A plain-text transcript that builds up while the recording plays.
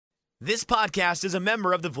This podcast is a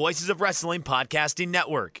member of the Voices of Wrestling Podcasting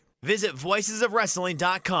Network. Visit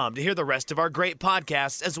voicesofwrestling.com to hear the rest of our great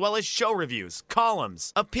podcasts, as well as show reviews,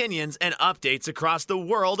 columns, opinions, and updates across the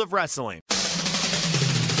world of wrestling.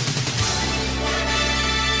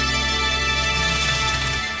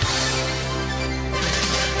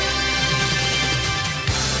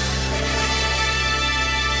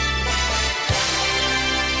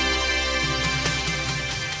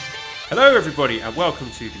 Hello everybody and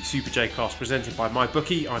welcome to the Super J Cast presented by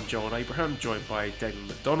MyBookie. I'm Joel Abraham, joined by Damon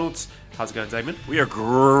McDonald. How's it going, Damon? We are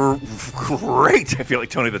great. I feel like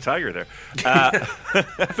Tony the Tiger there. I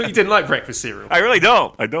thought you didn't like breakfast cereal. I really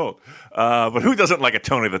don't. I don't. But who doesn't like a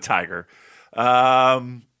Tony the Tiger?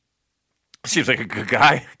 Seems like a good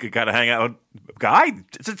guy. Good guy to hang out with. Guy?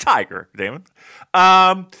 It's a tiger, Damon.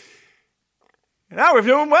 Now we're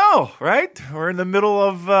doing well, right? We're in the middle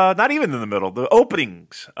of, not even in the middle, the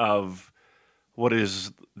openings of what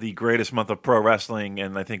is the greatest month of pro wrestling,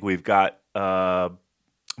 and I think we've got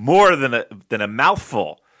more than a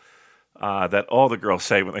mouthful that all the girls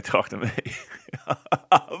say when they talk to me.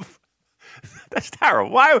 That's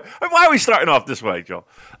terrible. Why are we starting off this way, Joel?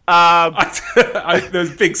 There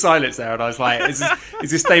was big silence there, and I was like, is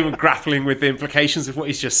this Damon grappling with the implications of what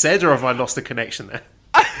he's just said, or have I lost a connection there?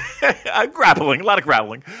 Grappling, a lot of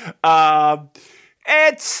grappling.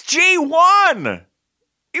 It's G1.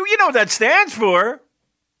 You know what that stands for.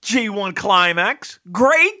 G1 Climax.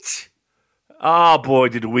 Great. Oh, boy,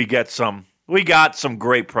 did we get some. We got some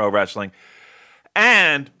great pro wrestling.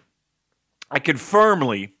 And I can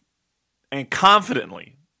firmly and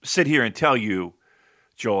confidently sit here and tell you,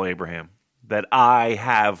 Joel Abraham, that I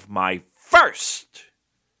have my first.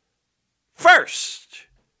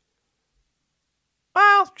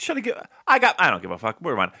 Well, should I give? I don't give a fuck.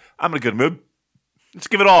 Where am I? I'm in a good mood. Let's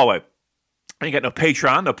give it all away. I ain't got no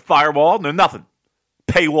Patreon, no firewall, no nothing.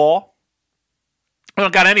 Paywall. I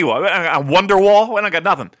don't got any wall. I got a wonder wall. I don't got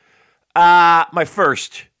nothing. My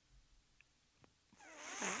first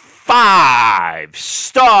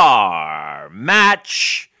 5-star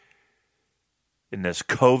match in this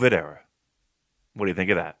COVID era. What do you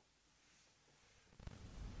think of that?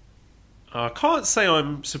 I can't say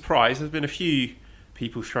I'm surprised. There's been a few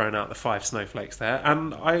people throwing out the 5 snowflakes there,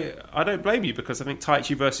 and I don't blame you, because I think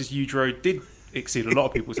Taichi versus Yujiro did exceed a lot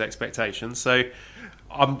of people's expectations, so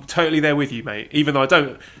I'm totally there with you, mate, even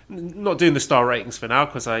though not doing the star ratings for now,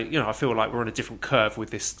 because I feel like we're on a different curve with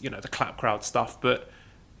this, the clap crowd stuff, but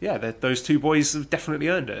yeah, those two boys have definitely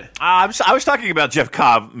earned it. I was talking about Jeff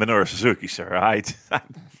Cobb, Minoru Suzuki, sir. I'm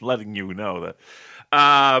letting you know that.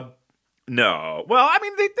 No. Well, I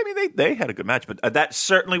mean, they had a good match, but that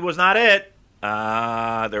certainly was not it.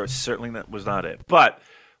 That was not it. But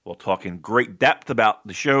we'll talk in great depth about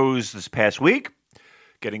the shows this past week,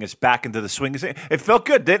 getting us back into the swing. It felt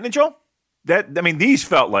good, didn't it, Joel? These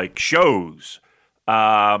felt like shows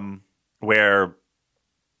where,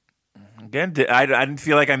 again, I didn't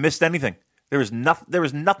feel like I missed anything. There was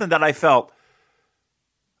nothing that I felt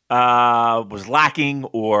was lacking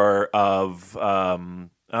or of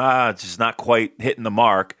it's just not quite hitting the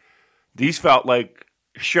mark. These felt like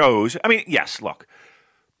shows. I mean, yes, look,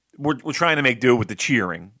 we're trying to make do with the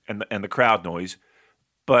cheering and the crowd noise,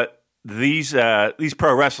 but these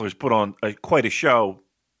pro wrestlers put on quite a show,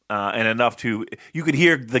 and enough to, you could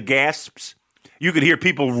hear the gasps, you could hear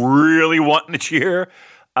people really wanting to cheer,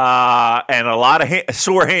 and a lot of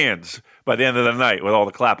sore hands by the end of the night with all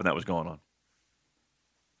the clapping that was going on.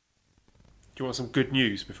 Do you want some good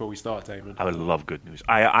news before we start, Damon? I would love good news.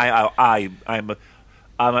 I'm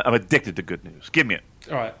addicted to good news. Give me it.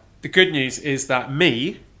 All right. The good news is that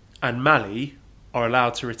me and Mali are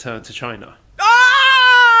allowed to return to China.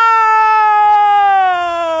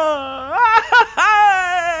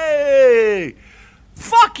 Hey!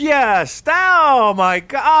 Fuck yes! Oh my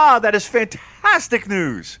God, that is fantastic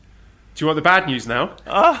news. Do you want the bad news now?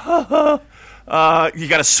 You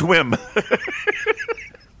got to swim.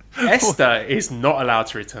 Esther is not allowed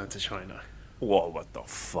to return to China. Whoa, what the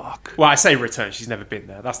fuck? Well, I say return. She's never been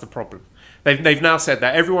there. That's the problem. They've now said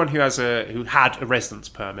that everyone who had a residence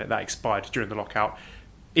permit that expired during the lockout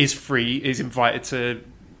is invited to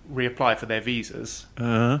reapply for their visas.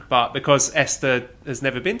 But because Esther has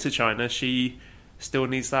never been to China, she still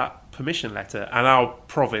needs that permission letter. And our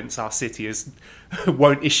province, our city,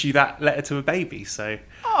 won't issue that letter to a baby. So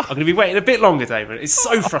I'm going to be waiting a bit longer, David. It's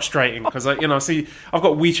so frustrating because I've got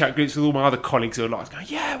WeChat groups with all my other colleagues who are like, going,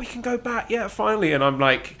 yeah, we can go back, yeah, finally. And I'm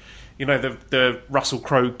like, the Russell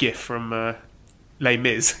Crowe gif from Les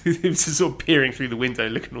Mis, who's sort of peering through the window,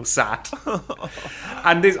 looking all sad.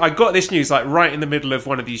 And I got this news like right in the middle of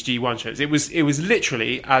one of these G1 shows. It was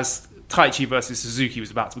literally as Taichi versus Suzuki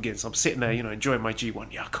was about to begin. So I'm sitting there, enjoying my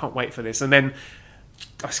G1. Yeah, I can't wait for this. And then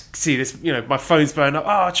I see this, my phone's blowing up.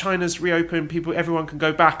 Oh, China's reopened. Everyone can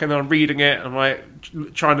go back. And then I'm reading it. I'm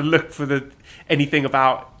like trying to look for anything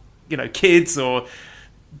about, kids or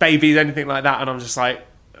babies, anything like that. And I'm just like,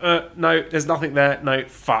 no, there's nothing there. No,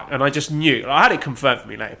 fuck. And I just knew. I had it confirmed for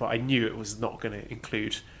me later, but I knew it was not going to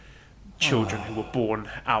include children who were born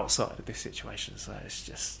outside of this situation. So it's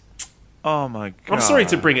just... Oh, my God. I'm sorry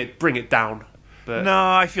to bring it down. But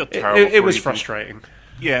no, I feel terrible. It was frustrating.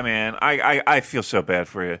 Yeah, man. I feel so bad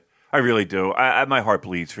for you. I really do. My heart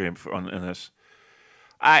bleeds for him in this.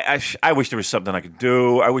 I wish there was something I could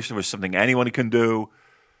do. I wish there was something anyone can do.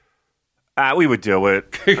 We would do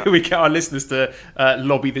it. We get our listeners to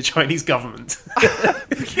lobby the Chinese government.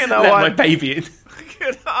 You know Let what? my baby in.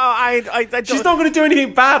 I She's not going to do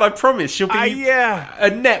anything bad, I promise. She'll be yeah. a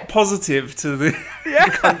net positive to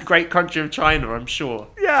the great country of China, I'm sure.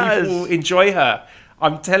 Yes. People will enjoy her.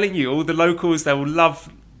 I'm telling you, all the locals, they will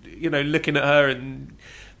love, looking at her and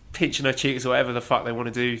pinching her cheeks or whatever the fuck they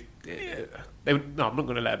want to do. No, I'm not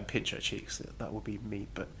going to let them pinch her cheeks. That would be me,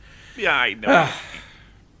 but... Yeah, I know.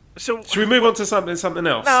 So should we move on to something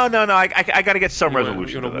else? No. I got to get some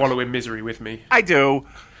resolution. You want to wallow in misery with me? I do.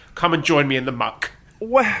 Come and join me in the muck.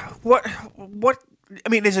 What? I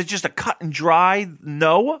mean, is it just a cut and dry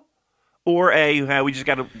no, or we just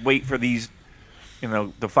got to wait for these,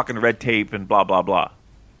 the fucking red tape and blah blah blah?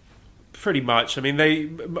 Pretty much. I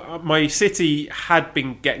mean, my city had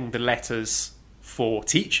been getting the letters for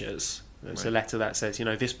teachers. There's a letter that says,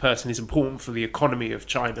 this person is important for the economy of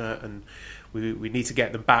China, and we need to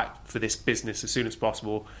get them back for this business as soon as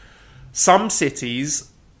possible. Some cities,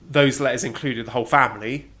 those letters included the whole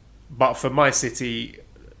family, but for my city,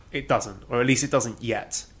 it doesn't, or at least it doesn't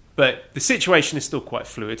yet. But the situation is still quite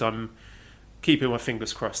fluid. I'm keeping my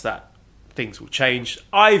fingers crossed that things will change.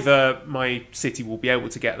 Either my city will be able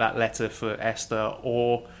to get that letter for Esther,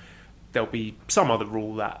 or there'll be some other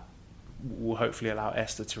rule that will hopefully allow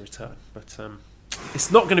Esther to return. But it's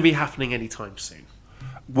not going to be happening anytime soon.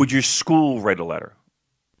 Would your school write a letter?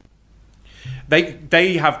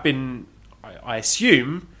 They have been, I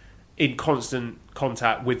assume, in constant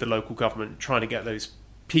contact with the local government trying to get those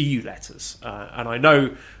PU letters. And I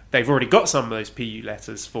know they've already got some of those PU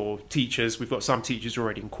letters for teachers. We've got some teachers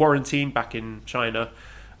already in quarantine back in China.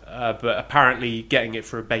 But apparently getting it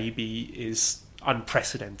for a baby is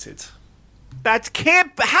unprecedented.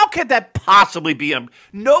 How could that possibly be?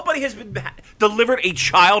 Nobody has been delivered a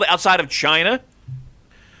child outside of China.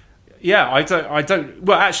 Yeah, I don't.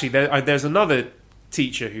 Well, actually, there's another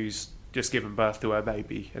teacher who's just given birth to her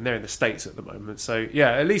baby, and they're in the States at the moment. So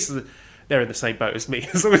yeah, at least they're in the same boat as me.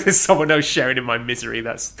 As long as there's someone else sharing in my misery,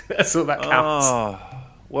 that's all that counts. Oh,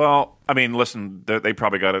 well, I mean, listen, they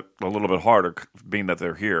probably got it a little bit harder, being that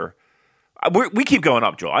they're here. We keep going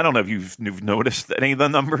up, Joel. I don't know if you've noticed any of the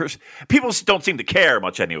numbers. People don't seem to care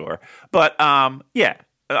much anymore. But yeah,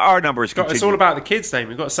 our numbers continue. It's all about the kids, then.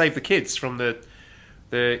 We've got to save the kids from the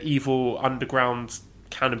evil underground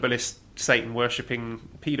cannibalist Satan worshipping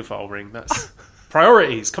paedophile ring. That's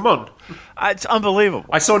priorities. Come on, it's unbelievable.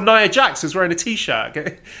 I saw Nia Jax was wearing a t-shirt.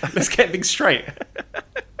 Let's get things straight.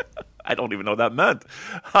 I don't even know what that meant.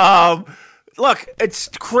 Look, it's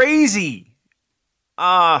crazy.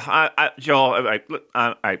 Joel,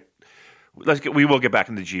 we will get back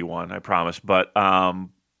into G1, I promise. But I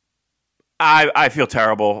feel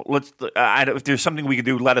terrible. If there's something we can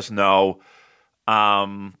do, let us know.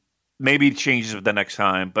 Maybe it changes the next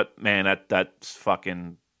time. But man, that's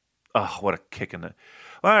fucking. Oh, what a kick in the.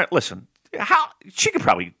 All right, listen. She could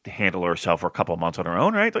probably handle herself for a couple of months on her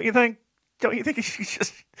own, right? Don't you think? Don't you think she's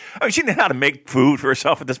just... I mean, she knows how to make food for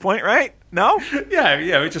herself at this point, right? No?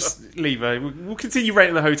 Yeah, we just leave her. We'll continue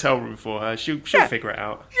renting the hotel room for her. She'll figure it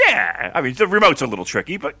out. Yeah. I mean, the remote's a little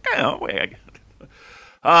tricky, but,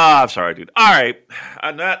 I'm sorry, dude. All right.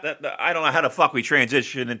 I don't know how the fuck we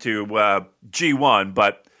transition into G1,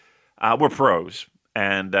 but we're pros.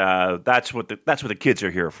 And that's what the kids are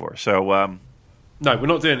here for. So... No, we're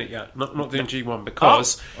not doing it yet. Not doing G1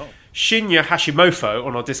 because Shinya Hashimoto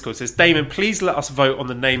on our Discord says, Damon, please let us vote on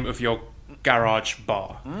the name of your garage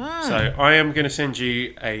bar. So I am going to send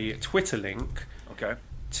you a Twitter link. Okay.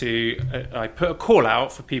 I put a call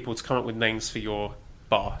out for people to come up with names for your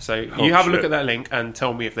bar. So you have a look at that link and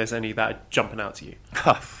tell me if there's any that are jumping out to you.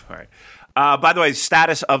 All right. By the way,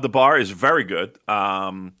 status of the bar is very good.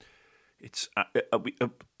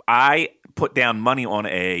 I put down money on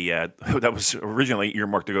a that was originally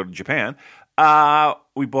earmarked to go to Japan.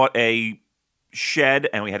 We bought a shed,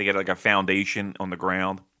 and we had to get like a foundation on the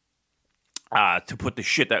ground to put the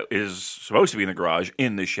shit that is supposed to be in the garage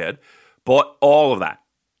in the shed. Bought all of that.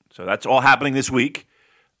 So that's all happening this week.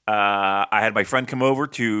 I had my friend come over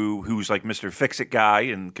who's like Mr. Fix-It guy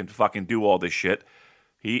and can fucking do all this shit.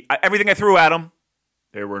 Everything I threw at him,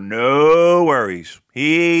 there were no worries.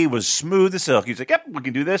 He was smooth as silk. He's like, yep, we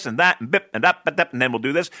can do this and that and bip and that, and then we'll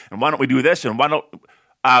do this. And why don't we do this? And why don't...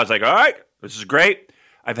 I was like, all right, this is great.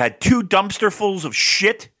 I've had 2 dumpster fulls of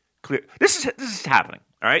shit clear. This is happening,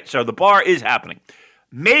 all right? So the bar is happening.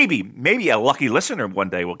 Maybe a lucky listener one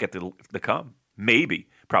day will get to come. Maybe.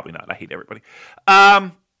 Probably not. I hate everybody.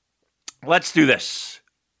 Let's do this.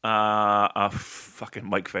 Fucking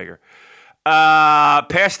Mike Fager.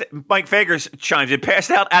 Mike Fager chimes in.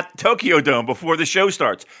 Passed out at the Tokyo Dome before the show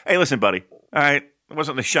starts. Hey, listen, buddy. All right. It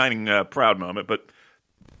wasn't a shining proud moment, but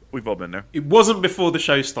we've all been there. It wasn't before the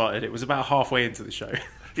show started. It was about halfway into the show.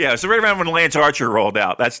 Yeah, so right around when Lance Archer rolled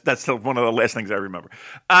out. That's one of the last things I remember.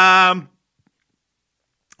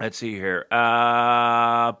 Let's see here.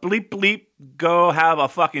 Bleep, bleep, go have a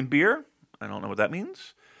fucking beer. I don't know what that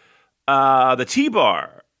means. The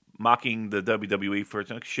T-Bar, mocking the WWE for its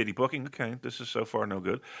shitty booking. Okay, this is so far no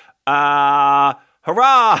good.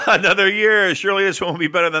 Hurrah, another year. Surely this one will be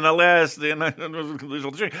better than the last.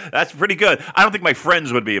 That's pretty good. I don't think my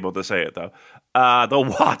friends would be able to say it, though. The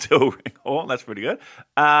Watto ring. Oh, that's pretty good.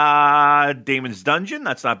 Damon's Dungeon.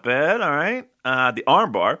 That's not bad. All right. The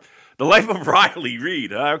Armbar. The Life of Riley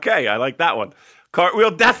Reid. Okay, I like that one. Cartwheel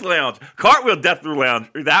Death Lounge. Cartwheel Death Lounge.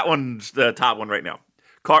 That one's the top one right now.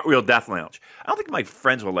 Cartwheel Death Lounge. I don't think my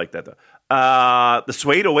friends will like that, though. The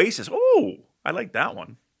Suede Oasis. Oh, I like that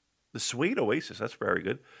one. The Suede Oasis. That's very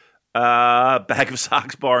good. Bag of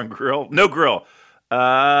Socks Bar and Grill. No grill.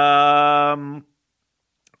 The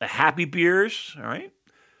Happy Beers. All right.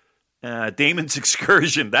 Damon's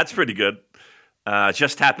Excursion. That's pretty good.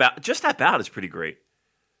 Just Tap Out. Just Tap Out is pretty great.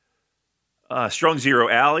 Strong Zero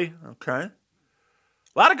Alley. Okay. A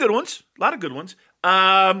lot of good ones.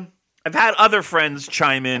 I've had other friends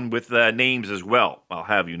chime in with names as well, I'll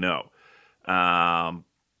have you know. I'm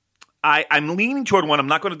leaning toward one. I'm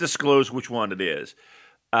not going to disclose which one it is.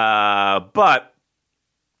 But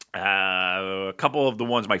a couple of the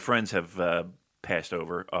ones my friends have passed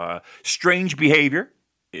over. Strange Behavior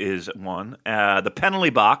is one. The Penalty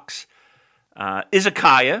Box.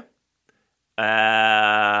 Izakaya.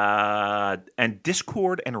 And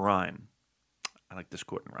Discord and Rhyme. I like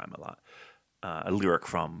Discord and Rhyme a lot. A lyric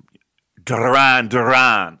from Duran.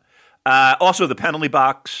 Also, the Penalty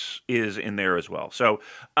Box is in there as well. So,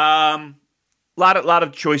 lot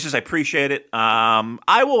of choices. I appreciate it.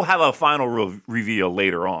 I will have a final reveal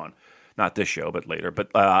later on. Not this show, but later.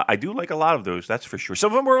 But I do like a lot of those, that's for sure.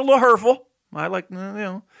 Some of them were a little hurtful. I like,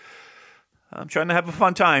 I'm trying to have a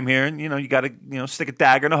fun time here. And, you got to, stick a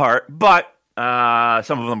dagger in the heart. But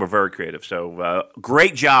some of them were very creative. So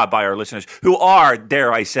great job by our listeners, who are,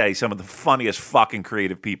 dare I say, some of the funniest fucking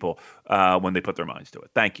creative people when they put their minds to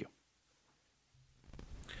it. Thank you.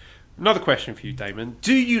 Another question for you, Damon.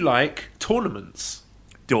 Do you like tournaments?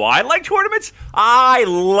 Do I like tournaments? I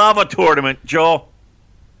love a tournament, Joel.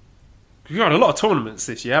 We've had a lot of tournaments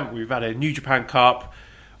this year, haven't we? We've had a New Japan Cup.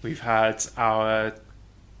 We've had our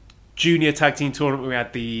junior tag team tournament. We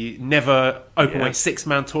had the Never Openweight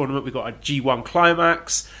 6-man tournament. We've got a G1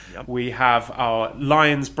 Climax. Yep. We have our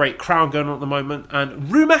Lions Break Crown going on at the moment. And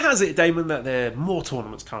rumour has it, Damon, that there are more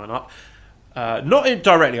tournaments coming up. Not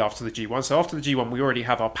directly after the G1. So after the G1, we already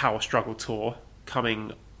have our Power Struggle Tour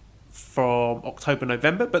coming from October,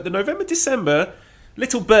 November. But the November, December,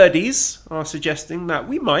 little birdies are suggesting that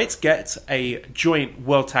we might get a joint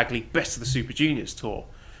World Tag League Best of the Super Juniors tour.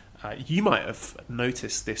 You might have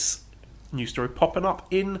noticed this news story popping up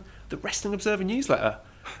in the Wrestling Observer newsletter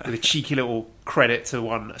with a cheeky little credit to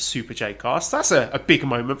one Super J-Cast. That's a big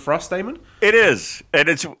moment for us, Damon. It is. And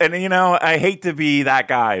I hate to be that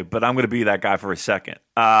guy, but I'm going to be that guy for a second.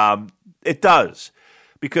 It does.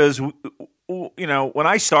 Because, when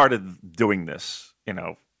I started doing this,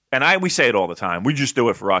 and we say it all the time, we just do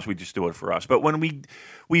it for us, But when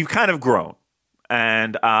we've kind of grown,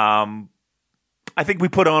 and I think we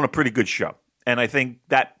put on a pretty good show. And I think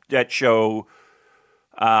that show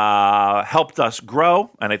helped us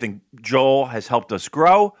grow. And I think Joel has helped us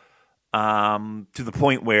grow to the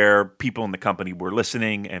point where people in the company were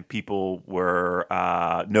listening and people were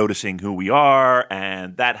noticing who we are.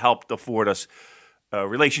 And that helped afford us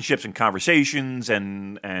relationships and conversations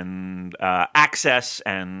and access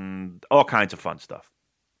and all kinds of fun stuff.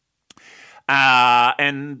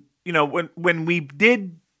 And, when we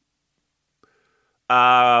did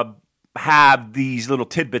have these little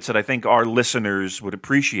tidbits that I think our listeners would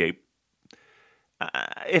appreciate,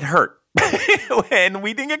 it hurt. And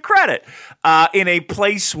we didn't get credit in a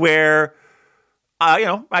place where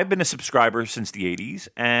I've been a subscriber since the '80s,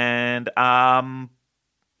 and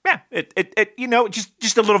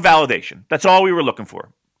just a little validation. That's all we were looking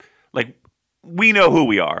for. Like, we know who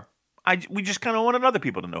we are. We just kind of wanted other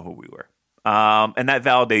people to know who we were. And that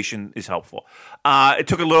validation is helpful. It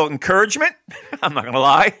took a little encouragement. I'm not going to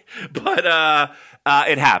lie, but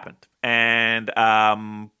it happened. And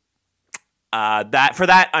for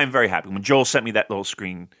that, I'm very happy. When Joel sent me that little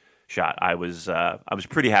screenshot, I was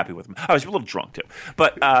pretty happy with him. I was a little drunk too,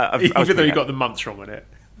 but even though you got the months wrong on it.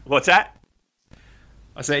 What's that?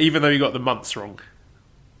 I said even though you got the months wrong.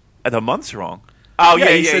 The months wrong? Oh yeah.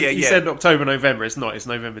 You said October, November. It's not. It's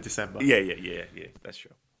November, December. Yeah. That's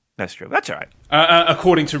true. That's all right.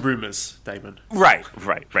 According to rumors, Damon. Right.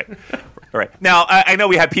 Now, I know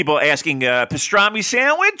we had people asking pastrami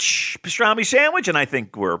sandwich, and I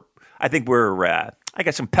think we're I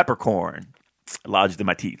got some peppercorn lodged in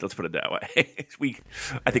my teeth. Let's put it that way.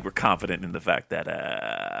 I think we're confident in the fact that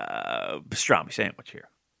pastrami sandwich here.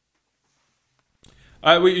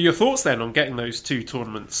 Your thoughts then on getting those two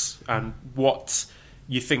tournaments and what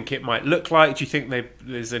you think it might look like? Do you think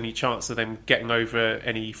there's any chance of them getting over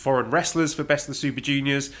any foreign wrestlers for Best of the Super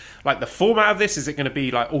Juniors? Like the format of this, is it going to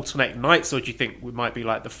be like alternating nights, or do you think it might be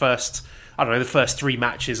like the first 3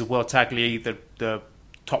 matches of World Tag League, the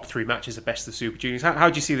top 3 matches of Best of the Super Juniors? How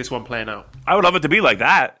do you see this one playing out? I would love it to be like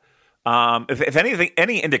that. If anything,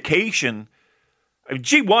 any indication,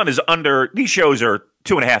 G1 is under, these shows are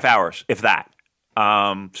 2.5 hours, if that.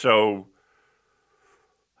 So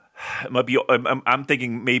it might be. I'm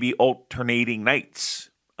thinking maybe alternating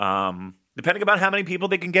nights, depending upon how many people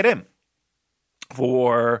they can get in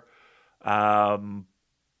for Best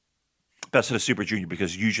of the Super Junior,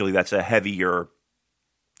 because usually that's a heavier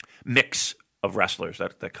mix of wrestlers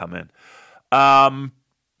that come in.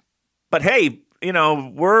 But hey,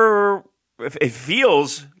 it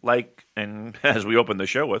feels like, and as we opened the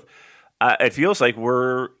show with, it feels like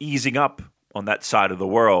we're easing up on that side of the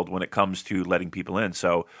world when it comes to letting people in.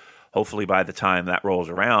 So hopefully by the time that rolls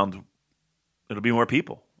around, it'll be more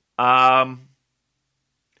people. What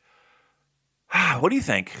do you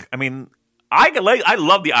think? I mean, I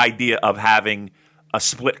love the idea of having a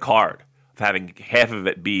split card, of having half of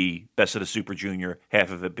it be Best of the Super Junior,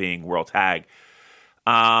 half of it being World Tag.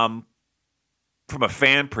 From a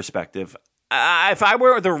fan perspective, if I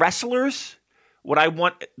were the wrestlers, would I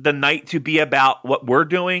want the night to be about what we're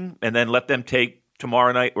doing and then let them take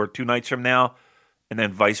tomorrow night or 2 nights from now and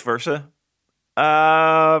then vice versa?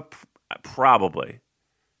 Probably.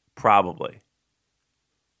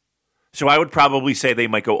 So I would probably say they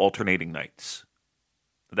might go alternating nights.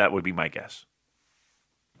 That would be my guess.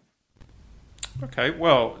 Okay,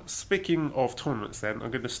 well, speaking of tournaments then, I'm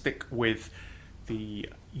going to stick with the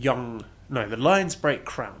Lions Break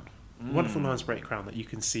Crown. Wonderful Lions Break Crown that you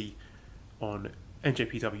can see on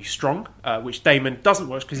NJPW Strong, which Damon doesn't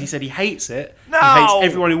watch because he said he hates it. No! He hates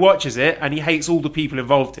everyone who watches it, and he hates all the people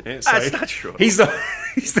involved in it. So that's not true. He's not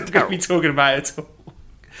going to be talking about it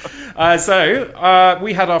at all.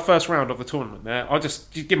 We had our first round of the tournament there. I'll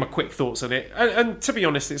just give my quick thoughts on it. And to be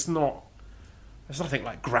honest, there's nothing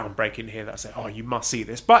like groundbreaking here that I say, oh, you must see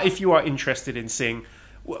this. But if you are interested in seeing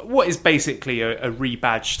what is basically a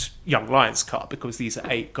rebadged Young Lions Cup, because these are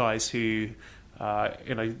 8 guys who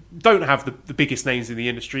don't have the biggest names in the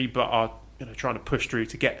industry, but are trying to push through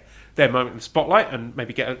to get their moment in the spotlight and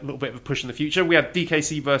maybe get a little bit of a push in the future. We had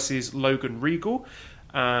DKC versus Logan Regal,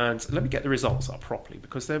 and let me get the results up properly,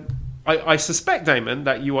 because I suspect, Damon,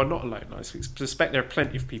 that you are not alone. I suspect there are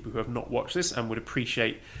plenty of people who have not watched this and would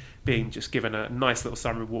appreciate being just given a nice little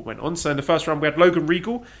summary of what went on. So in the first round, we had Logan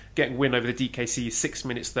Regal getting a win over the DKC 6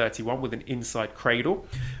 minutes 31 with an inside cradle,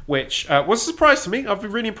 which was a surprise to me. I've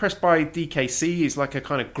been really impressed by DKC. He's like a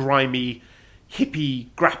kind of grimy, hippie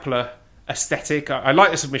grappler aesthetic. I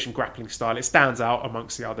like the submission grappling style. It stands out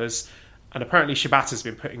amongst the others. And apparently Shibata's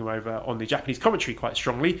been putting him over on the Japanese commentary quite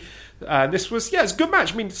strongly. This was, it's a good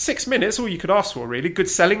match. I mean, 6 minutes, all you could ask for, really. Good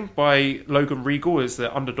selling by Logan Regal as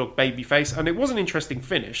the underdog babyface. And it was an interesting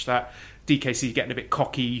finish, that DKC getting a bit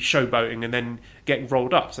cocky, showboating, and then getting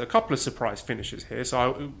rolled up. So a couple of surprise finishes here.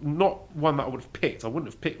 So not one that I would have picked. I wouldn't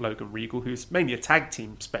have picked Logan Regal, who's mainly a tag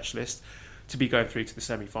team specialist, to be going through to the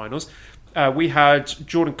semi-finals. We had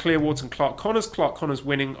Jordan Clearwater and Clark Connors. Clark Connors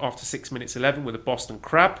winning after 6 minutes 11 with a Boston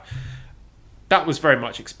Crab. That was very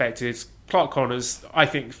much expected. Clark Connors, I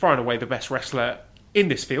think, far and away the best wrestler in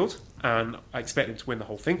this field, and I expect him to win the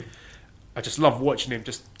whole thing. I just love watching him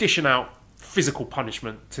just dishing out physical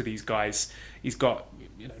punishment to these guys. He's got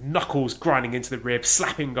knuckles grinding into the ribs,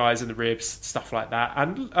 slapping guys in the ribs, stuff like that.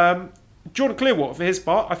 And Jordan Clearwater, for his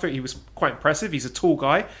part, I thought he was quite impressive. He's a tall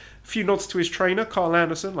guy. A few nods to his trainer, Carl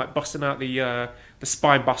Anderson, like busting out the the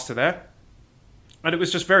spine buster there. And it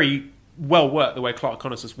was just very well worked the way Clark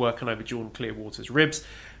Connors was working over Jordan Clearwater's ribs.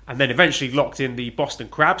 And then eventually locked in the Boston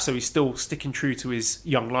Crab, so he's still sticking true to his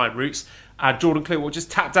young lion roots. And Jordan Clearwater just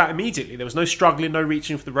tapped out immediately. There was no struggling, no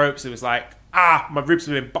reaching for the ropes. It was like, my ribs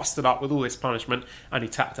have been busted up with all this punishment. And he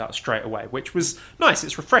tapped out straight away, which was nice.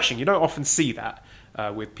 It's refreshing. You don't often see that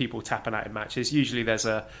with people tapping out in matches. Usually there's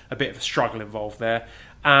a bit of a struggle involved there.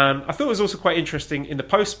 And I thought it was also quite interesting in the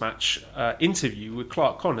post-match interview with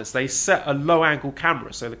Clark Connors. They set a low-angle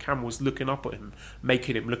camera, so the camera was looking up at him,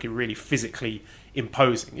 making him looking really physically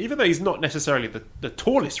imposing. Even though he's not necessarily the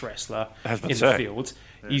tallest wrestler in the field,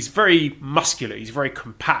 he's very muscular, he's very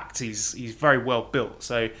compact, he's very well built.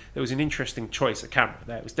 So there was an interesting choice of camera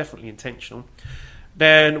there. It was definitely intentional.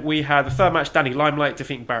 Then we had the third match, Danny Limelight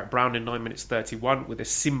defeating Barrett Brown in 9 minutes 31 with a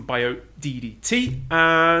symbiote DDT.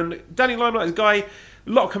 And Danny Limelight is a guy, a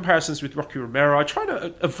lot of comparisons with Rocky Romero. I try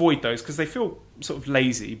to avoid those because they feel sort of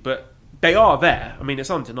lazy, but they are there. I mean, it's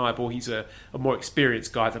undeniable. He's a more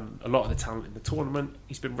experienced guy than a lot of the talent in the tournament.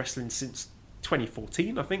 He's been wrestling since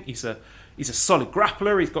 2014, I think. He's a solid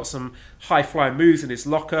grappler. He's got some high-flying moves in his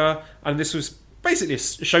locker. And this was basically a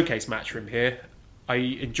showcase match for him here. I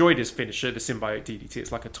enjoyed his finisher, the symbiote DDT.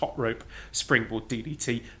 It's like a top rope springboard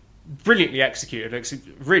DDT. Brilliantly executed. It's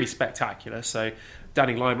really spectacular. So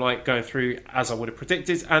Danny Limelight going through as I would have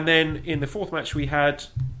predicted. And then in the fourth match, we had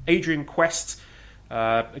Adrian Quest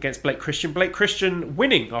against Blake Christian. Blake Christian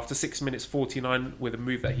winning after 6 minutes 49 with a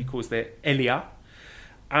move that he calls the Elia.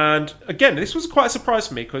 And again, this was quite a surprise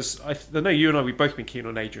for me because I know you and I, we've both been keen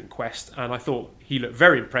on Adrian Quest, and I thought he looked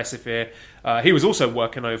very impressive here. He was also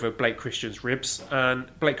working over Blake Christian's ribs, and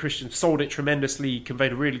Blake Christian sold it tremendously,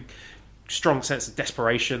 conveyed a really strong sense of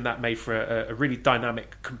desperation that made for a really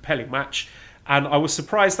dynamic, compelling match. And I was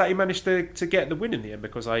surprised that he managed to get the win in the end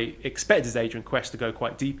because I expected Adrian Quest to go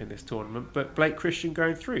quite deep in this tournament, but Blake Christian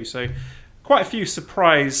going through. So quite a few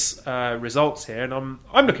surprise results here, and I'm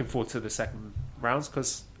looking forward to the second rounds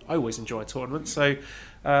because I always enjoy tournaments. So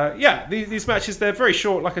these matches, they're very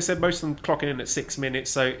short. Like I said, most of them clocking in at 6 minutes,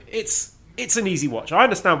 so it's an easy watch. I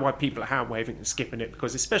understand why people are hand-waving and skipping it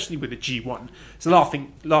because especially with the G1, it's the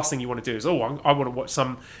last thing you want to do is, I want to watch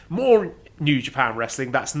some more New Japan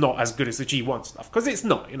wrestling that's not as good as the G1 stuff, because it's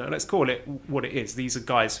not. Let's call it what it is. These are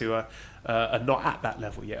guys who are not at that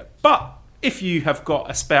level yet. But if you have got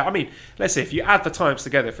a spare, let's say if you add the times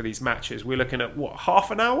together for these matches, we're looking at half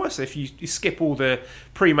an hour. So if you skip all the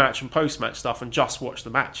pre-match and post-match stuff and just watch the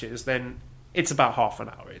matches, then it's about half an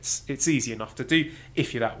hour. It's easy enough to do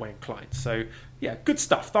if you're that way inclined. So yeah, good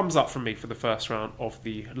stuff. Thumbs up from me for the first round of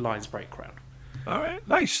the Lions Break round. All right,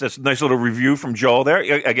 nice. That's a nice little review from Joel there.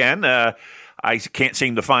 Again, I can't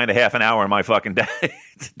seem to find a half an hour in my fucking day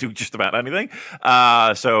to do just about anything.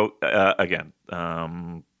 Again,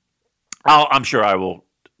 I'm sure I will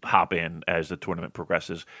hop in as the tournament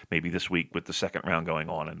progresses, maybe this week with the second round going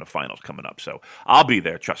on and the finals coming up. So I'll be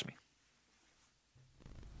there, trust me.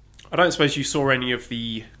 I don't suppose you saw any of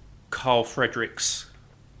the Carl Fredericks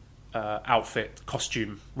outfit,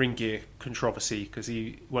 costume, ring gear controversy, because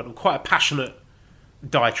he went on quite a passionate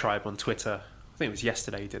diatribe on Twitter. I think it was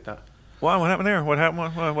yesterday he did that. Wow, what happened there? What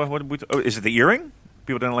happened? Is it the earring?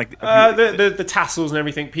 People don't like the tassels and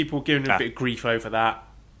everything. People giving him a bit of grief over that.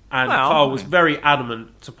 And Carl was very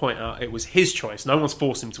adamant to point out it was his choice. No one's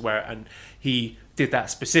forced him to wear it, and he did that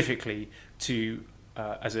specifically to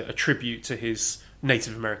as a tribute to his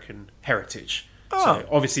Native American heritage. So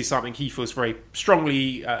obviously something he feels very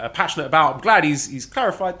strongly passionate about. I'm glad he's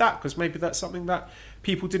clarified that, because maybe that's something that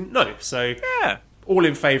people didn't know. So all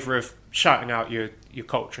in favour of shouting out your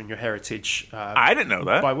culture and your heritage. I didn't know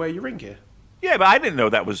that. By wearing your ring gear. Yeah, but I didn't know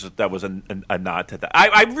that was a nod to that.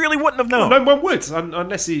 I really wouldn't have known. No one would,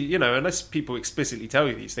 unless people explicitly tell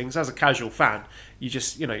you these things. As a casual fan, you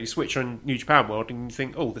just you switch on New Japan World and you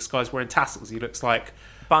think, oh, this guy's wearing tassels. He looks like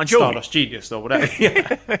Bon Jovi. Stardust Genius or whatever.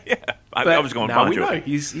 Yeah. I was going now Bon we Jovi. know.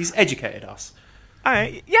 He's educated us.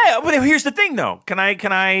 But here's the thing, though. Can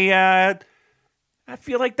I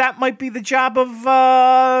feel like that might be the job of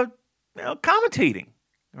commentating,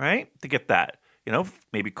 right? To get that.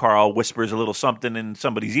 Maybe Carl whispers a little something in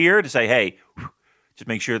somebody's ear to say, hey, just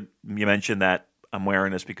make sure you mention that I'm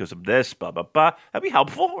wearing this because of this, blah, blah, blah. That'd be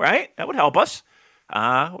helpful, right? That would help us.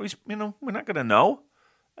 We're not going to know.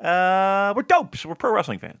 We're dopes. We're pro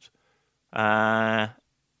wrestling fans.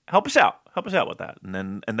 Help us out. Help us out with that. And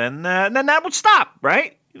then that would stop,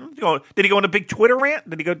 right? Did he go on a big Twitter rant?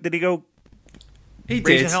 Did he go? He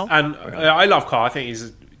did. And I love Carl. I think he's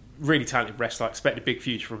a really talented wrestler. I expect a big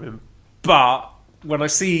future from him. But when I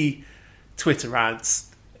see Twitter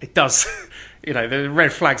rants, it does, the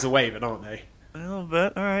red flags are waving, aren't they? Well, little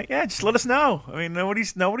bit. All right. Yeah, just let us know. I mean,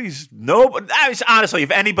 honestly,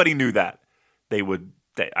 if anybody knew that, I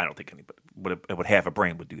don't think anybody would have a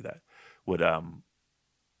brain would do that. Would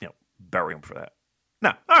bury him for that.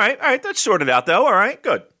 No. All right. That's sorted out though. All right.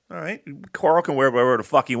 Good. All right. Carl can wear whatever the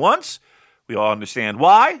fuck he wants. We all understand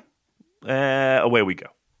why. Away we go.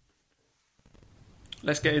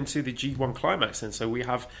 Let's get into the G1 climax then. So we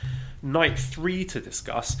have night 3 to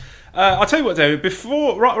discuss. I'll tell you what, David,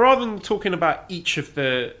 before, rather than talking about each of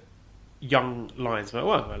the young lions,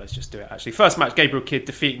 well, let's just do it actually. First match, Gabriel Kidd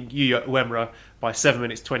defeating Yuya Uemura by 7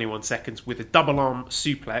 minutes 21 seconds with a double arm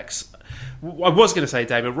suplex. I was going to say,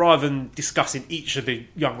 David, rather than discussing each of the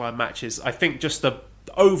young lion matches, I think just the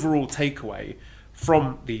overall takeaway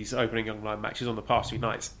from these opening young lion matches on the past few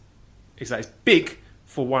nights is that it's big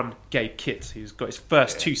for one Gabe Kidd, who's got his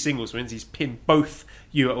first 2 singles wins. He's pinned both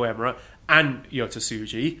Yuya Uemura and Yota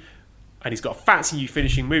Tsuji, and he's got a fancy new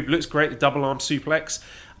finishing move. Looks great, the double arm suplex.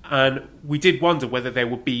 And we did wonder whether there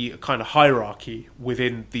would be a kind of hierarchy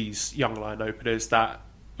within these young lion openers, that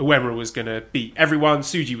Uemura was going to beat everyone,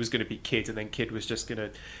 Tsuji was going to beat Kidd, and then Kidd was just going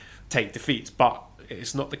to take defeats. But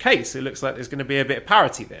it's not the case. It looks like there's going to be a bit of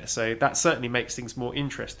parity there. So that certainly makes things more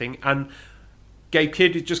interesting. And Gabe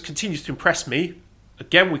Kidd just continues to impress me.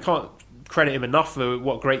 Again, we can't credit him enough for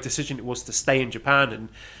what a great decision it was to stay in Japan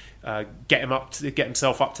and get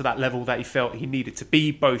himself up to that level that he felt he needed to be,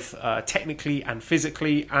 both technically and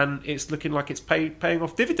physically. And it's looking like it's paying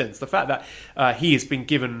off dividends. The fact that he has been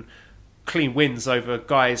given clean wins over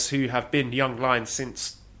guys who have been young lions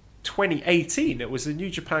since 2018. It was the New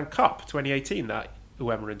Japan Cup 2018 that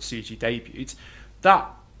Uemura and Tsuji debuted.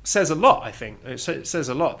 That says a lot, I think. It says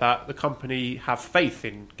a lot that the company have faith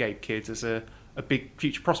in Gabe Kidd as a big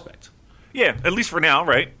future prospect. Yeah, at least for now,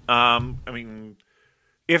 right? I mean,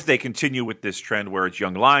 if they continue with this trend where it's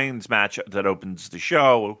Young Lions match that opens the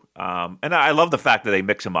show, and I love the fact that they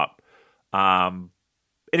mix them up. And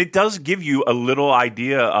it does give you a little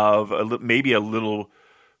idea of maybe a little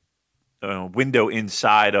window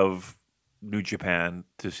inside of New Japan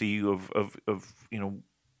to see of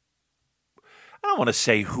I don't want to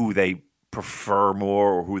say who they prefer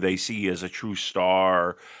more or who they see as a true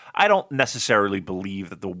star. I don't necessarily believe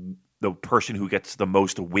that the person who gets the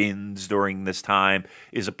most wins during this time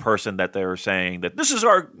is a person that they're saying that this is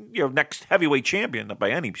our next heavyweight champion by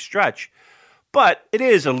any stretch. But it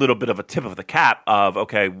is a little bit of a tip of the cap of,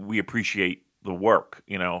 okay, we appreciate the work.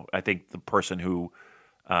 I think the person who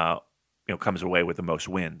comes away with the most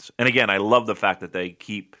wins. And again, I love the fact that they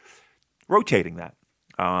keep rotating that.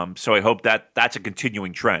 So I hope that that's a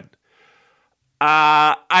continuing trend.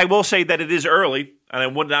 I will say that it is early, and I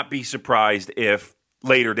would not be surprised if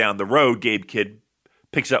later down the road Gabe Kidd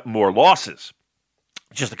picks up more losses,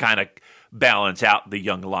 just to kind of balance out the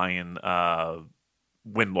Young Lion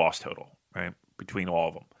win-loss total, right, between all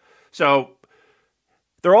of them. So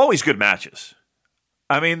they're always good matches.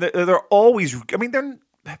 I mean, they're always. I mean,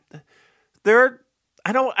 they're.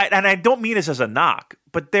 I don't mean this as a knock,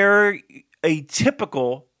 but they're a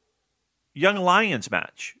typical Young Lions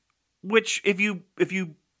match, which if you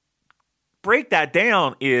break that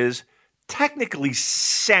down is technically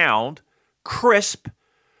sound, crisp.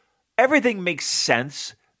 Everything makes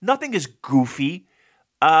sense. Nothing is goofy.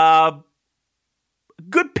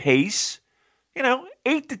 Good pace.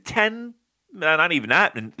 8 to 10. Not even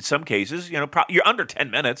that in some cases. You're under 10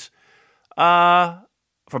 minutes from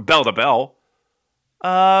bell to bell.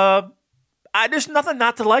 There's nothing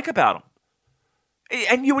not to like about them.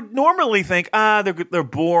 And you would normally think, they're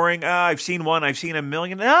boring. I've seen one. I've seen a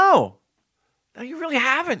million. No, you really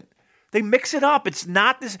haven't. They mix it up. It's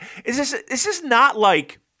not this. This is not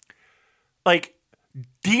like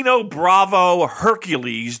Dino Bravo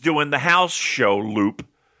Hercules doing the house show loop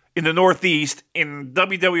in the Northeast in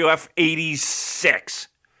WWF 86,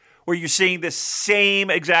 where you're seeing the same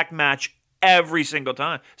exact match every single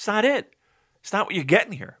time. It's not it. It's not what you're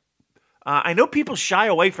getting here. I know people shy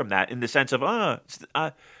away from that in the sense of,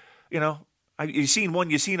 you've seen one,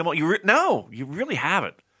 you've seen them all. No, you really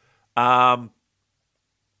haven't.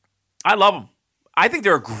 I love them. I think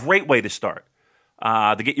they're a great way to start,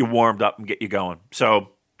 to get you warmed up and get you going. So,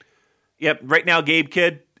 yep, right now, Gabe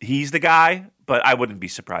Kidd, he's the guy, but I wouldn't be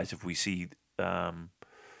surprised if we see, some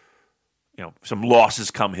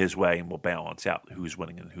losses come his way, and we'll balance out who's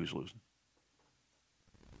winning and who's losing.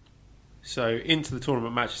 So into the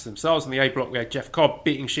tournament matches themselves. In the A block, we had Jeff Cobb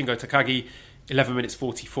beating Shingo Takagi 11 minutes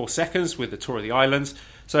 44 seconds with the Tour of the Islands.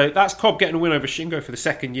 So that's Cobb getting a win over Shingo for the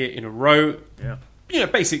second year in a row. Yeah.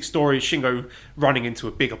 Basic story, Shingo running into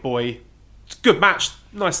a bigger boy. It's a good match,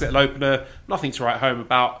 nice little opener, nothing to write home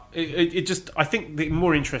about. I think the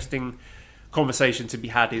more interesting conversation to be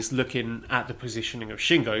had is looking at the positioning of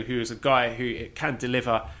Shingo, who is a guy who can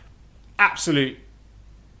deliver absolute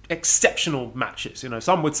exceptional matches.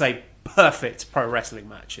 Some would say perfect pro wrestling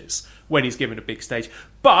matches when he's given a big stage.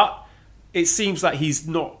 But it seems that he's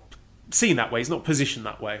not seen that way. He's not positioned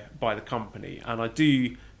that way by the company. And I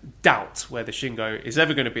do doubt whether Shingo is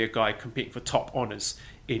ever going to be a guy competing for top honours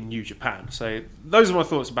in New Japan. So those are my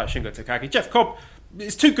thoughts about Shingo Takagi. Jeff Cobb,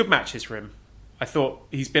 it's 2 good matches for him. I thought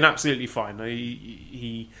he's been absolutely fine.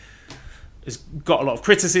 He has got a lot of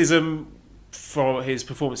criticism for his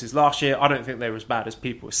performances last year. I don't think they were as bad as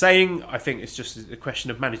people were saying. I think it's just a question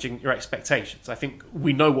of managing your expectations. I think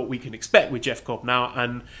we know what we can expect with Jeff Cobb now,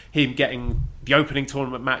 and him getting the opening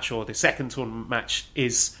tournament match or the second tournament match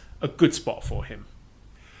is a good spot for him.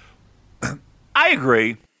 I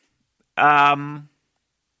agree. I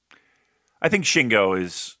think Shingo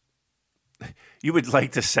is, you would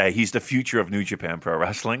like to say he's the future of New Japan Pro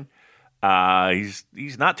Wrestling.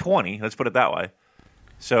 He's not 20, let's put it that way.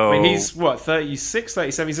 So I mean, he's 36,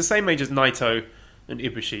 37. He's the same age as Naito and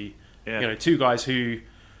Ibushi. Yeah. 2 guys who,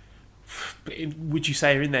 would you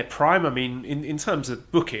say, are in their prime? I mean, in terms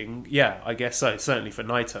of booking, yeah, I guess so. Certainly for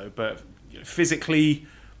Naito, but physically,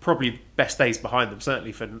 probably best days behind them.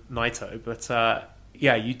 Certainly for Naito, but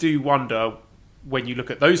yeah, you do wonder when you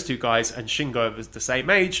look at those 2 guys and Shingo as the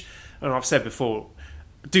same age. And I've said before,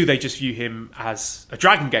 do they just view him as a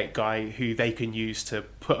Dragon Gate guy who they can use to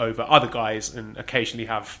put over other guys and occasionally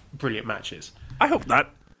have brilliant matches? I hope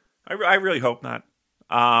not. I really hope not.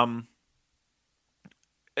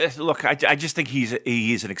 Look, I just think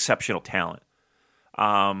he is an exceptional talent.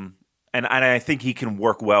 And I think he can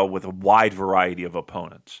work well with a wide variety of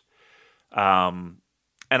opponents. And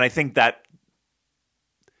I think that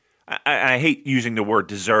I hate using the word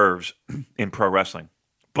deserves in pro wrestling,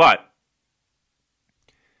 but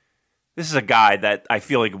this is a guy that I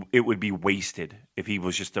feel like it would be wasted if he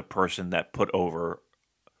was just a person that put over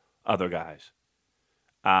other guys.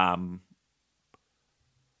 Imagine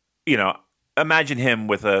him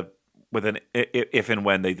with an if and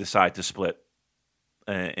when they decide to split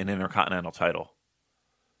an Intercontinental title.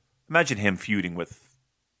 Imagine him feuding with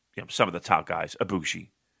some of the top guys, Ibushi,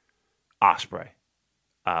 Ospreay.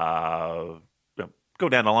 Go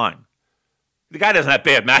down the line. The guy doesn't have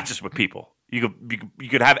bad matches with people. You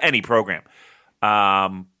could have any program.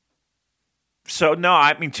 So no,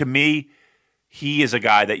 I mean, to me, he is a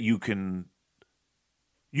guy that you could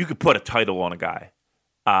put a title on a guy,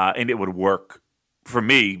 and it would work for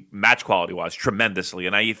me, match quality wise, tremendously.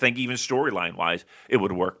 And I think even storyline wise, it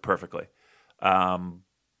would work perfectly. I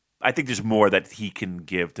think there's more that he can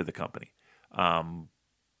give to the company, and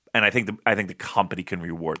I think the company can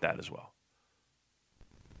reward that as well.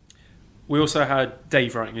 We also had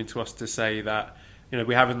Dave writing into us to say that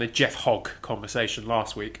we're having the Jeff Hogg conversation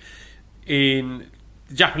last week. In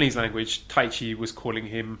the Japanese language, Taichi was calling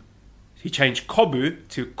him. He changed Kobu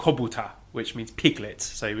to Kobuta, which means piglet.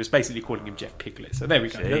 So he was basically calling him Jeff Piglet. So there we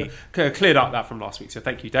go. Cleared up that from last week. So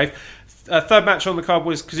thank you, Dave. Third match on the card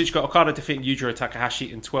was Kazuchika Okada defeating Yujiro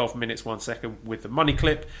Takahashi in 12 minutes 1 second with the money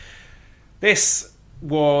clip. This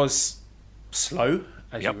was slow,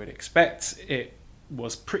 as you would expect. It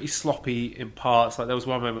was pretty sloppy in parts. Like there was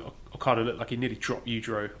one moment Okada looked like he nearly dropped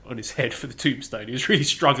Yujiro on his head for the tombstone. He was really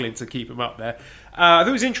struggling to keep him up there. I thought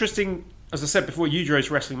it was interesting, as I said before, Yujiro's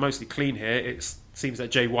wrestling mostly clean here. It seems that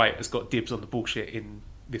Jay White has got dibs on the bullshit in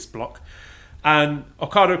this block. And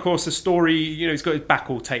Okada, of course, the story, he's got his back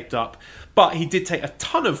all taped up, but he did take a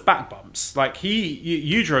ton of back bumps. Like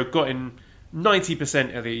Yujiro got in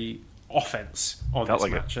 90% of the offense on this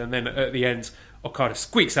match. And then at the end, Okada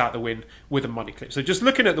squeaks out the win with a money clip. So just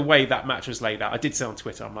looking at the way that match was laid out, I did say on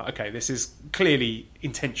Twitter, I'm like, okay, this is clearly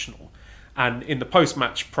intentional. And in the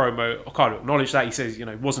post-match promo, Okada acknowledged that. He says,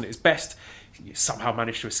 wasn't his best. He somehow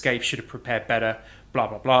managed to escape, should have prepared better, blah,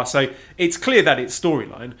 blah, blah. So it's clear that it's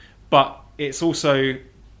storyline, but it's also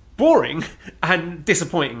boring and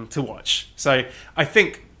disappointing to watch. So I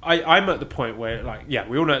think I'm at the point where,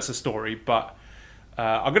 we all know it's a story, but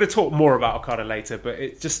I'm going to talk more about Okada later, but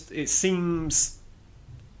it seems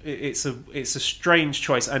it's a strange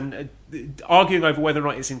choice, and arguing over whether or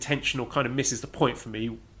not it's intentional kind of misses the point for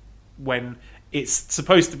me when it's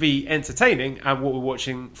supposed to be entertaining, and what we're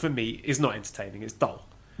watching for me is not entertaining. It's dull.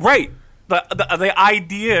 Right. The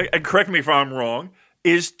idea, and correct me if I'm wrong,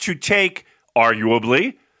 is to take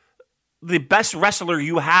arguably the best wrestler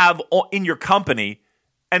you have in your company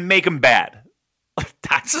and make him bad.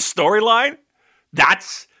 That's a storyline.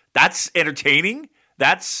 That's entertaining.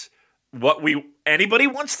 That's what anybody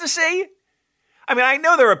wants to see. I mean, I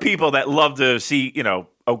know there are people that love to see,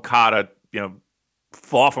 Okada,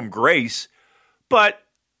 fall from grace, but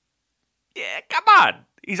Yeah, come on.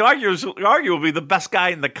 He's arguably the best guy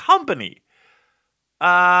in the company.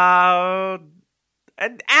 And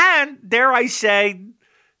dare I say,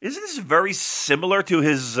 isn't this very similar to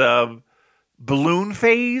his balloon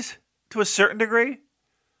phase to a certain degree?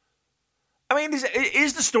 I mean,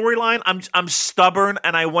 is the storyline I'm stubborn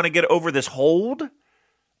and I want to get over this hold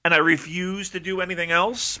and I refuse to do anything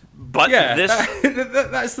else but this?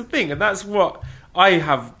 That's the thing, and that's what I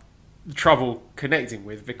have trouble connecting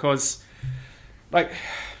with, because, like,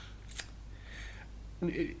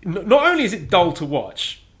 not only is it dull to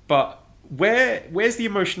watch, but where's the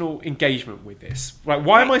emotional engagement with this? Like,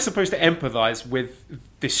 why am I supposed to empathize with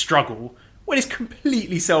this struggle when it's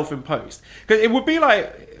completely self-imposed? Because it would be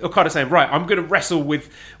like Okada saying, right, I'm going to wrestle with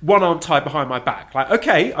one arm tied behind my back. Like,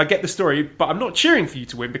 okay, I get the story, but I'm not cheering for you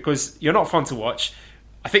to win because you're not fun to watch.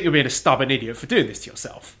 I think you're being a stubborn idiot for doing this to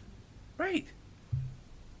yourself. Right.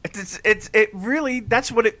 It really, that's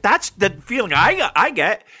the feeling I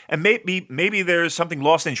get, and maybe there's something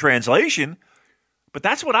lost in translation, but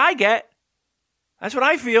that's what I get. That's what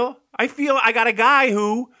I feel. I feel I got a guy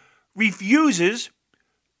who refuses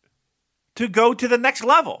to go to the next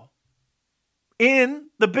level in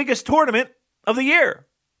the biggest tournament of the year.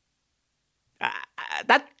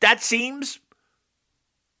 That seems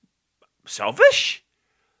selfish,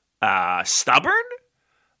 stubborn,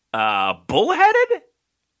 bullheaded.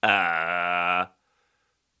 What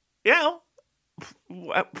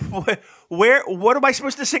am I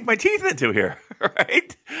supposed to sink my teeth into here?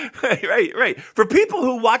 Right? Right. For people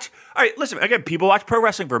who watch, all right, listen, again, people watch pro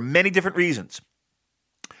wrestling for many different reasons.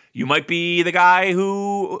 You might be the guy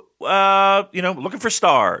who, looking for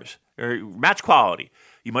stars or match quality.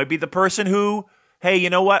 You might be the person who, hey, you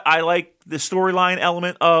know what? I like the storyline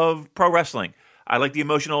element of pro wrestling. I like the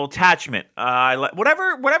emotional attachment. I like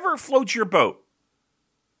whatever floats your boat.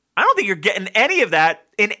 I don't think you're getting any of that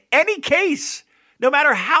in any case, no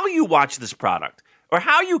matter how you watch this product or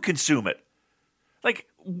how you consume it. Like,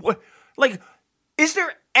 is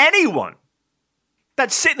there anyone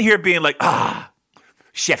that's sitting here being like,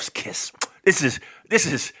 chef's kiss? This is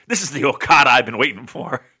the Okada I've been waiting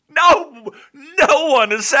for. No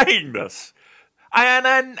one is saying this.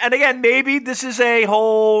 And again, maybe this is a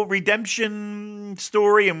whole redemption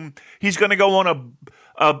story, and he's going to go on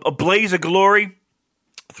a blaze of glory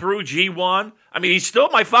through G1. I mean, he's still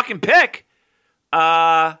my fucking pick.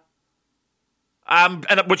 Which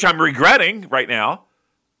I'm regretting right now.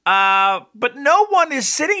 But no one is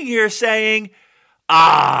sitting here saying,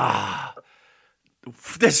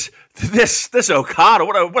 this Okada,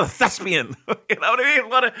 what a thespian. You know what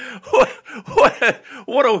I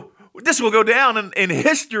mean? This will go down in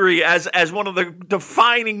history as one of the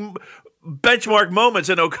defining benchmark moments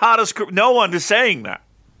in Okada's career. No one is saying that.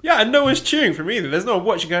 Yeah, and no one's cheering for him either. There's no one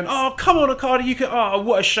watching going, oh, come on, Okada, you can. Oh,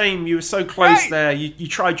 what a shame. You were so close there. You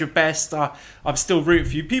tried your best. I'm still rooting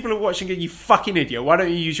for you. People are watching it, you fucking idiot. Why don't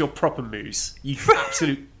you use your proper moves? You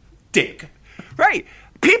absolute dick. Right.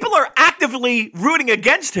 People are actively rooting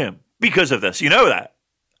against him because of this. You know that.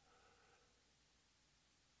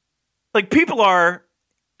 Like, people are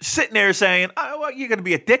sitting there saying, oh, well, you're going to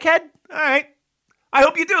be a dickhead? All right. I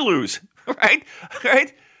hope you do lose. Right?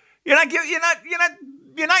 You're not you.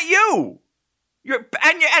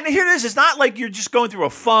 And here it is. It's not like you're just going through a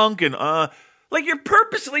funk and like you're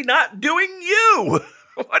purposely not doing you.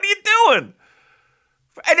 What are you doing?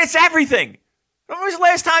 And it's everything. When was the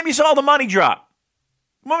last time you saw the money drop?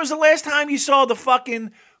 When was the last time you saw the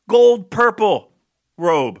fucking gold purple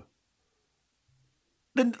robe?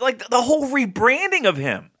 The whole rebranding of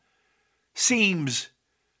him seems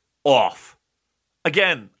off.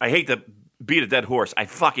 Again, I hate to beat a dead horse. I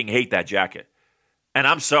fucking hate that jacket. And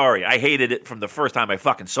I'm sorry. I hated it from the first time I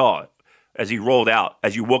fucking saw it. As he rolled out,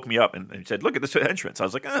 as you woke me up and said, look at this entrance. I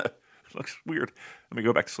was like, it looks weird. Let me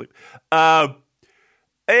go back to sleep. I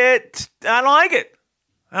don't like it.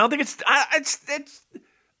 I don't think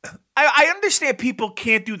I understand people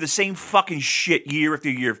can't do the same fucking shit year after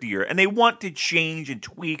year after year. And they want to change and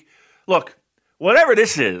tweak. Look, whatever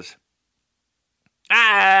this is,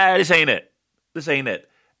 this ain't it. This ain't it.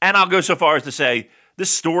 And I'll go so far as to say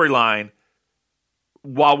this storyline,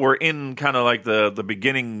 while we're in kind of like the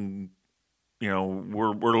beginning,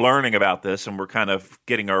 we're learning about this and we're kind of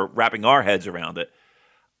wrapping our heads around it.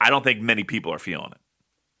 I don't think many people are feeling it.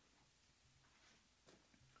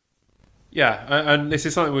 Yeah, and this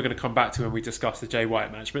is something we're going to come back to when we discuss the Jay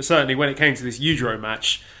White match. But certainly when it came to this Yujiro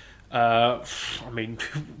match,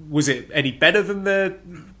 was it any better than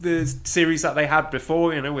the series that they had before,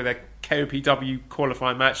 with a KOPW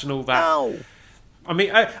qualifying match and all that? No. I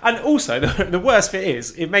mean, and also, the worst bit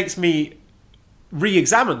is, it makes me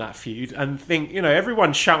re-examine that feud and think,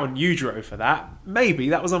 everyone's shouting Yujiro for that. Maybe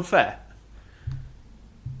that was unfair.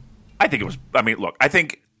 I think it was. I mean, look, I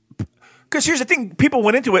think because here's the thing: people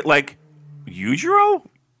went into it like Yujiro.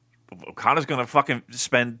 Okada's gonna fucking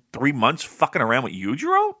spend 3 months fucking around with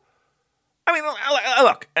Yujiro. I mean,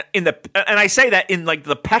 look, and I say that in like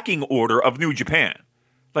the pecking order of New Japan.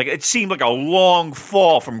 Like it seemed like a long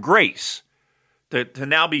fall from grace to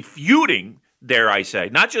now be feuding. Dare I say,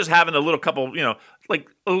 not just having a little couple, like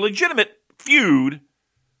a legitimate feud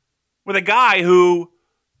with a guy who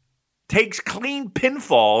takes clean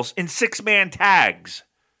pinfalls in 6-man tags.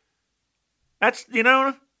 That's,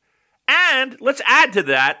 and let's add to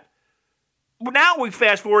that. Now we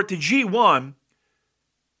fast forward to G1,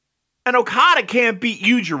 and Okada can't beat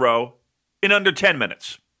Yujiro in under 10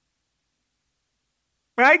 minutes.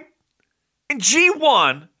 Right? In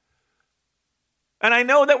G1, and I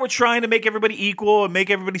know that we're trying to make everybody equal and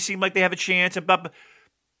make everybody seem like they have a chance. But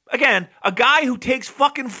again, a guy who takes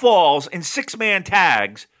fucking falls in 6-man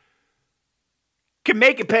tags can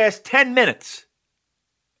make it past 10 minutes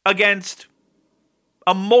against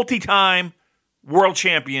a multi-time world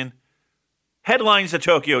champion, headlines the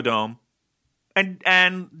Tokyo Dome,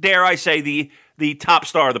 and dare I say, the top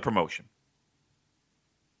star of the promotion.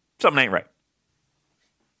 Something ain't right.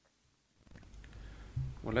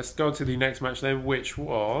 Well, let's go on to the next match then, which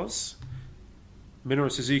was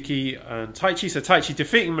Minoru Suzuki and Taichi. So Taichi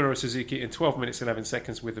defeating Minoru Suzuki in 12 minutes 11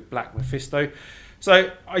 seconds with the Black Mephisto.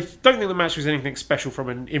 So I don't think the match was anything special from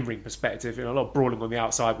an in-ring perspective. A lot of brawling on the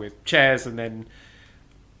outside with chairs, and then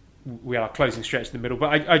we had our closing stretch in the middle.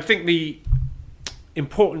 But I think the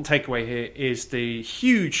important takeaway here is the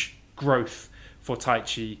huge growth for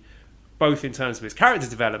Taichi, both in terms of his character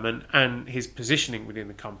development and his positioning within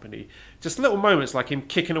the company. Just little moments like him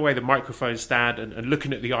kicking away the microphone stand and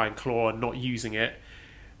looking at the Iron Claw and not using it.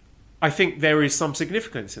 I think there is some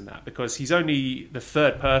significance in that because he's only the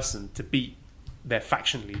third person to beat their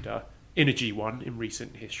faction leader in a G1 in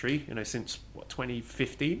recent history, since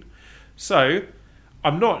 2015. So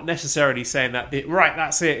I'm not necessarily saying that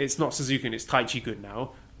that's it, it's not Suzuki and it's Taichi good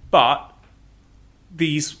now, but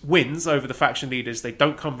these wins over the faction leaders, they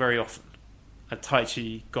don't come very often, and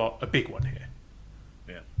Taichi got a big one here.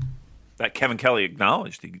 Yeah, that Kevin Kelly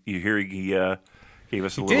acknowledged. You hear he gave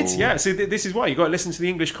us a little. He did, yeah. So this is why you got to listen to the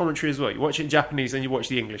English commentary as well. You watch it in Japanese and you watch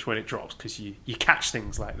the English when it drops because you catch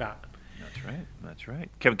things like that. That's right.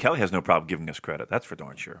 Kevin Kelly has no problem giving us credit. That's for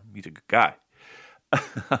darn sure. He's a good guy.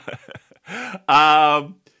 I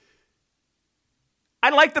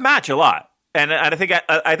like the match a lot, and I think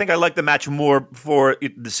I like the match more for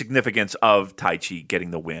the significance of Taichi getting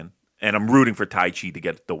the win, and I'm rooting for Taichi to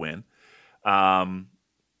get the win. I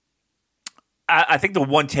think the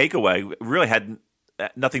one takeaway really had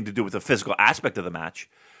nothing to do with the physical aspect of the match,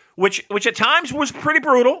 which at times was pretty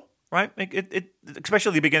brutal, right? It especially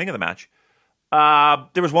at the beginning of the match.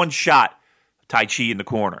 There was one shot, Taichi in the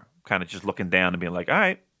corner, kind of just looking down and being like, "All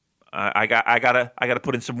right, I gotta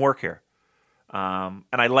put in some work here." And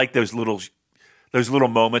I like those little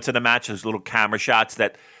moments in the match, those little camera shots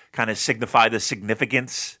that kind of signify the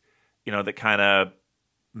significance, that kind of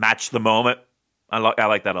match the moment. I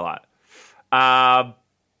like that a lot.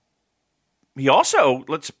 He also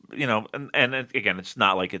and again, it's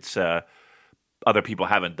not like it's other people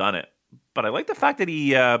haven't done it, but I like the fact that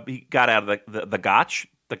he got out of the Gotch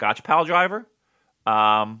pile driver,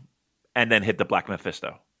 and then hit the Black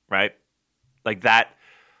Mephisto, right? Like that.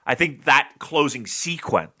 I think that closing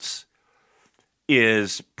sequence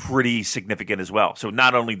is pretty significant as well. So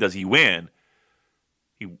not only does he win,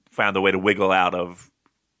 he found a way to wiggle out of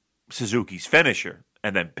Suzuki's finisher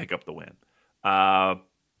and then pick up the win.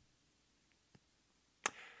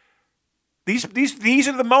 These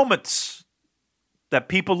are the moments that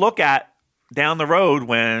people look at down the road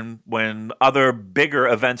when other bigger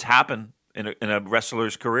events happen in a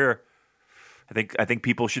wrestler's career. I think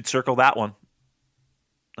people should circle that one.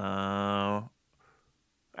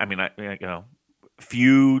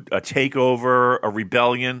 Feud, a takeover, a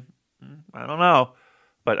rebellion. I don't know,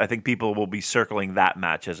 but I think people will be circling that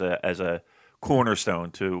match as a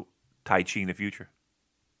cornerstone to Taichi in the future.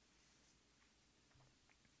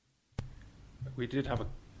 We did have a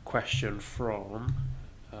question from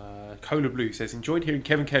Cola Blue. Says, enjoyed hearing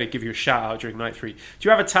Kevin Kelly give you a shout out during night 3. Do you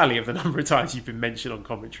have a tally of the number of times you've been mentioned on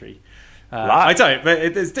commentary? I don't,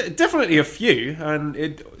 but there's definitely a few, and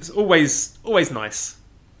it's always nice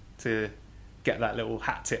to get that little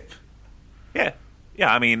hat tip. Yeah.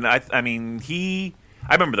 I mean, I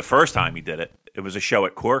remember the first time he did it. It was a show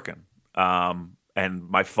at Corkin, and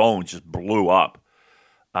my phone just blew up.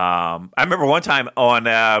 I remember one time on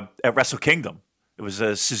at Wrestle Kingdom, It was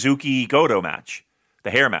a Suzuki Goto match,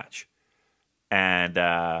 the hair match. And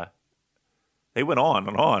they went on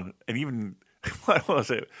and on. And even, what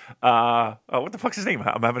was it? What the fuck's his name?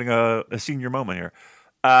 I'm having a senior moment here.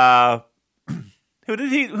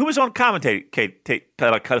 Who was on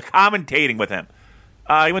commentating with him?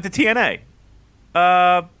 He went to TNA.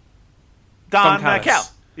 Don Cal.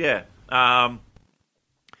 Yeah.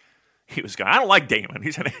 He was going, I don't like Damon.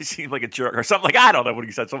 He seemed like a jerk or something. I don't know what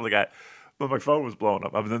he said. Something like that. But my phone was blowing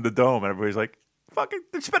up. I was in the dome, and everybody's like, fucking,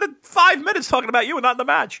 they spent 5 minutes talking about you and not in the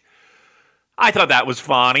match. I thought that was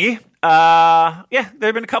funny. Yeah, there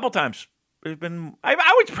have been a couple times. There's been,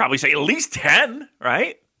 I would probably say at least 10,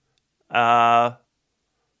 right? But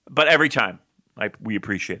every time, we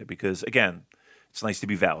appreciate it because, again, it's nice to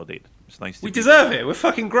be validated. It's nice. We deserve it. We're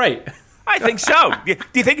fucking great. I think so. Do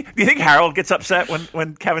you think Harold gets upset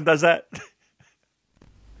when Kevin does that?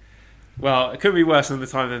 Well, it could be worse than the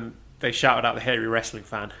time when they shouted out the hairy wrestling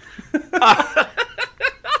fan.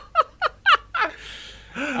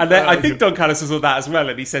 And then, I think Don Callis was on that as well,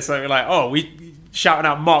 and he said something like, "Oh, we shouting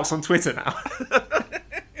out marks on Twitter now."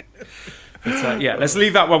 But, yeah, let's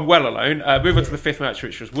leave that one well alone. Move on to the fifth match,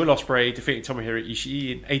 which was Will Ospreay defeating Tomohiro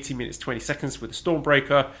Ishii in 18 minutes 20 seconds with a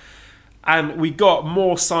Stormbreaker. And we got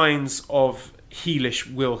more signs of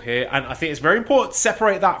heelish Will here. And I think it's very important to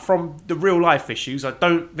separate that from the real life issues. I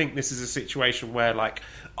don't think this is a situation where, like,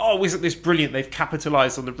 oh, isn't this brilliant? They've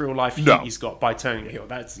capitalized on the real life heat he's got by turning heel.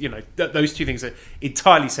 That's, those two things are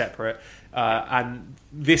entirely separate. And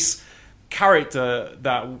this character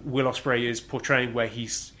that Will Ospreay is portraying, where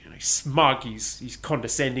he's smug, he's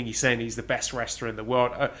condescending, he's saying he's the best wrestler in the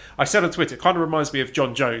world. I said on Twitter, it kind of reminds me of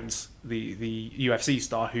John Jones, the UFC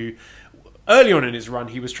star, who early on in his run,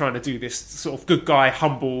 he was trying to do this sort of good guy,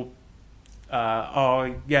 humble,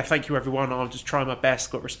 thank you everyone, I'll just try my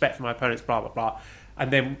best, got respect for my opponents, blah, blah, blah.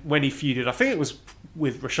 And then when he feuded, I think it was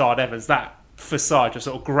with Rashad Evans, that facade just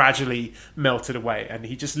sort of gradually melted away, and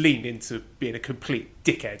he just leaned into being a complete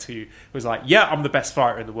dickhead who was like, yeah, I'm the best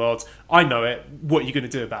fighter in the world, I know it, what are you going to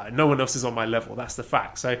do about it? No one else is on my level, that's the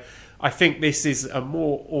fact. So I think this is a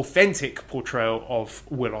more authentic portrayal of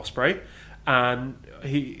Will Ospreay, and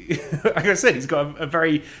he, like I said, he's got a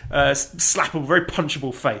very slappable, very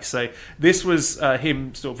punchable face. So this was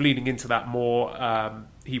him sort of leaning into that more.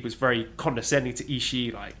 He was very condescending to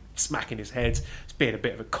Ishii, like smacking his head, being a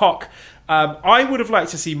bit of a cock. I would have liked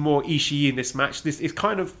to see more Ishii in this match. It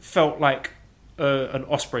kind of felt like an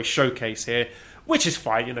Ospreay showcase here, which is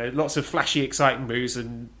fine. Lots of flashy, exciting moves,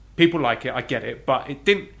 and people like it. I get it, but it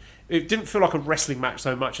didn't feel like a wrestling match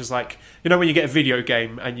so much as, like, when you get a video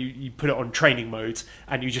game and you put it on training mode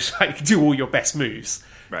and you just like do all your best moves.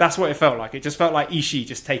 Right. That's what it felt like. It just felt like Ishii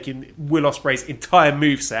just taking Will Ospreay's entire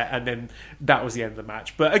moveset, and then that was the end of the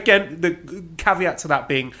match. But again, the caveat to that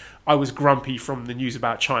being, I was grumpy from the news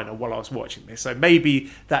about China while I was watching this, so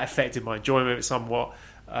maybe that affected my enjoyment somewhat.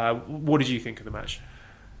 What did you think of the match?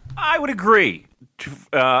 I would agree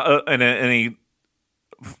in a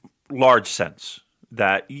large sense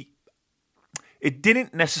that it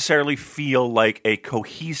didn't necessarily feel like a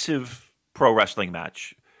cohesive pro wrestling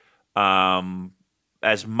match,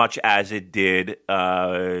 as much as it did.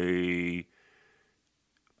 I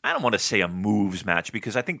don't want to say a moves match,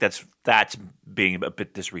 because I think that's being a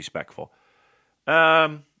bit disrespectful.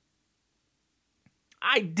 I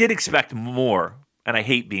did expect more, and I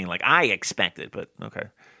hate being like, I expected, but okay.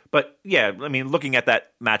 But yeah, I mean, looking at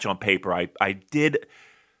that match on paper, I did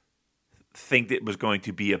think it was going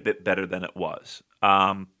to be a bit better than it was.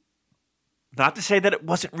 Not to say that it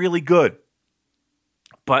wasn't really good,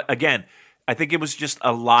 but again, I think it was just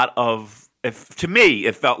a lot of, to me,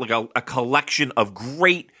 it felt like a collection of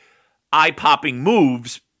great eye-popping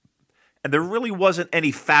moves, and there really wasn't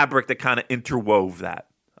any fabric that kind of interwove that.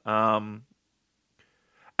 And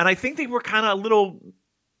I think they were kind of a little,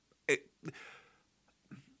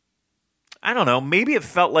 I don't know, maybe it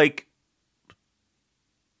felt like,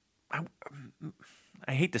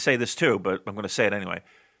 I hate to say this too, but I'm going to say it anyway.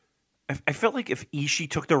 I felt like if Ishii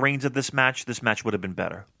took the reins of this match would have been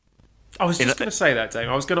better. I was just going to say that, Dave.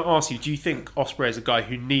 I was going to ask you, do you think Ospreay is a guy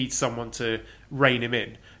who needs someone to rein him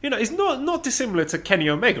in? It's not dissimilar to Kenny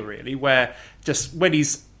Omega, really, where just when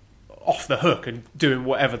he's off the hook and doing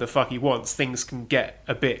whatever the fuck he wants, things can get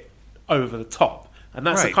a bit over the top. And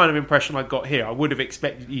that's the kind of impression I got here. I would have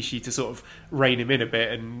expected Ishii to sort of rein him in a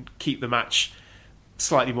bit and keep the match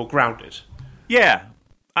slightly more grounded. Yeah.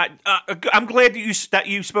 I'm glad that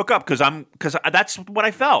you spoke up, because that's what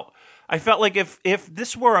I felt. I felt like if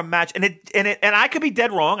this were a match, and I could be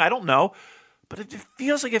dead wrong, I don't know, but it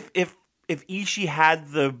feels like if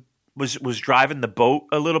Ishii was driving the boat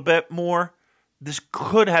a little bit more, this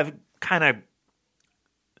could have kind of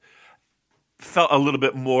felt a little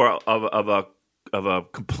bit more of a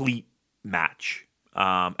complete match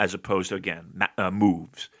as opposed to again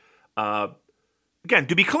moves. Again,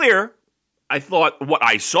 to be clear, I thought what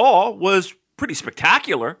I saw was pretty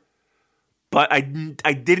spectacular, but I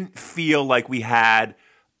didn't feel like we had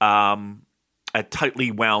a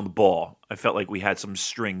tightly wound ball. I felt like we had some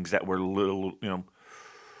strings that were a little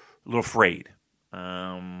frayed.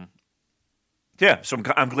 So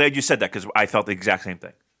I'm glad you said that because I felt the exact same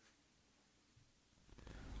thing.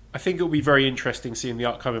 I think it'll be very interesting seeing the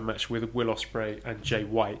upcoming match with Will Ospreay and Jay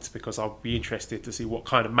White, because I'll be interested to see what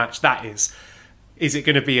kind of match that is. Is it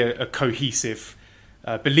going to be a cohesive,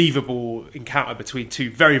 believable encounter between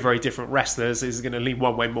two very, very different wrestlers? Is it going to lean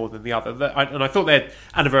one way more than the other? And I thought their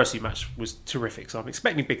anniversary match was terrific, so I'm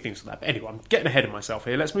expecting big things from that. But anyway, I'm getting ahead of myself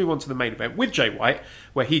here. Let's move on to the main event with Jay White,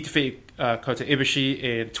 where he defeated Kota Ibushi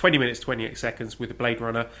in 20 minutes, 28 seconds with the Blade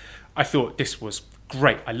Runner. I thought this was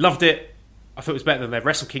great. I loved it. I thought it was better than their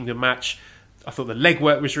Wrestle Kingdom match. I thought the leg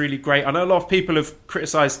work was really great. I know a lot of people have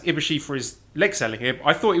criticised Ibushi for his leg selling here, but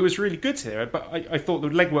I thought he was really good here. But I thought the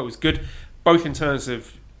leg work was good, both in terms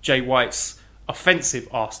of Jay White's offensive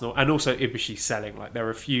arsenal and also Ibushi selling. Like, there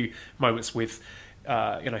were a few moments with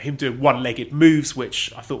him doing one-legged moves,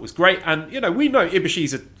 which I thought was great. And we know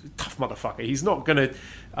Ibushi's a tough motherfucker. He's not going to.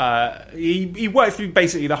 He worked through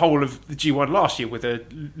basically the whole of the G1 last year with a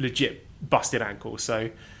legit busted ankle.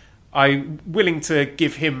 So I'm willing to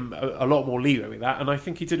give him a lot more leeway with that, and I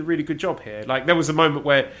think he did a really good job here. Like, there was a moment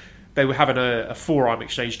where they were having a forearm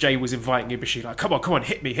exchange. Jay was inviting Ibushi, like, come on,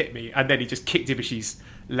 hit me. And then he just kicked Ibushi's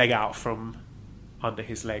leg out from under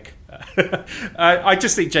his leg. I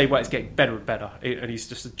just think Jay White is getting better and better, and he's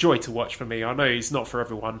just a joy to watch for me. I know he's not for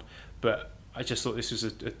everyone, but I just thought this was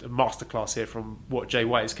a masterclass here from what Jay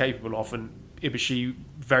White is capable of, and Ibushi,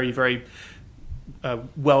 very, very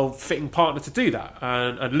well-fitting partner to do that.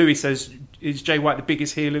 And Louis says, is Jay White the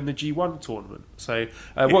biggest heel in the G1 tournament? So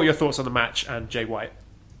what are your thoughts on the match and Jay White?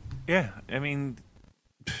 Yeah, I mean,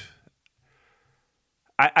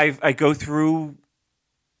 I go through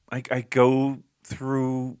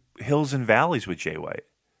hills and valleys with Jay White.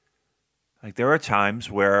 Like, there are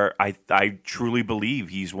times where I truly believe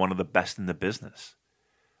he's one of the best in the business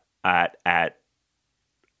at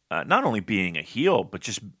not only being a heel, but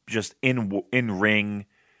just in ring.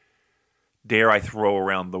 Dare I throw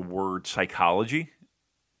around the word psychology?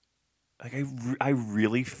 Like, I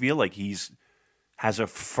really feel like has a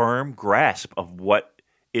firm grasp of what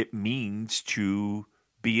it means to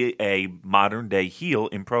be a modern day heel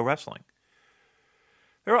in pro wrestling.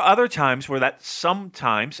 There are other times where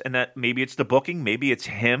and that maybe it's the booking, maybe it's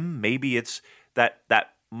him, maybe it's that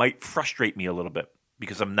might frustrate me a little bit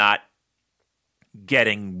because I'm not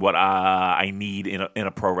getting what I need in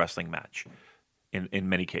a pro wrestling match in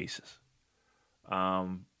many cases.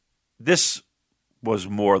 This was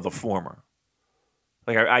more the former.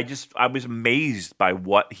 Like, I was amazed by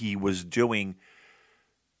what he was doing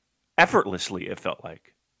effortlessly, it felt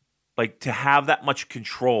like. Like, to have that much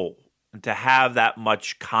control and to have that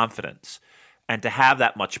much confidence and to have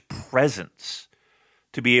that much presence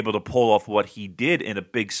to be able to pull off what he did in a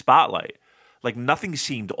big spotlight. Like, nothing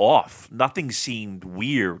seemed off. Nothing seemed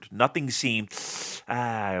weird. Nothing seemed,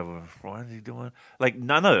 what is he doing? Like,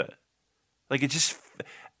 none of it. Like, it just,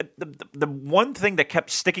 the one thing that kept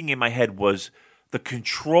sticking in my head was the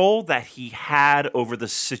control that he had over the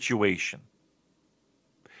situation.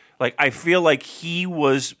 Like, I feel like he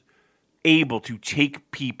was able to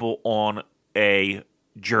take people on a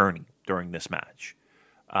journey during this match.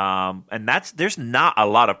 And there's not a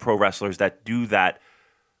lot of pro wrestlers that do that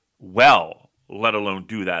well, let alone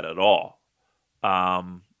do that at all.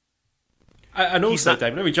 And also,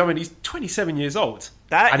 David, let me jump in. He's 27 years old.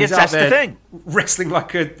 That's the thing. Wrestling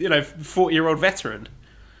like a 40-year-old veteran.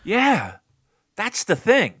 Yeah, that's the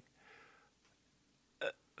thing.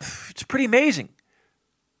 It's pretty amazing.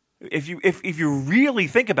 If you really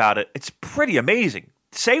think about it, it's pretty amazing.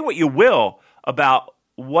 Say what you will about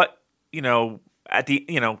what at the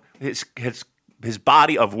his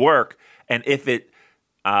body of work, and if it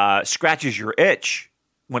scratches your itch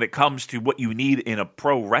when it comes to what you need in a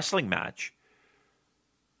pro wrestling match.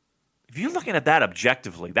 If you're looking at that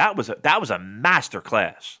objectively, that was a master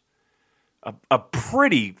class, a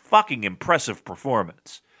pretty fucking impressive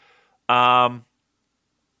performance. We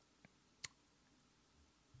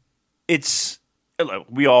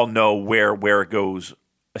all know where it goes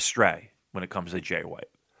astray when it comes to Jay White.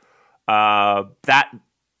 That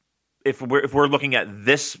if we're looking at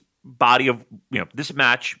this body of this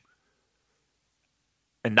match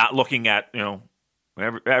and not looking at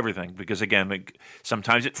everything, because again,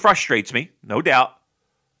 sometimes it frustrates me, no doubt,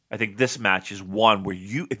 I think this match is one where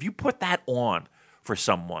if you put that on for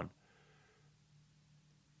someone,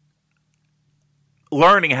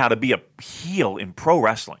 learning how to be a heel in pro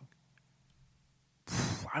wrestling,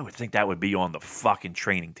 I would think that would be on the fucking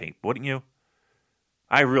training tape, wouldn't you?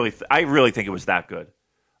 I really think it was that good.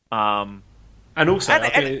 And also,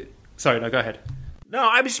 sorry, no, go ahead.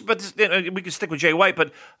 No, we can stick with Jay White,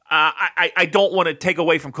 but I don't want to take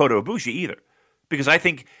away from Kota Ibushi either, because I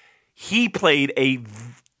think he played a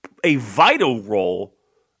vital role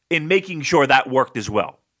in making sure that worked as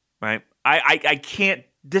well. Right? I can't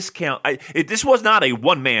discount. This was not a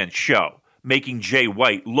one-man show making Jay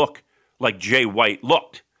White look like Jay White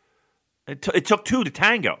looked. It took two to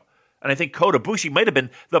tango, and I think Kota Ibushi might have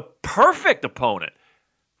been the perfect opponent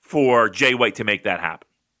for Jay White to make that happen.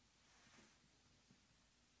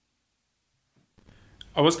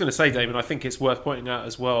 I was going to say, Damon, I think it's worth pointing out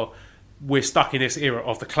as well, we're stuck in this era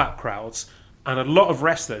of the clap crowds, and a lot of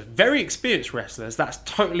wrestlers, very experienced wrestlers, that's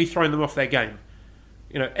totally thrown them off their game.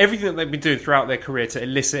 You know, everything that they've been doing throughout their career to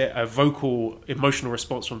elicit a vocal, emotional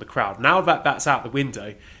response from the crowd. Now that that's out the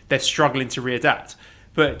window, they're struggling to readapt.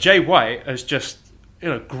 But Jay White has just,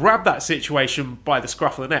 grabbed that situation by the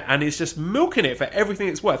scruff of the neck, and is just milking it for everything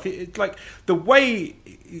it's worth. Like the way,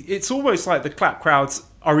 it's almost like the clap crowds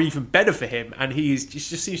are even better for him, and he just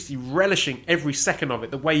seems to be relishing every second of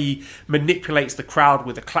it. The way he manipulates the crowd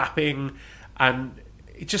with the clapping, and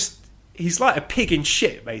he's like a pig in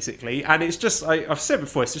shit, basically. And it's just, I've said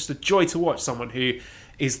before, it's just a joy to watch someone who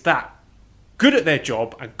is that good at their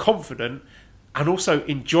job and confident, and also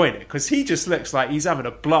enjoying it, because he just looks like he's having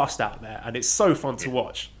a blast out there, and it's so fun to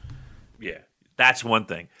watch. Yeah, that's one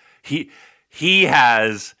thing. He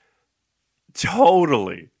has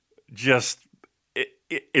totally just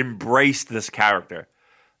embraced this character.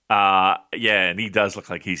 And he does look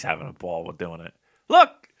like he's having a ball with doing it.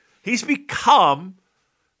 Look, he's become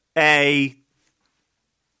a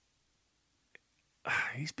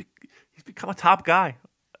top guy.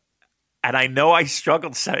 And I know I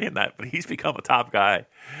struggled saying that, but he's become a top guy.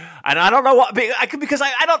 And I don't know what,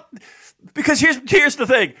 because here's the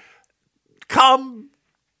thing. Come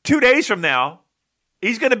 2 days from now,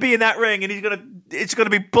 he's going to be in that ring, and it's going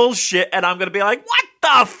to be bullshit, and I'm going to be like, what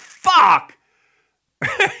the fuck?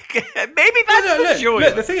 Maybe that's the joy.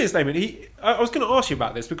 Look, the thing is, Damon, I was going to ask you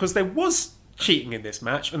about this, because there was cheating in this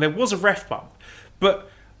match, and there was a ref bump.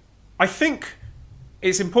 But I think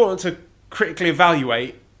it's important to critically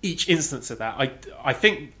evaluate each instance of that. I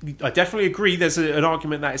think I definitely agree there's an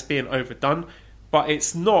argument that it's being overdone, but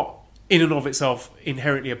it's not in and of itself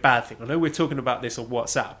inherently a bad thing. I know we're talking about this on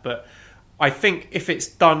WhatsApp, but I think if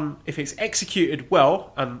it's executed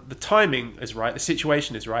well, and the timing is right, the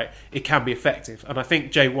situation is right, it can be effective. And I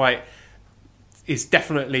think Jay White is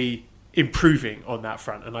definitely improving on that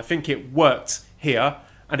front, and I think it worked here,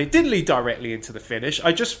 and it did lead directly into the finish.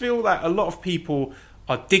 I just feel that a lot of people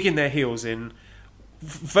are digging their heels in,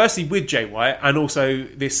 firstly with Jay White, and also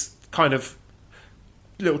this kind of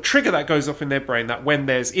little trigger that goes off in their brain that when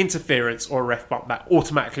there's interference or a ref bump, that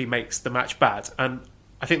automatically makes the match bad. And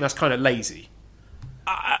I think that's kind of lazy.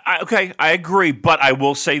 Okay, I agree, but I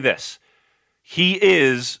will say this. He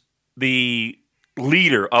is the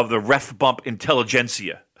leader of the ref bump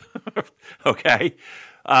intelligentsia. Okay?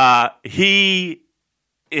 You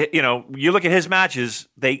look at his matches,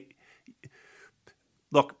 they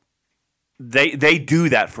do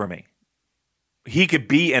that for me. He could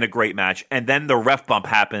be in a great match, and then the ref bump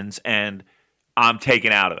happens, and I'm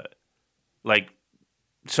taken out of it.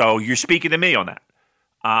 So you're speaking to me on that.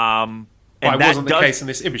 And it wasn't the case in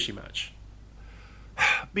this Ibushi match.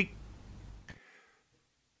 Because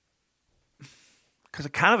I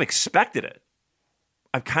kind of expected it.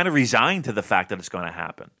 I've kind of resigned to the fact that it's going to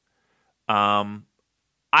happen.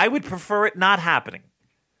 I would prefer it not happening.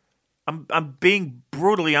 I'm being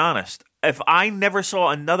brutally honest. If I never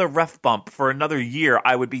saw another ref bump for another year,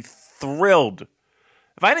 I would be thrilled.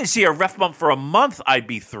 If I didn't see a ref bump for a month, I'd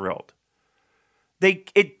be thrilled.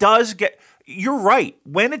 It does get... You're right.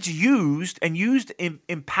 When it's used and used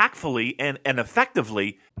impactfully and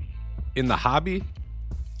effectively... In the hobby,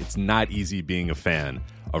 it's not easy being a fan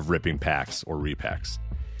of ripping packs or repacks.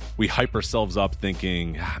 We hype ourselves up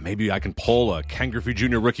thinking, maybe I can pull a Ken Griffey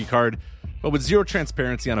Jr. rookie card, but with zero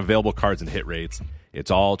transparency on available cards and hit rates,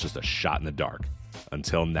 it's all just a shot in the dark.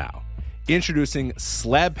 Until now. Introducing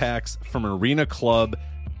Slab Packs from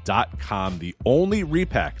ArenaClub.com, the only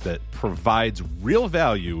repack that provides real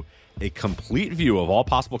value, a complete view of all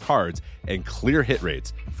possible cards, and clear hit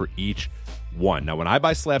rates for each one. Now, when I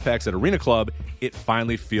buy Slab Packs at Arena Club, it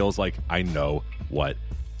finally feels like I know what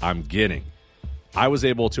I'm getting. I was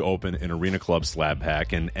able to open an Arena Club slab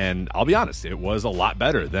pack, and I'll be honest, it was a lot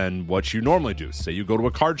better than what you normally do. Say you go to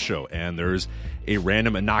a card show and there's a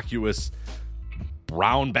random innocuous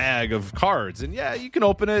brown bag of cards, and yeah, you can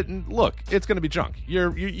open it and look, it's going to be junk.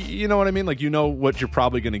 You know what I mean? Like, you know what you're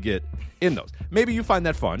probably going to get in those. Maybe you find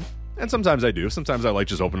that fun, and sometimes I do. Sometimes I like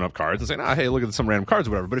just opening up cards and saying, hey, look at some random cards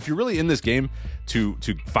or whatever. But if you're really in this game to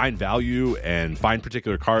find value and find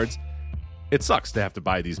particular cards, it sucks to have to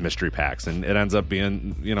buy these mystery packs, and it ends up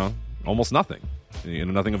being, almost nothing,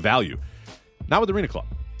 nothing of value. Not with Arena Club.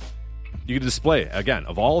 You can display, again,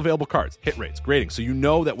 of all available cards, hit rates, grading, so you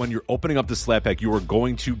know that when you're opening up this slab pack, you are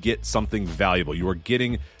going to get something valuable. You are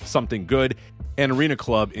getting something good. And Arena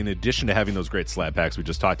Club, in addition to having those great slab packs we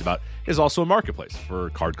just talked about, is also a marketplace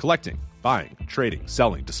for card collecting, buying, trading,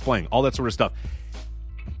 selling, displaying, all that sort of stuff.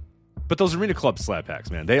 But those Arena Club slab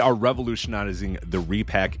packs, man, they are revolutionizing the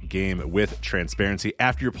repack game with transparency.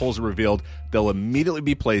 After your pulls are revealed, they'll immediately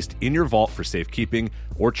be placed in your vault for safekeeping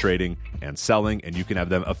or trading and selling, and you can have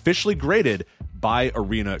them officially graded by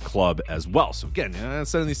Arena Club as well. So again,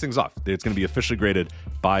 sending these things off, it's going to be officially graded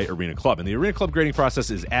by Arena Club. And the Arena Club grading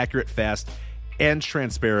process is accurate, fast, and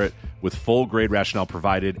transparent, with full grade rationale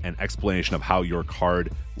provided and explanation of how your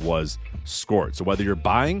card was scored. So whether you're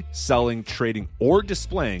buying, selling, trading, or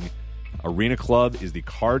displaying, Arena Club is the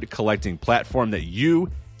card collecting platform that you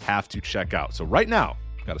have to check out. So right now,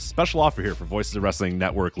 I've got a special offer here for Voices of Wrestling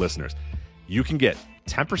Network listeners. You can get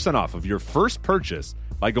 10% off of your first purchase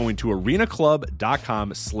by going to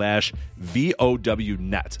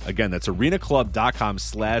arenaclub.com/VOWnet. Again, that's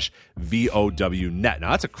arenaclub.com/VOWnet.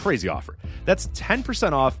 Now, that's a crazy offer. That's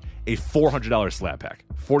 10% off a $400 slab pack.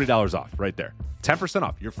 $40 off right there. 10%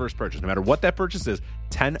 off your first purchase. No matter what that purchase is,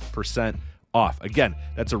 10% off. Again,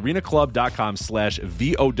 that's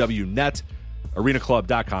arenaclub.com/VOWnet.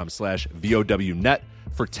 arenaclub.com/VOWnet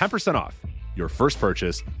for 10% off your first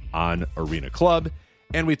purchase on Arena Club.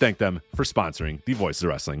 And we thank them for sponsoring the Voices of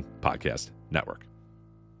Wrestling Podcast Network.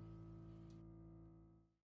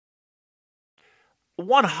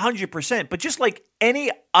 100%. But just like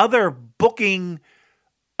any other booking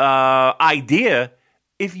idea,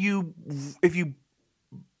 if you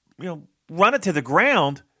run it to the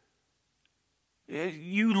ground,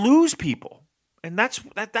 you lose people, and that's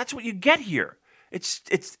what you get here. It's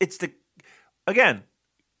the, again,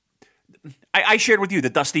 I shared with you the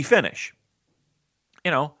Dusty Finish.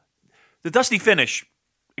 The Dusty Finish,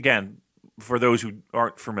 again, for those who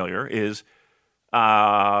aren't familiar, is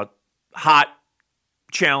hot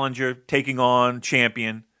challenger taking on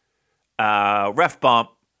champion, ref bump,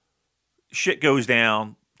 shit goes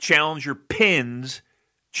down, challenger pins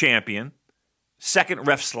champion, second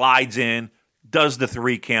ref slides in, does the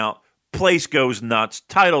 3 count, place goes nuts,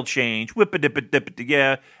 title change, whip-a-dip-a-dip-a,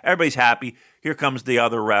 yeah, everybody's happy. Here comes the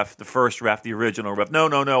other ref, the first ref, the original ref.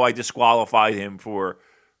 No, I disqualified him for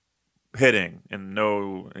hitting. And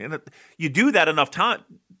you do that enough time,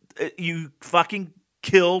 you fucking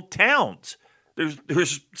kill towns.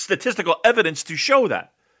 There's statistical evidence to show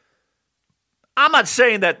that. I'm not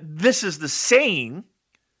saying that this is the same,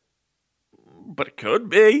 but it could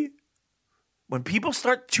be. When people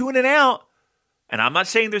start tuning out, and I'm not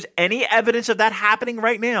saying there's any evidence of that happening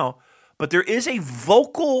right now, but there is a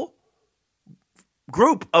vocal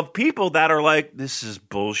group of people that are like, this is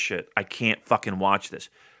bullshit. I can't fucking watch this.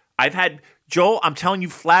 I've had, Joel, I'm telling you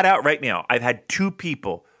flat out right now, I've had 2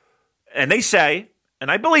 people, and they say,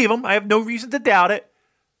 and I believe them, I have no reason to doubt it,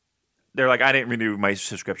 they're like, I didn't renew my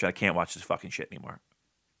subscription. I can't watch this fucking shit anymore.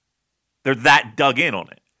 They're that dug in on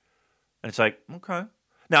it. And it's like, okay.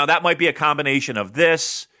 Now, that might be a combination of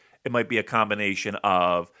this. It might be a combination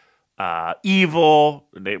of Evil,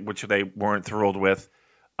 which they weren't thrilled with.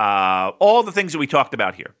 All the things that we talked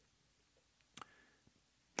about here.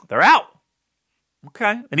 They're out.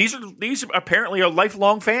 Okay. And these apparently are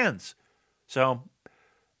lifelong fans. So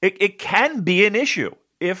it can be an issue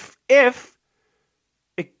if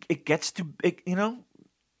it gets to,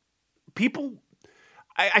 people,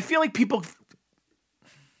 I feel like people,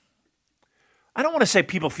 I don't want to say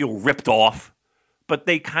people feel ripped off, but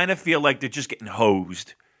they kind of feel like they're just getting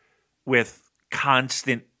hosed with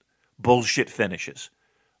constant bullshit finishes.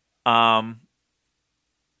 And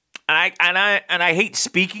I hate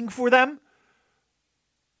speaking for them,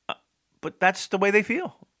 but that's the way they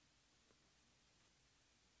feel.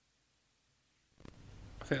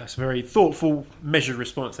 I think that's a very thoughtful, measured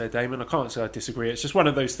response there, Damon. I can't say I disagree. It's just one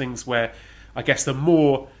of those things where I guess the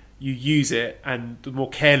more you use it and the more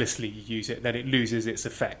carelessly you use it, then it loses its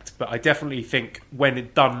effect. But I definitely think when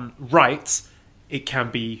it's done right, it can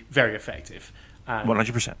be very effective.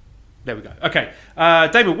 100%. There we go. Okay.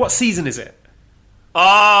 Damon, what season is it?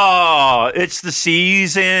 Oh, it's the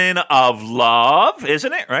season of love,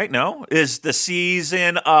 isn't it? Right? No, is the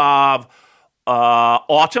season of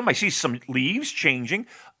autumn. I see some leaves changing.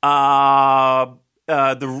 The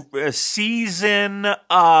season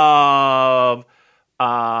of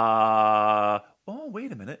oh,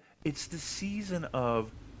 wait a minute. It's the season of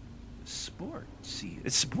sports.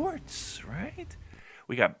 It's sports, right?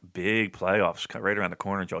 We got big playoffs right around the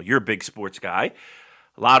corner, Joel. You're a big sports guy.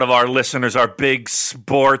 A lot of our listeners are big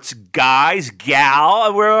sports guys,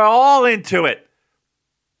 gal. We're all into it.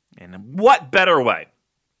 And what better way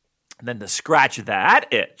than to scratch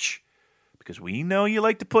that itch? Because we know you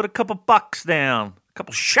like to put a couple bucks down, a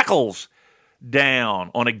couple shekels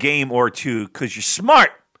down on a game or two because you're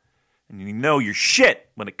smart and you know your shit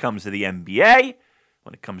when it comes to the NBA,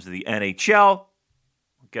 when it comes to the NHL. Well,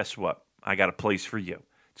 guess what? I got a place for you.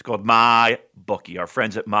 It's called MyBookie. Our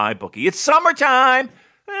friends at MyBookie. It's summertime.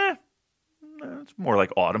 It's more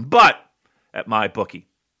like autumn. But at MyBookie,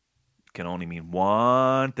 it can only mean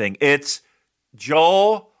one thing. It's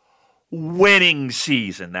Joel winning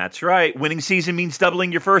season. That's right. Winning season means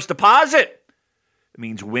doubling your first deposit. It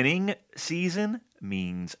means winning season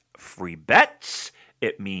means free bets.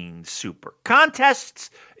 It means super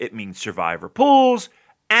contests. It means survivor pools.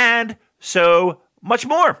 And so much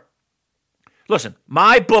more. Listen,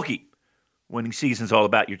 MyBookie. Winning season's all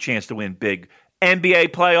about your chance to win big. NBA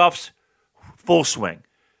playoffs, full swing.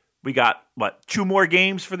 We got, 2 more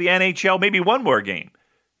games for the NHL? Maybe 1 more game.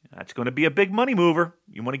 That's going to be a big money mover.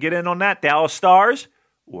 You want to get in on that? Dallas Stars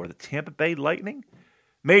or the Tampa Bay Lightning?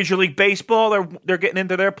 Major League Baseball, they're getting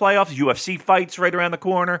into their playoffs. UFC fights right around the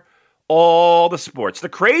corner. All the sports. The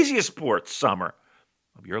craziest sports summer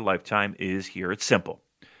of your lifetime is here. It's simple.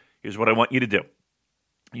 Here's what I want you to do.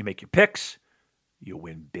 You make your picks. You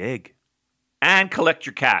win big. And collect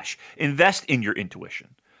your cash. Invest in your intuition.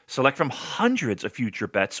 Select from hundreds of future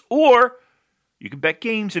bets, or you can bet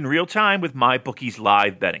games in real time with MyBookie's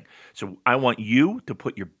live betting. So I want you to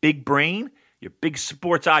put your big brain, your big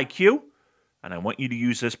sports IQ, and I want you to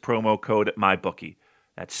use this promo code at MyBookie.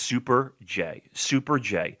 That's Super J. Super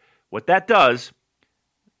J. What that does,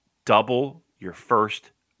 double your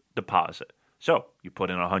first deposit. So you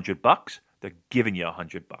put in $100, they're giving you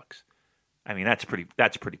 $100. I mean, that's pretty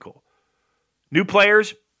cool. New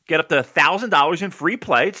players get up to $1,000 in free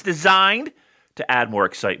play. It's designed to add more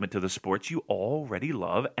excitement to the sports you already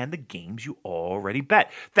love and the games you already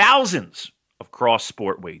bet. Thousands of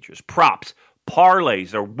cross-sport wagers, props,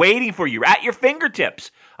 parlays are waiting for you at your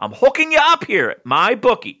fingertips. I'm hooking you up here at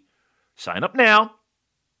MyBookie. Sign up now.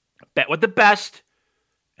 Bet with the best.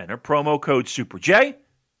 Enter promo code SuperJ.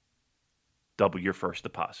 Double your first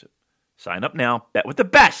deposit. Sign up now. Bet with the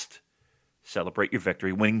best. Celebrate your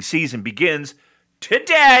victory. Winning season begins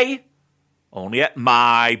today only at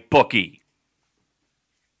MyBookie.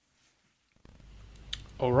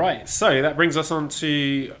 All right, so that brings us on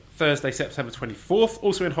to Thursday, September 24th,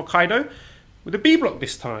 also in Hokkaido, with a B block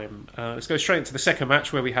this time. Let's go straight into the second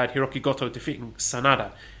match where we had Hiroki Goto defeating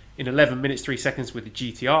Sanada in 11 minutes 3 seconds with the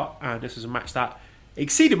GTR, and this was a match that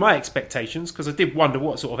exceeded my expectations because I did wonder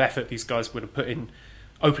what sort of effort these guys would have put in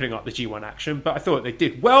opening up the G1 action, but I thought they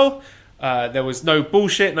did well. There was no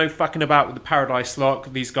bullshit, no fucking about with the Paradise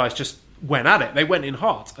Lock. These guys just went at it. They went in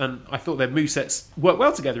hard, and I thought their movesets worked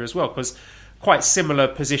well together as well because quite similar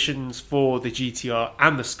positions for the GTR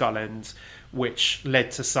and the Skull End, which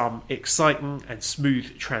led to some exciting and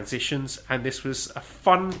smooth transitions, and this was a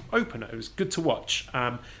fun opener. It was good to watch.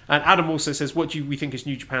 And Adam also says, what do we think is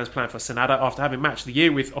New Japan's plan for Sanada? After having match of the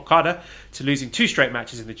year with Okada to losing 2 straight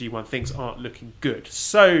matches in the G1, things aren't looking good.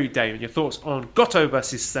 So, Damon, your thoughts on Goto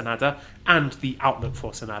versus Sanada and the outlook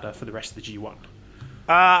for Sanada for the rest of the G1?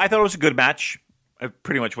 I thought it was a good match.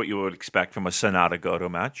 Pretty much what you would expect from a Sanada-Goto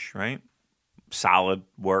match, right? Solid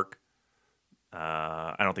work.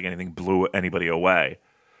 I don't think anything blew anybody away.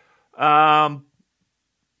 I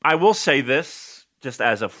will say this, just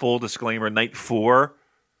as a full disclaimer, Night 4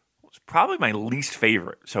 was probably my least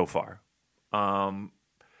favorite so far. And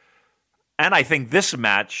I think this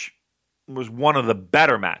match was one of the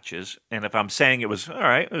better matches. And if I'm saying it was all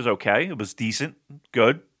right, it was okay, it was decent,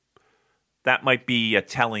 good, that might be a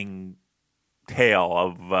telling tale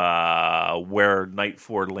of where Night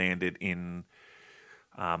 4 landed in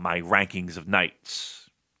my rankings of nights.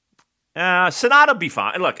 Sanada be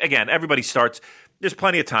fine. Look, again, everybody starts. There's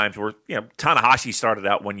plenty of times where Tanahashi started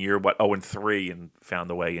out one year 0-3 and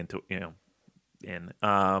found a way into in.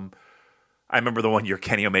 I remember the one year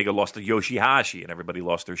Kenny Omega lost to Yoshihashi and everybody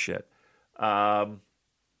lost their shit.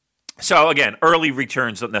 So again, early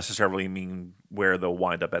returns don't necessarily mean where they'll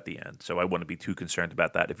wind up at the end. So I wouldn't be too concerned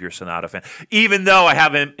about that if you're a Sanada fan. Even though I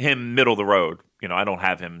have him middle of the road I don't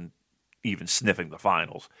have him even sniffing the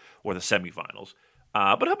finals or the semifinals.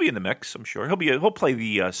 But he'll be in the mix, I'm sure. He'll play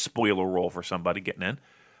the spoiler role for somebody getting in.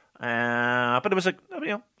 But it was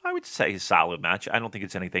I would say a solid match. I don't think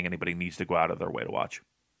it's anything anybody needs to go out of their way to watch.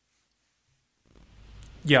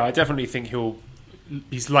 Yeah, I definitely think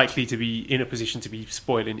he's likely to be in a position to be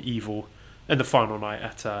spoiling Evil in the final night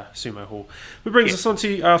at Sumo Hall. Which brings us on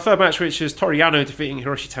to our third match, which is Toru Yano defeating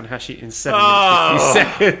Hiroshi Tanahashi in 7 minutes 50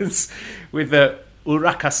 seconds with the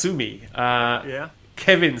Urakasumi.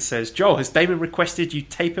 Kevin says, Joel, has Damon requested you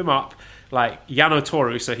tape him up like Yano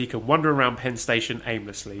Toru so he can wander around Penn Station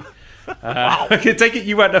aimlessly? I can take it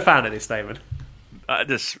you weren't a fan of this, Damon.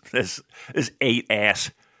 This ate ass.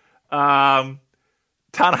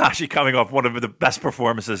 Tanahashi, coming off one of the best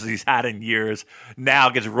performances he's had in years, now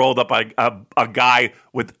gets rolled up by a guy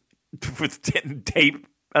with tape,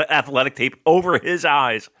 athletic tape over his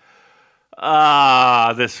eyes.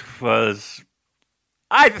 This was...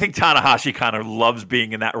 I think Tanahashi kind of loves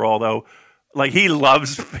being in that role, though. Like, he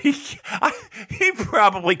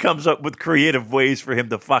probably comes up with creative ways for him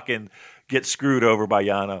to fucking get screwed over by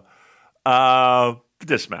Yano.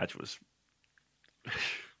 This match was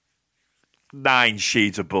 9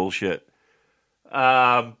 shades of bullshit.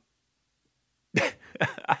 It's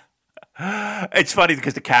funny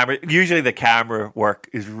because usually the camera work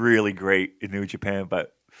is really great in New Japan,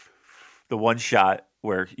 but the one shot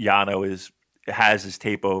where Yano has his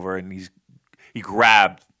tape over and he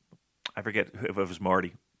grabbed, I forget if it was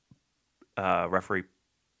Marty, referee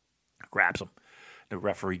grabs him. The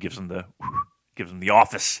referee gives him the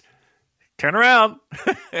office. Turn around.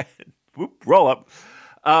 Whoop, roll up.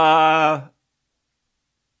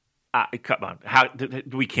 Come on.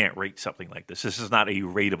 We can't rate something like this. This is not a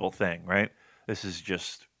rateable thing, right? This is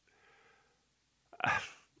just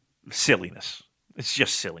silliness. It's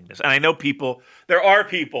just silliness. And I know there are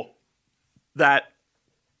people that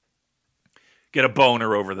get a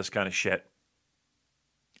boner over this kind of shit.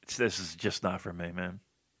 This is just not for me, man.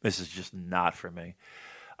 This is just not for me.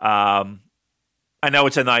 I know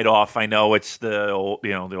it's a night off. I know it's the old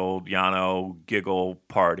Yano giggle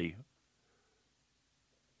party.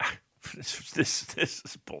 This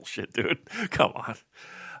is bullshit, dude. Come on.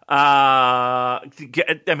 I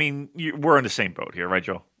mean, we're in the same boat here, right,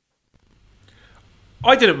 Joe?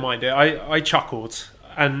 I didn't mind it. I chuckled.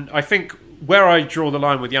 And I think where I draw the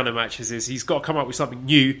line with Yano matches is he's got to come up with something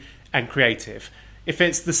new and creative. If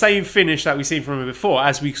it's the same finish that we've seen from him before,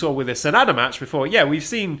 as we saw with the Sanada match before, yeah, we've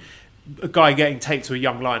seen a guy getting taped to a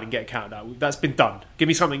young lion and get counted out. That's been done. Give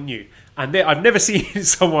me something new. And I've never seen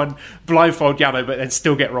someone blindfold Yano but then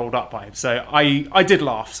still get rolled up by him. So I did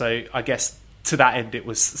laugh. So I guess to that end it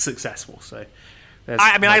was successful. So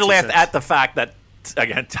I laughed at the fact that,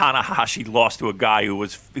 again, Tanahashi lost to a guy who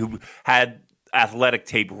had athletic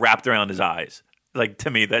tape wrapped around his eyes. Like,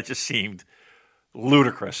 to me, that just seemed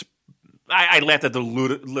ludicrous. I laughed at the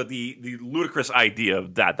ludicrous idea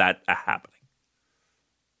of that happening.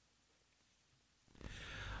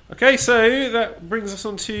 Okay, so that brings us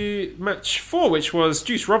on to match 4, which was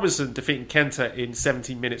Juice Robinson defeating Kenta in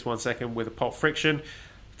 17 minutes 1 second with a pulp friction.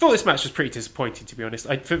 Thought this match was pretty disappointing, to be honest.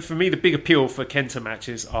 For me, the big appeal for Kenta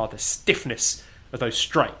matches are the stiffness of those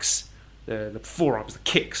strikes, the forearms, the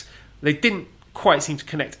kicks. They didn't quite seem to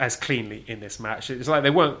connect as cleanly in this match. It's like they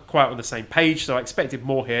weren't quite on the same page, so I expected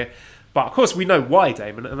more here. But of course we know why,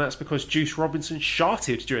 Damon, and that's because Juice Robinson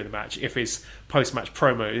sharted during the match, if his post-match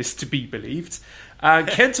promo is to be believed.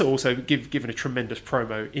 Kenta also given a tremendous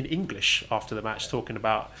promo in English after the match, talking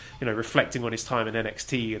about, reflecting on his time in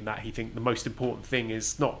NXT and that he thinks the most important thing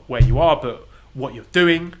is not where you are, but what you're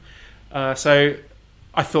doing. So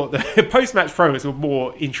I thought the post-match promos were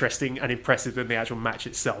more interesting and impressive than the actual match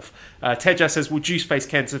itself. Teja says, will Juice face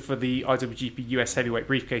Kenta for the IWGP US Heavyweight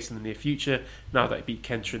briefcase in the near future, now that he beat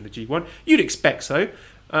Kenta in the G1? You'd expect so.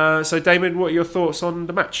 So, Damon, what are your thoughts on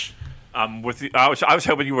the match? I was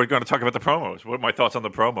hoping you were going to talk about the promos. What are my thoughts on the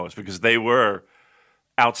promos? Because they were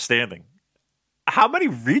outstanding. How many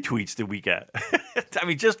retweets did we get? I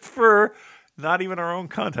mean, just for... not even our own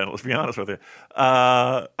content, let's be honest with you.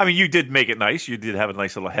 I mean, you did make it nice. You did have a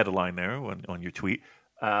nice little headline there on your tweet.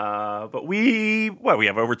 But we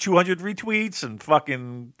have over 200 retweets and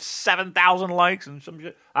fucking 7,000 likes and some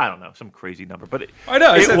shit. I don't know, some crazy number. But I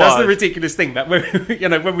know, that's the ridiculous thing, that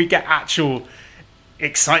when we get actual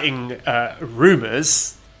exciting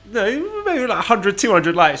rumours, maybe like 100,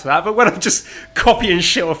 200 likes for that. But when I'm just copying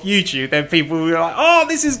shit off YouTube, then people are like, "Oh,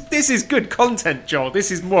 this is good content, Joel. This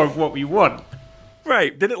is more of what we want."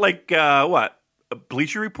 Right? Did it what? A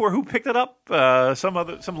Bleacher Report? Who picked it up?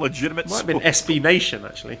 Some legitimate. Might have been SB Nation,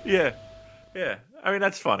 actually. Yeah. I mean,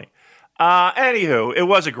 that's funny. Anywho, it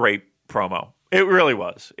was a great promo. It really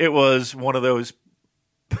was. It was one of those.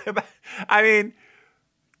 I mean,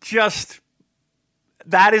 just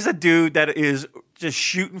that is a dude that is just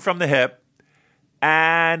shooting from the hip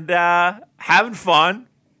and having fun,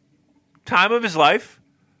 time of his life,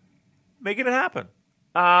 making it happen.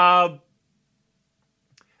 The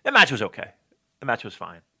match was okay. The match was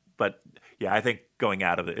fine, but yeah, I think going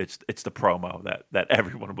out of it, it's the promo that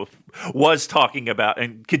everyone was talking about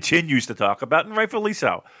and continues to talk about, and rightfully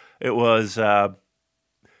so. It was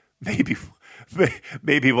maybe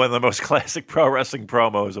one of the most classic pro wrestling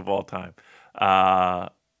promos of all time.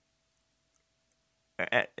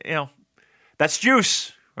 That's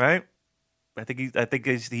Juice, right? I think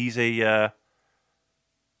he's a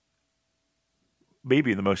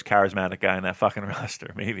maybe the most charismatic guy in that fucking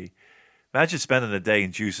roster. Maybe imagine spending a day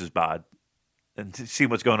in Juice's bod and see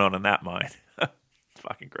what's going on in that mind. It's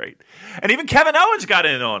fucking great. And even Kevin Owens got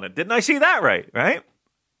in on it. Didn't I see that right? Right?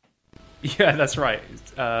 Yeah, that's right.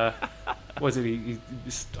 Was it?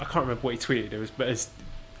 I can't remember what he tweeted. But it's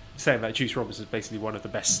saying that Juice Robinson is basically one of the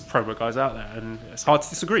best promo guys out there, and it's hard to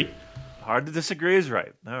disagree. Hard to disagree is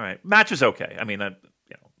right. All right, match was okay. I mean,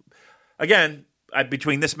 again,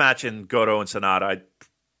 between this match and Goto and Sonata,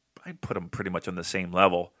 I put them pretty much on the same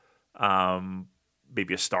level.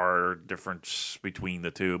 Maybe a star difference between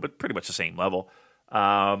the two, but pretty much the same level.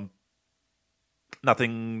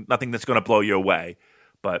 Nothing that's going to blow you away.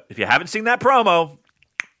 But if you haven't seen that promo,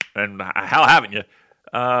 and how haven't you?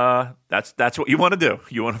 That's what you want to do.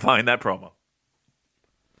 You want to find that promo.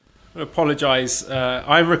 I apologise.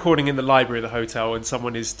 I'm recording in the library of the hotel, and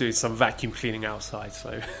someone is doing some vacuum cleaning outside.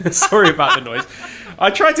 So sorry about the noise.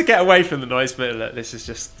 I tried to get away from the noise, but look, this is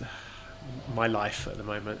just my life at the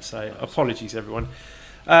moment. So apologies, everyone.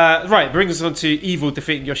 Right, brings us on to Evil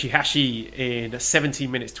defeating Yoshihashi in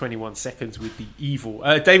 17 minutes 21 seconds with the Evil.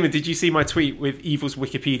 Damon, did you see my tweet with Evil's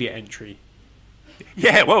Wikipedia entry?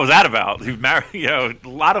 Yeah, what was that about? A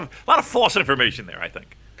lot of false information there, I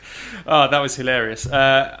think. Oh, that was hilarious.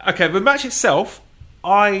 Okay, the match itself,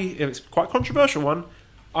 it's quite a controversial one.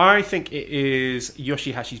 I think it is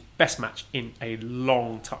Yoshihashi's best match in a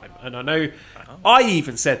long time. And I know I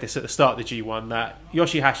even said this at the start of the G1 that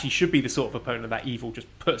Yoshihashi should be the sort of opponent that Evil just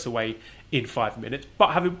puts away in 5 minutes.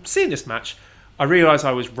 But having seen this match, I realised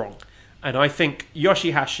I was wrong. And I think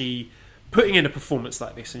Yoshihashi putting in a performance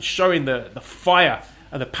like this and showing the fire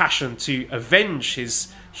and the passion to avenge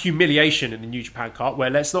his humiliation in the New Japan card, where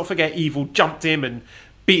let's not forget Evil jumped him and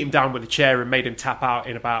beat him down with a chair and made him tap out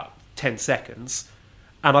in about 10 seconds.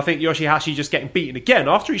 And I think Yoshihashi just getting beaten again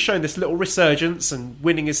after he's shown this little resurgence and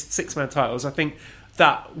winning his 6-man titles. I think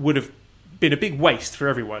that would have been a big waste for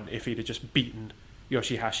everyone if he'd have just beaten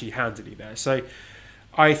Yoshihashi handily there. So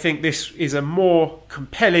I think this is a more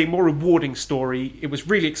compelling, more rewarding story. It was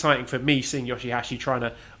really exciting for me seeing Yoshihashi trying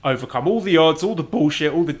to overcome all the odds, all the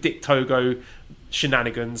bullshit, all the Dick Togo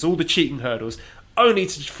shenanigans, all the cheating hurdles, only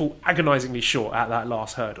to fall agonisingly short at that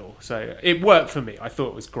last hurdle. So it worked for me. I thought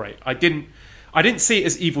it was great. I didn't see it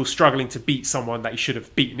as Evil struggling to beat someone that he should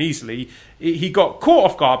have beaten easily. He got caught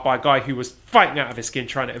off guard by a guy who was fighting out of his skin,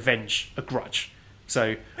 trying to avenge a grudge.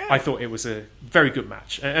 So I thought it was a very good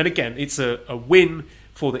match. And again, it's a win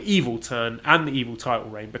for the Evil turn and the Evil title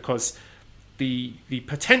reign, because the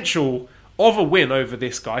potential of a win over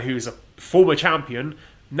this guy who is a former champion,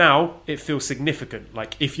 now it feels significant.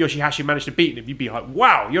 Like if Yoshihashi managed to beat him, you'd be like,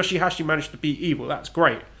 wow, Yoshihashi managed to beat Evil, that's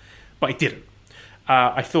great. But he didn't.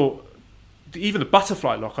 I thought even the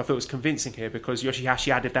butterfly lock, I thought was convincing here, because Yoshihashi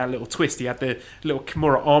added that little twist. He had the little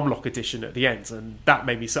Kimura arm lock addition at the end, and that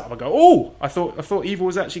made me sit up and go, oh, I thought Evil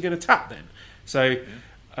was actually going to tap then. So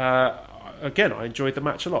again, I enjoyed the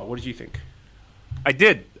match a lot. What did you think? I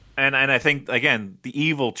did, and I think again the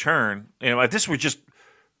Evil turn. If this were just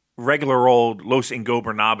regular old Los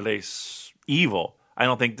Ingobernables Evil, I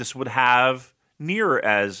don't think this would have near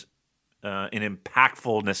as an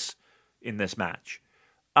impactfulness in this match.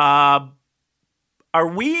 Are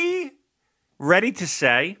we ready to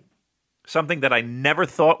say something that I never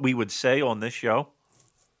thought we would say on this show?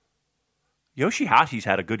 Yoshihashi's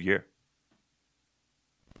had a good year.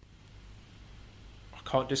 I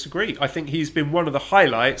can't disagree. I think he's been one of the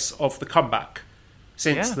highlights of the comeback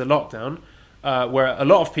since the lockdown, where a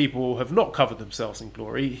lot of people have not covered themselves in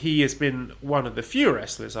glory. He has been one of the few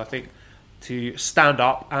wrestlers, I think, to stand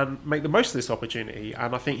up and make the most of this opportunity.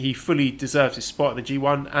 And I think he fully deserves his spot in the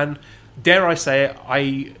G1. And dare I say it,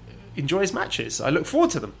 I enjoy his matches. I look forward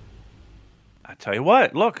to them. I tell you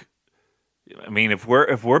what, look, I mean, if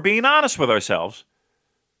we're being honest with ourselves,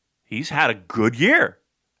 he's had a good year.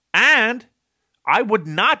 And I would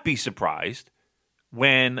not be surprised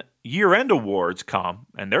when year-end awards come,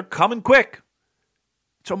 and they're coming quick,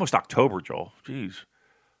 It's almost October, Joel. Jeez.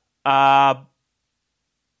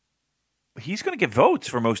 He's going to get votes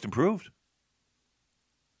for most improved.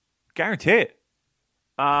 Guarantee it.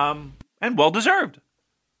 And well deserved.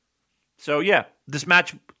 So yeah, this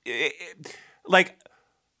match,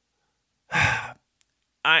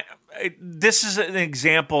 this is an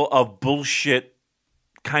example of bullshit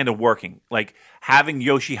kind of working. Like having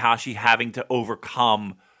Yoshihashi having to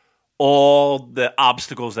overcome all the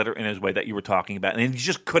obstacles that are in his way that you were talking about, and he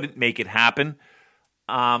just couldn't make it happen.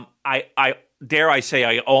 I dare I say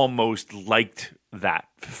I almost liked that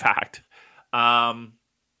fact.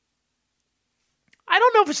 I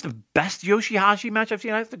don't know if it's the best Yoshihashi match I've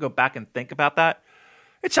seen. I have to go back and think about that.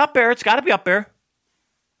 It's up there. It's got to be up there.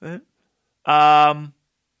 Again,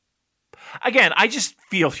 I just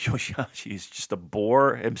feel Yoshihashi is just a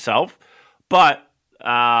bore himself, but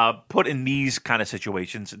put in these kind of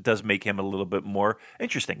situations, it does make him a little bit more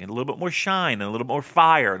interesting and a little bit more shine and a little more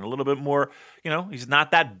fire and a little bit more, he's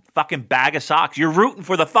not that fucking bag of socks. You're rooting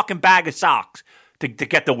for the fucking bag of socks to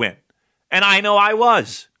get the win. And I know I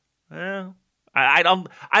was. I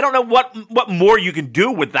don't know what more you can do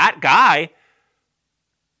with that guy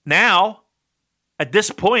now at this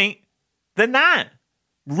point than that.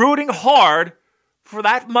 Rooting hard for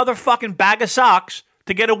that motherfucking bag of socks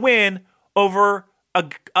to get a win over a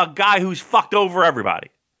guy who's fucked over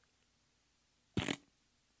everybody.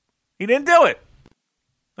 He didn't do it.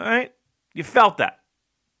 All right? You felt that.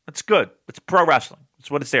 That's good. It's pro wrestling. That's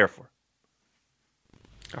what it's there for.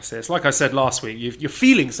 That's it. It's like I said last week, you're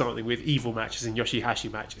feeling something with evil matches and Yoshihashi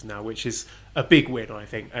matches now, which is a big win, I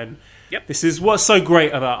think. And This is what's so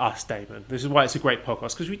great about us, Damon. This is why it's a great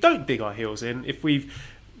podcast, because we don't dig our heels in. If we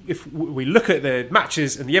look at the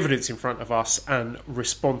matches and the evidence in front of us and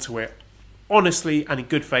respond to it honestly and in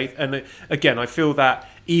good faith. And again, I feel that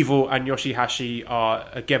Evil and Yoshihashi are,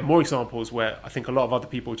 again, more examples where I think a lot of other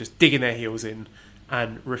people are just digging their heels in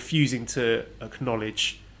and refusing to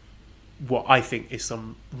acknowledge what I think is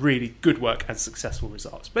some really good work and successful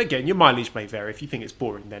results. But again, your mileage may vary. If you think it's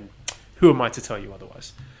boring, then who am I to tell you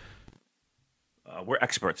otherwise? We're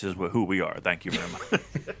experts is who we are. Thank you very much.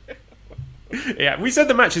 Yeah, we said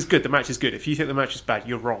the match is good. The match is good. If you think the match is bad,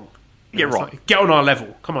 you're wrong. You're wrong. Like, get on our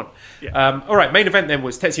level. Come on. Yeah. All right, main event then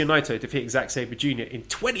was Tetsuya Naito defeating Zack Sabre Jr. in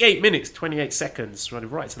 28 minutes, 28 seconds, running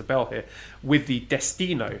right to the bell here, with the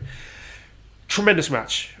Destino. Tremendous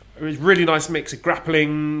match. It was a really nice mix of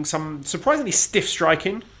grappling, some surprisingly stiff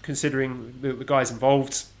striking, considering the guys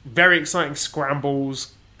involved. Very exciting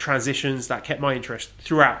scrambles, transitions that kept my interest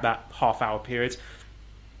throughout that half-hour period.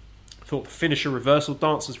 I thought the finisher reversal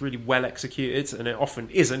dance was really well executed, and it often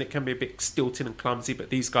isn't. It can be a bit stilted and clumsy, but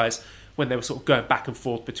these guys, when they were sort of going back and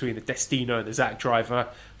forth between the Destino and the Zack Driver,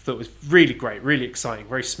 I thought it was really great, really exciting,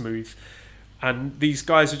 very smooth. And these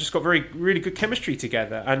guys have just got really good chemistry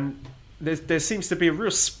together, and there seems to be a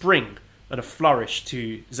real spring and a flourish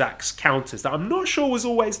to Zack's counters that I'm not sure was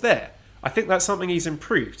always there. I think that's something he's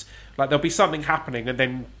improved. Like, there'll be something happening, and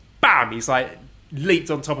then bam, he's like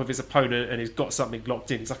leaped on top of his opponent and he's got something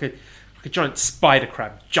locked in. He's like a giant spider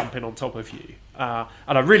crab jumping on top of you. And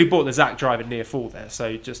I really bought the Zack Driver near fall there.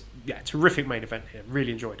 So just, terrific main event here.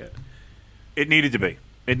 Really enjoyed it. It needed to be.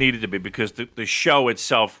 It needed to be because the show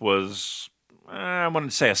itself was, I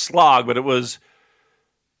wouldn't say a slog, but it was,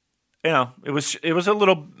 it was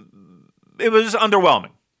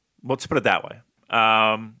underwhelming. Let's put it that way.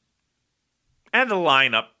 And the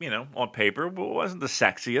lineup, on paper wasn't the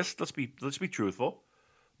sexiest. Let's be truthful.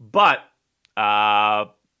 But and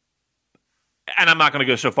I'm not going to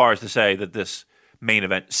go so far as to say that this main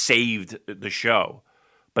event saved the show,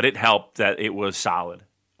 but it helped that it was solid.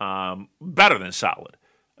 Better than solid.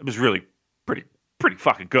 It was really pretty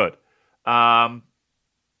fucking good. I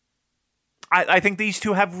think these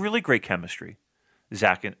two have really great chemistry,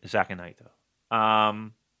 Zack and Naito.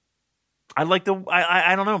 I like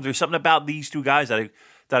I don't know. There's something about these two guys that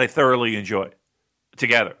I thoroughly enjoy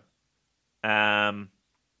together. I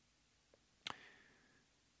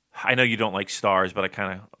know you don't like stars, but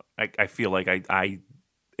I feel like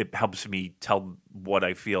it helps me tell what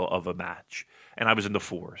I feel of a match, and I was in the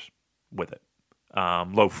 4s with it,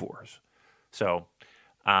 low 4s. So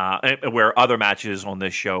where other matches on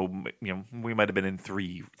this show, we might have been in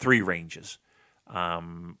three ranges.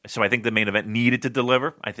 So I think the main event needed to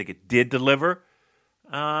deliver. I think it did deliver.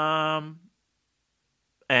 And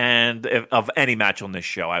of any match on this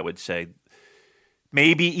show, I would say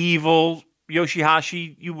maybe Evil,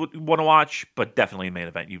 Yoshihashi you would want to watch, but definitely a main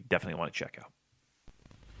event you definitely want to check out.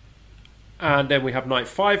 And then we have night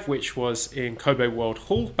 5, which was in Kobe World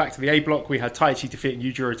Hall. Back to the A block, we had Taichi defeating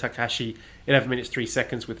Yujiro Takahashi 11 minutes 3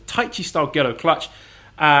 seconds with a Taichi style Ghetto clutch.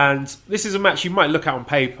 And this is a match you might look at on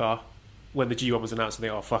paper when the G1 was announced and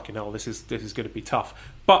think, oh, fucking hell, this is going to be tough.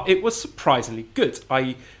 But it was surprisingly good.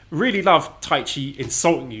 I really love Taichi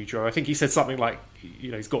insulting Yujiro. I think he said something like,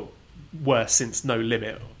 he's got worse since No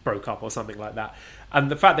Limit broke up or something like that.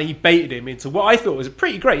 And the fact that he baited him into what I thought was a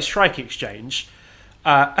pretty great strike exchange.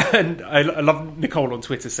 And I love Nicole on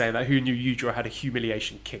Twitter saying that who knew Yujiro had a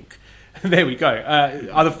humiliation kink. There we go.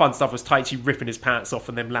 Other fun stuff was Taichi ripping his pants off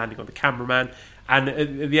and then landing on the cameraman. And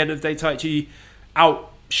at the end of the day, Taichi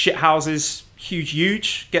out shithouses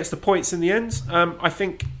huge, gets the points in the end. I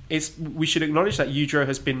think we should acknowledge that Yujiro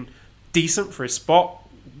has been decent for his spot.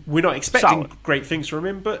 We're not expecting great things from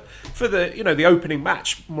him, but for the opening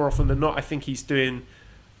match, more often than not, I think he's doing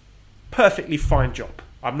perfectly fine job.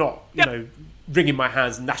 I'm not, wringing my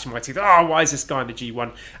hands and gnashing my teeth. Oh, why is this guy in the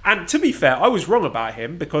G1? And to be fair, I was wrong about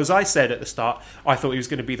him because I said at the start I thought he was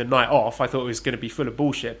going to be the night off. I thought he was going to be full of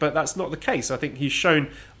bullshit, but that's not the case. I think he's shown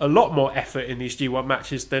a lot more effort in these G1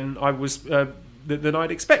 matches than I was than I'd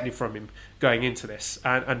expected from him going into this.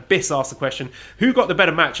 And Biss asked the question: who got the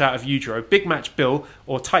better match out of Yujiro, Big Match Bill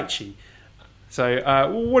or Taichi? So,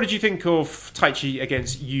 what did you think of Taichi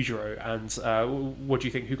against Yujiro, and what do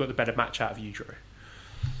you think? Who got the better match out of Yujiro?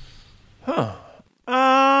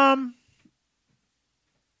 I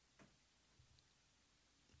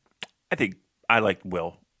think I liked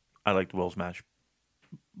Will. I liked Will's match.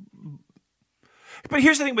 But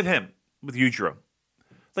here's the thing with him, with Yujiro.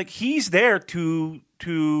 Like, he's there to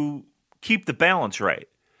keep the balance right.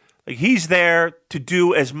 Like, he's there to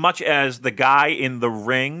do as much as the guy in the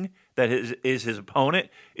ring that is his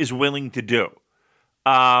opponent is willing to do.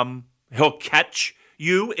 He'll catch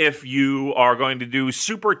you if you are going to do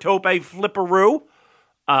super tope flipperoo.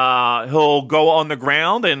 He'll go on the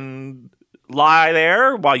ground and lie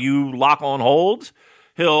there while you lock on holds.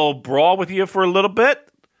 He'll brawl with you for a little bit.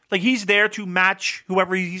 Like, he's there to match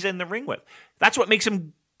whoever he's in the ring with. That's what makes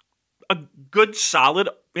him a good, solid,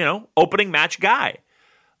 opening match guy.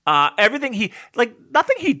 Nothing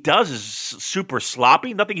he does is super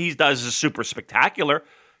sloppy. Nothing he does is super spectacular.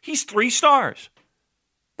 He's 3 stars.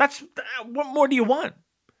 What more do you want?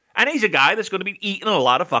 And he's a guy that's going to be eating a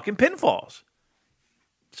lot of fucking pinfalls.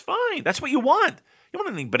 It's fine. That's what you want. You don't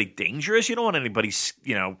want anybody dangerous. You don't want anybody,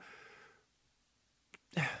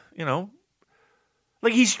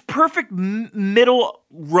 like, he's perfect middle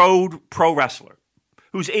road pro wrestler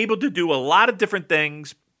who's able to do a lot of different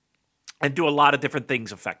things and do a lot of different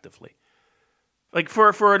things effectively. Like,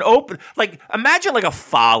 for an open, like, imagine like a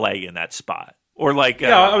Fale in that spot. Or like,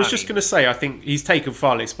 I was just going to say, I think he's taken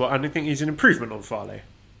Fale's spot, and I think he's an improvement on Fale.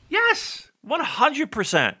 Yes,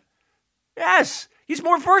 100%. Yes, he's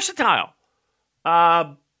more versatile.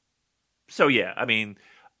 So yeah, I mean,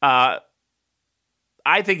 I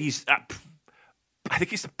think he's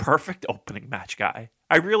the perfect opening match guy.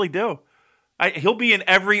 I really do. He'll be in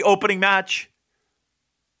every opening match,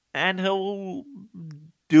 and he'll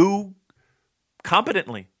do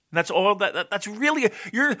competently. And that's all. That's really,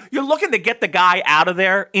 you're looking to get the guy out of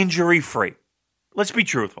there injury free. Let's be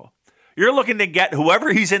truthful. You're looking to get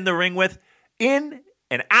whoever he's in the ring with in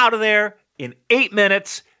and out of there in 8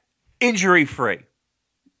 minutes, injury free.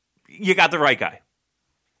 You got the right guy.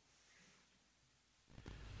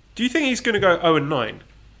 Do you think he's going to go 0-9?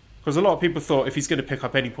 Because a lot of people thought if he's going to pick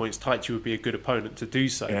up any points, Taichi would be a good opponent to do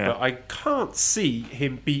so. Yeah. But I can't see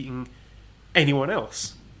him beating anyone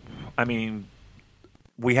else. I mean,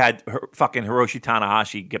 we had fucking Hiroshi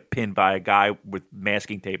Tanahashi get pinned by a guy with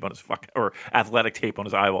masking tape on his or athletic tape on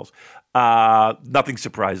his eyeballs. Nothing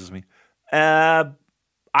surprises me. I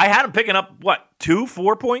had him picking up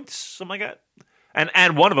 2-4 points, something like that.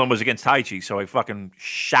 And one of them was against Taichi, so I fucking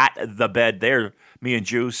shot the bed there. Me and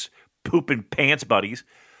Juice, pooping pants buddies.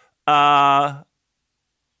 I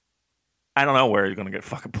don't know where he's going to get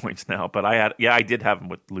fucking points now, but I did have him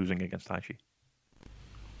with losing against Taichi.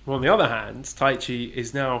 Well, on the other hand, Taichi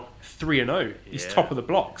is now 3-0. He's top of the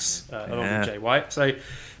blocks along with Jay White. So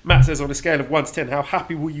Matt says, on a scale of 1 to 10, how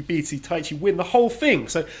happy will you be to see Taichi win the whole thing?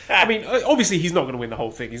 So, I mean, obviously he's not going to win the whole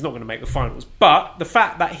thing. He's not going to make the finals. But the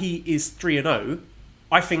fact that he is 3-0,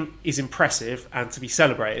 I think, is impressive and to be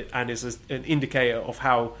celebrated, and is an indicator of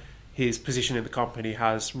how his position in the company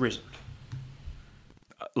has risen.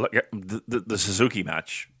 Look, the Suzuki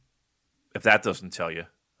match, if that doesn't tell you,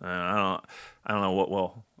 I don't know what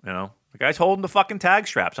will. The guy's holding the fucking tag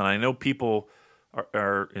straps, and I know people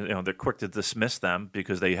are they're quick to dismiss them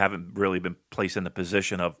because they haven't really been placed in the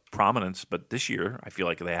position of prominence. But this year, I feel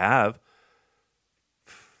like they have.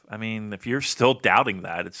 I mean, if you're still doubting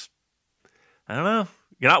that, I don't know.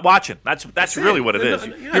 You're not watching. That's really what it is.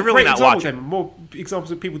 You're really not watching. More examples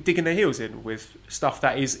of people digging their heels in with stuff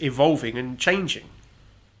that is evolving and changing.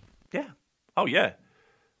 Oh, yeah.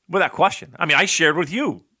 Without question. I mean, I shared with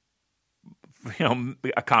you,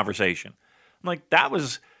 a conversation. I'm like,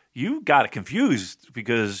 you got it confused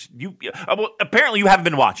because apparently you haven't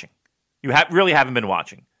been watching. You really haven't been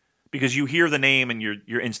watching because you hear the name and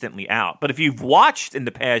you're instantly out. But if you've watched in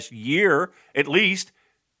the past year, at least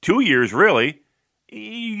 2 years, really,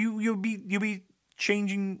 you'd be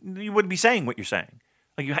changing. You wouldn't be saying what you're saying.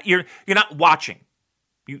 Like you're not watching.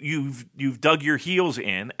 You've dug your heels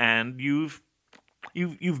in and you've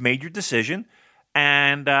made your decision.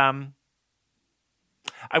 And I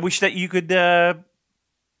wish that you could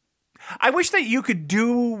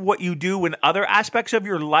do what you do in other aspects of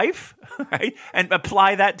your life, right? And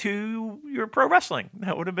apply that to your pro wrestling.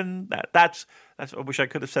 That would have been that. That's. I wish I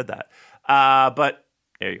could have said that. But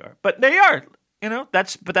there you are. But there you are.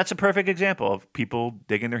 That's a perfect example of people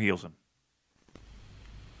digging their heels in.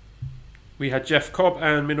 We had Jeff Cobb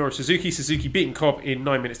and Minoru Suzuki. Suzuki beating Cobb in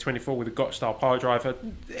 9 minutes 24 with a Gotch-style power driver.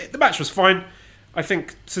 The match was fine. I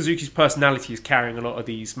think Suzuki's personality is carrying a lot of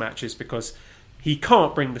these matches because he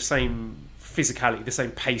can't bring the same physicality, the same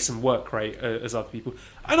pace and work rate as other people.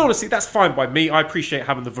 And honestly, that's fine by me. I appreciate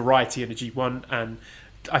having the variety in the G1, and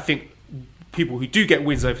I think people who do get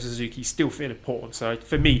wins over Suzuki still feel important. So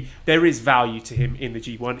for me, there is value to him in the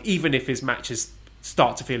G1, even if his matches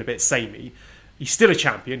start to feel a bit samey. He's still a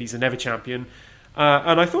champion. He's a never champion.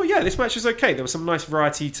 And I thought, this match was okay. There was some nice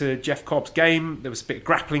variety to Jeff Cobb's game. There was a bit of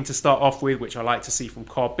grappling to start off with, which I like to see from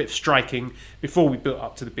Cobb. A bit of striking before we built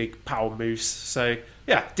up to the big power moves. So,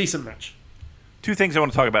 decent match. Two things I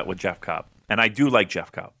want to talk about with Jeff Cobb. And I do like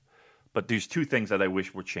Jeff Cobb. But there's two things that I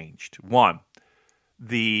wish were changed. One,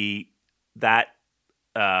 is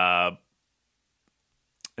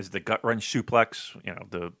the gut wrench suplex,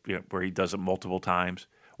 where he does it multiple times,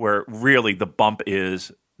 where really the bump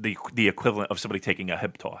is the equivalent of somebody taking a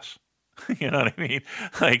hip toss. You know what I mean?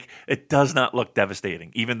 Like, it does not look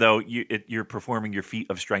devastating, even though you're performing your feat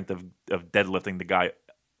of strength of deadlifting the guy,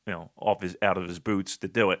 out of his boots to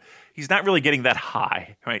do it. He's not really getting that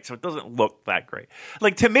high, right? So it doesn't look that great.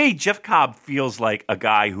 Like, to me, Jeff Cobb feels like a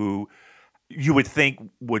guy who you would think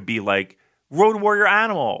would be like Road Warrior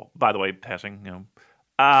Animal, by the way, passing,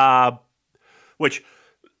 which,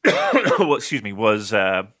 was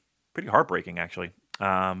pretty heartbreaking, actually.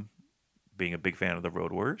 Being a big fan of the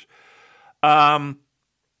Road Warriors,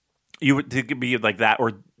 you would be like that,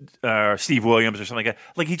 or Steve Williams or something like that.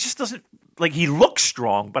 Like, he just doesn't, like, he looks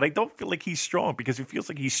strong, but I don't feel like he's strong because he feels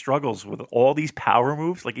like he struggles with all these power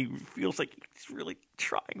moves. Like, he feels like he's really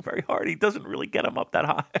trying very hard. He doesn't really get him up that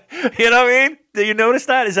high. You know what I mean? Do you notice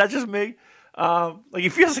that? Is that just me? Like, he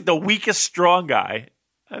feels like the weakest strong guy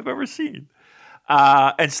I've ever seen.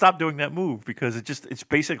 And stop doing that move because it's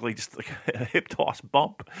basically just like a hip toss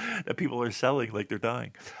bump that people are selling like they're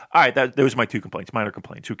dying. All right, those are my two complaints, minor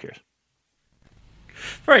complaints. Who cares?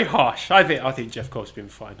 Very harsh. I think Jeff Cobb's been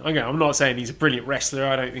fine. Again, I'm not saying he's a brilliant wrestler.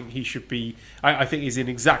 I don't think he should be. I think he's in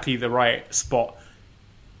exactly the right spot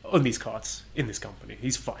on these cards in this company.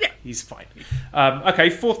 He's fine. Yeah. He's fine. Okay,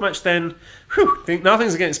 fourth match then. Now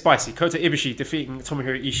things are getting spicy. Kota Ibushi defeating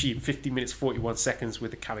Tomohiro Ishii in 50 minutes 41 seconds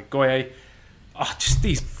with the Kamigoye. Oh, just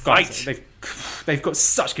these guys, they've got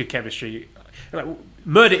such good chemistry. Like,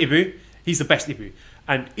 Murder Ibu, he's the best Ibu.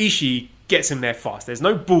 And Ishii gets him there fast. There's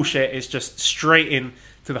no bullshit. It's just straight in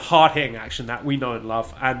to the hard-hitting action that we know and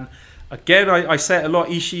love. And again, I say it a lot,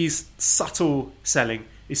 Ishii's subtle selling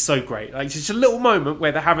is so great. Like, it's just a little moment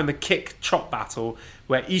where they're having the kick-chop battle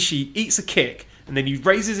where Ishii eats a kick and then he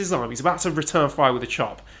raises his arm. He's about to return fire with a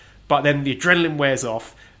chop. But then the adrenaline wears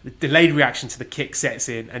off. The delayed reaction to the kick sets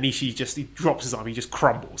in, and Ishii he drops his arm, he just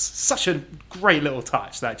crumbles. Such a great little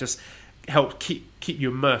touch that just helped keep you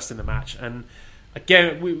immersed in the match. And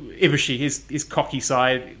again, Ibushi, his cocky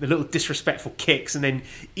side, the little disrespectful kicks, and then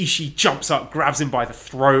Ishii jumps up, grabs him by the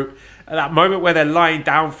throat. At that moment where they're lying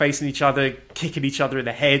down, facing each other, kicking each other in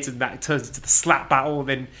the heads, and that turns into the slap battle. And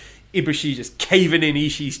then Ibushi just caving in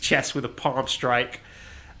Ishii's chest with a palm strike.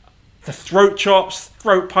 The throat chops,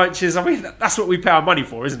 throat punches. I mean, that's what we pay our money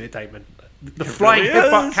for, isn't it, Damon? The flying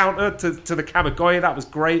headbutt counter to the Kamigoye, that was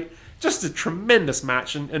great. Just a tremendous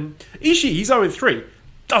match. And Ishii, he's 0-3.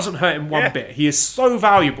 Doesn't hurt him one bit. He is so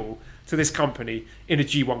valuable to this company in a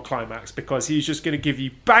G1 climax because he's just going to give you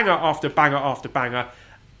banger after banger after banger.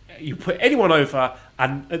 You put anyone over,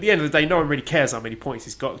 and at the end of the day, no one really cares how many points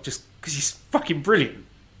he's got just because he's fucking brilliant.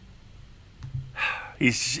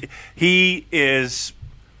 He is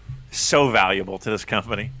so valuable to this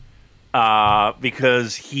company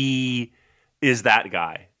because he is that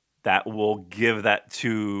guy that will give that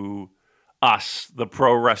to us, the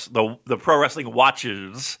pro wrestling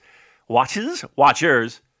watchers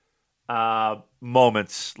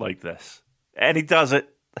moments like this. And he does it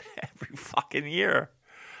every fucking year.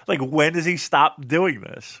 Like, when does he stop doing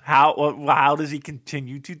this? How does he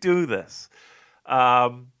continue to do this?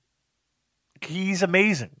 He's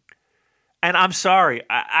amazing. And I'm sorry,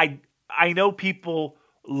 I know people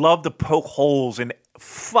love to poke holes in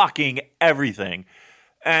fucking everything.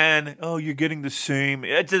 And, oh, you're getting the same.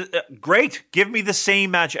 It's great. Give me the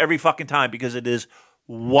same match every fucking time because it is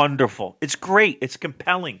wonderful. It's great. It's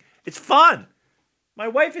compelling. It's fun. My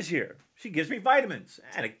wife is here. She gives me vitamins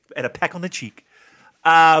and a peck on the cheek.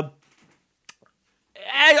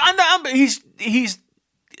 He's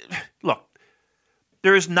look,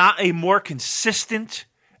 there is not a more consistent,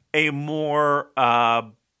 more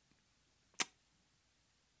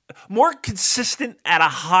consistent at a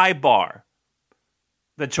high bar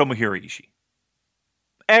than Tomohiro Ishii.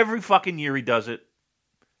 Every fucking year he does it.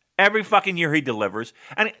 Every fucking year he delivers.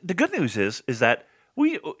 And the good news is that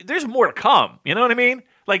there's more to come. You know what I mean?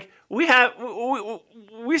 Like, we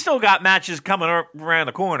still got matches coming around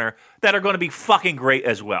the corner that are going to be fucking great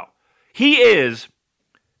as well. He is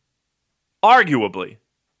arguably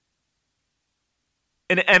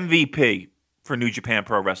an MVP for New Japan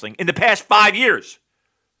Pro Wrestling in the past 5 years.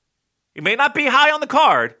 He may not be high on the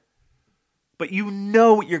card, but you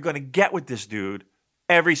know what you're going to get with this dude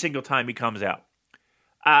every single time he comes out.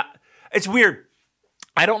 It's weird.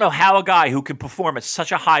 I don't know how a guy who can perform at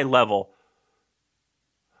such a high level.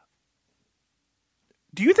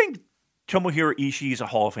 Do you think Tomohiro Ishii is a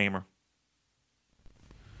Hall of Famer?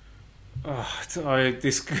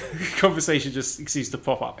 This conversation just seems to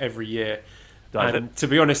pop up every year. To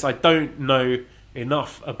be honest, I don't know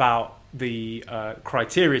enough about the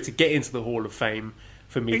criteria to get into the Hall of Fame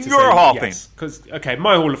for me to say you're a Hall of yes. Because,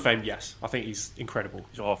 my Hall of Fame, yes. I think he's incredible.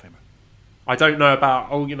 He's a Hall of Famer. I don't know about,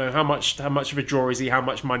 how much of a draw is he, how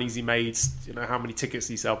much money has he made, how many tickets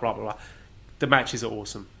he sell, blah, blah, blah. The matches are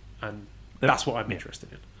awesome, and that's what I'm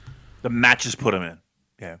interested in. The matches put him in.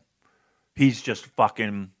 Yeah. He's just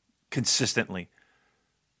fucking consistently.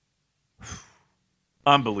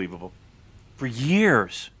 Unbelievable. For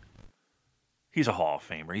years. He's a Hall of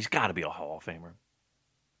Famer. He's got to be a Hall of Famer.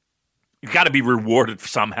 You've got to be rewarded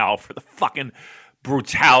somehow for the fucking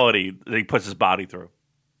brutality that he puts his body through.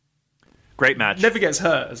 Great match. Never gets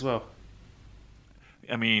hurt as well.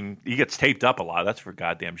 I mean, he gets taped up a lot. That's for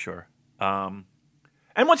goddamn sure. And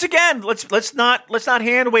once again, let's not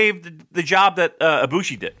hand wave the job that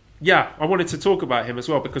Ibushi did. Yeah, I wanted to talk about him as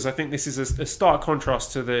well because I think this is a stark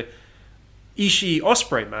contrast to the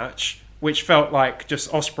Ishii-Ospreay match, which felt like just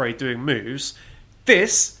Ospreay doing moves.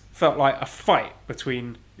 This felt like a fight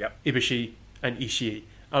between Ibushi and Ishii.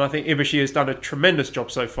 And I think Ibushi has done a tremendous job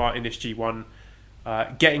so far in this G1,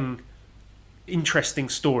 getting interesting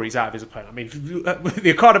stories out of his opponent. I mean,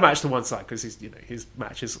 the Okada match to one side, because his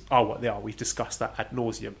matches are what they are. We've discussed that ad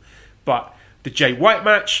nauseum. But the Jay White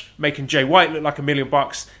match, making Jay White look like $1 million,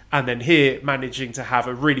 and then here managing to have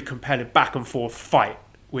a really compelling back and forth fight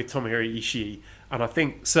with Tomohiro Ishii, and I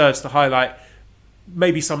think serves to highlight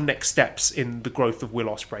maybe some next steps in the growth of Will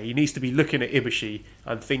Ospreay. He needs to be looking at Ibushi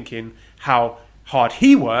and thinking how hard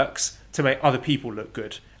he works to make other people look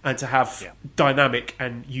good and to have dynamic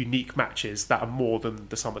and unique matches that are more than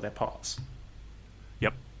the sum of their parts.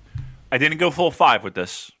 Yep. I didn't go full 5 with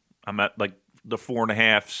this. I'm at like the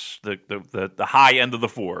 4.5s, the high end of the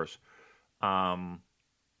 4s.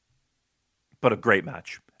 But a great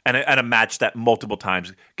match. And a match that multiple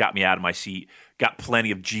times got me out of my seat. Got plenty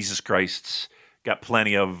of Jesus Christs. Got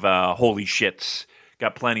plenty of holy shits.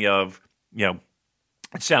 Got plenty of, it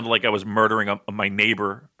sounded like I was murdering my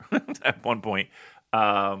neighbor at one point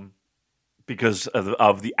because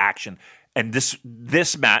of the action. And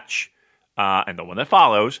this match and the one that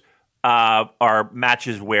follows are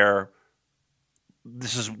matches where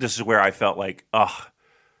this is where I felt like, I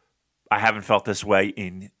haven't felt this way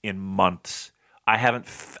in months. I haven't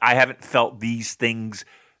felt these things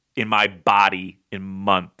in my body in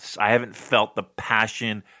months. I haven't felt the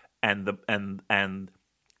passion and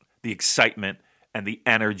the excitement and the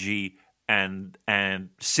energy and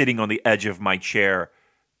sitting on the edge of my chair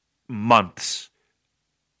months.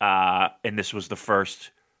 And this was the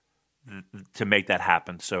first to make that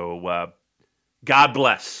happen. So God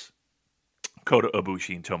bless Kota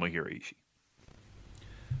Ibushi and Tomohiro Ishii.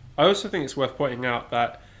 I also think it's worth pointing out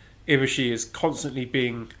that Ibushi is constantly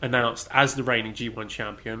being announced as the reigning G1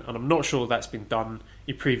 champion, and I'm not sure that's been done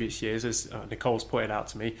in previous years, as Nicole's pointed out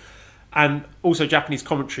to me. And also Japanese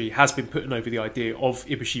commentary has been putting over the idea of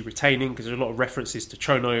Ibushi retaining, because there's a lot of references to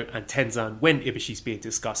Chono and Tenzan when Ibushi's being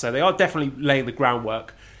discussed. So they are definitely laying the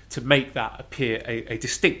groundwork to make that appear a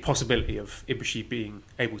distinct possibility of Ibushi being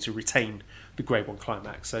able to retain the Grade 1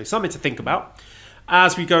 climax. So something to think about.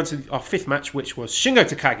 as we go into our fifth match, which was Shingo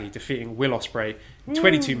Takagi defeating Will Ospreay in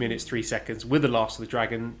 22 minutes, 3 seconds with the Last of the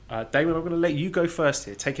Dragon. Damon, I'm going to let you go first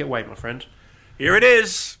here. Take it away, my friend. Here it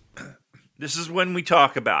is. This is when we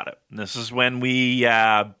talk about it. This is when we,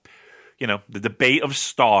 the debate of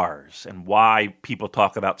stars and why people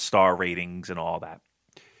talk about star ratings and all that.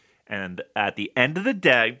 And at the end of the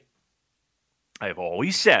day, I have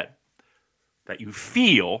always said that you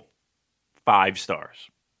feel 5 stars.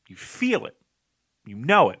 You feel it. You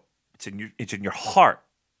know it. It's in your heart.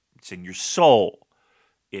 It's in your soul.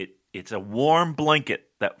 It's a warm blanket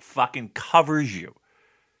that fucking covers you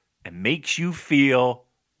and makes you feel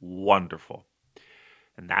wonderful.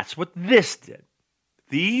 And that's what this did.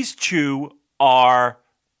 These two are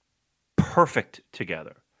perfect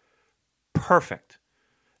together. Perfect.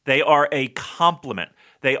 They are a complement.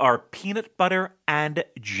 They are peanut butter and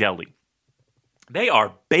jelly. They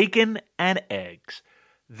are bacon and eggs.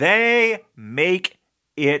 They make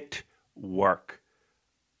it work.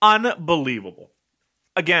 Unbelievable.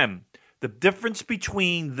 Again, the difference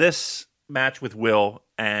between this match with Will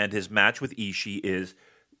and his match with Ishii is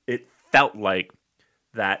it felt like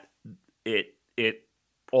that it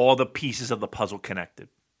all the pieces of the puzzle connected.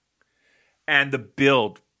 And the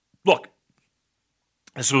build. Look,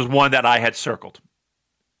 this was one that I had circled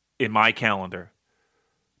in my calendar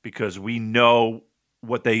because we know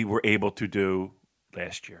what they were able to do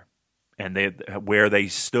last year. And where they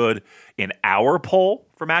stood in our poll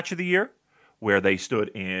for Match of the Year, where they stood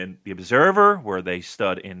in The Observer, where they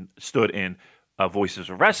stood in Voices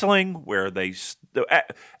of Wrestling, where they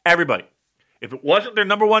everybody. If it wasn't their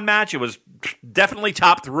number one match, it was definitely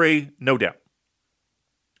top 3, no doubt.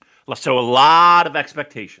 So a lot of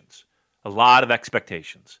expectations. A lot of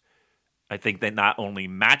expectations. I think they not only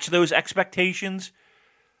match those expectations,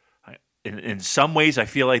 in some ways I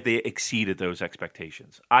feel like they exceeded those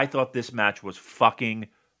expectations. I thought this match was fucking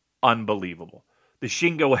unbelievable. The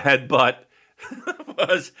Shingo headbutt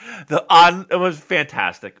was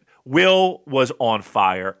fantastic. Will was on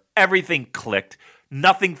fire. Everything clicked.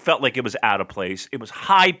 Nothing felt like it was out of place. It was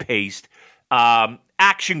high-paced,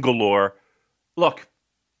 action galore. Look,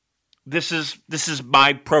 this is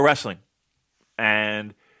my pro wrestling.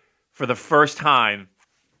 And for the first time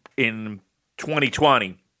in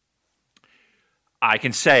 2020, I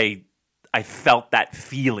can say I felt that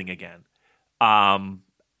feeling again. And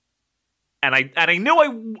I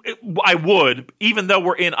knew I would, even though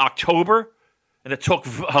we're in October, and it took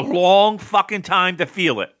a long fucking time to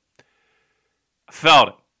feel it. I felt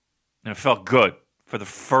it. And it felt good. For the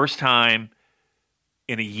first time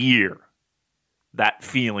in a year, that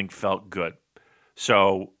feeling felt good.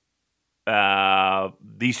 So,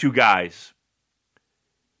 these two guys,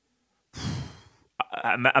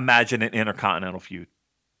 imagine an intercontinental feud.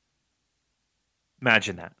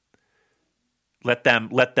 Imagine that.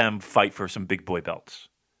 Let them fight for some big boy belts.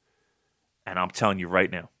 And I'm telling you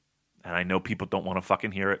right now, and I know people don't want to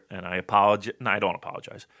fucking hear it, and I apologize. No, I don't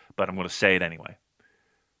apologize, but I'm going to say it anyway.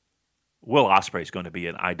 Will Ospreay is going to be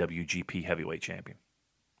an IWGP Heavyweight Champion.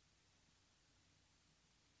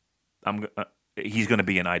 He's going to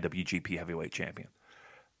be an IWGP Heavyweight Champion.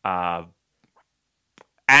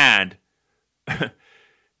 And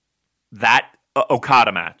that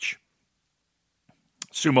Okada match,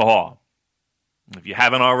 Sumo Hall, if you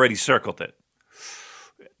haven't already circled it,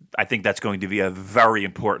 I think that's going to be a very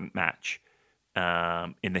important match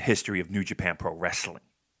in the history of New Japan Pro Wrestling.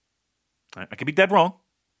 I could be dead wrong,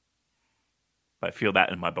 but I feel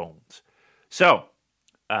that in my bones. So,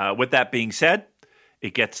 with that being said,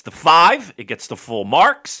 it gets the 5. It gets the full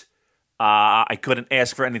marks. I couldn't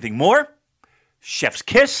ask for anything more. Chef's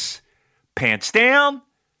kiss, pants down,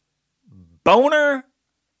 boner,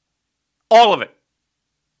 all of it.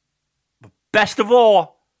 But best of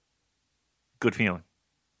all, good feeling.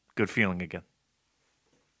 Good feeling again.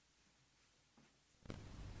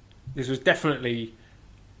 This was definitely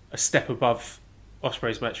a step above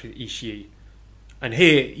Ospreay's match with Ishii. And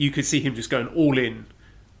here you could see him just going all in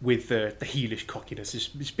with the heelish cockiness.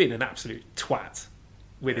 Just being an absolute twat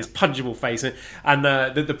with his punchable face. And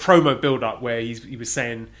the promo build-up where he was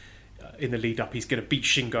saying in the lead-up he's going to beat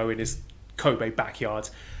Shingo in his Kobe backyard.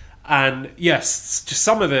 And yes, just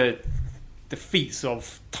some of the feats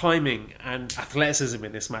of timing and athleticism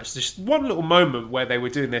in this match. Just one little moment where they were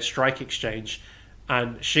doing their strike exchange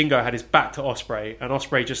and Shingo had his back to Ospreay and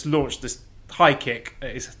Ospreay just launched this high kick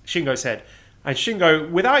at Shingo's head. And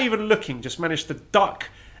Shingo, without even looking, just managed to duck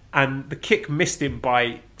and the kick missed him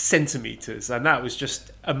by centimetres. And that was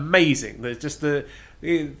just amazing. The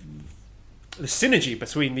synergy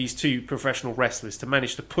between these two professional wrestlers to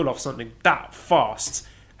manage to pull off something that fast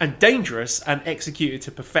and dangerous and execute it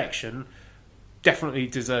to perfection definitely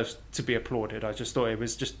deserves to be applauded. I just thought it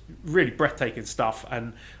was just really breathtaking stuff,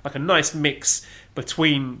 and like a nice mix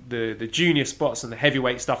between the junior spots and the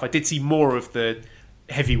heavyweight stuff. I did see more of the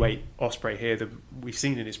heavyweight Ospreay here than we've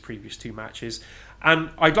seen in his previous 2 matches, and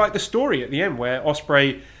I like the story at the end where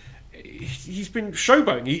Ospreay, he's been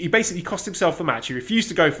showboating. He basically cost himself the match. He refused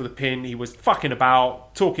to go for the pin. He was fucking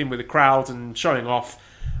about, talking with the crowd and showing off,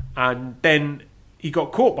 and then he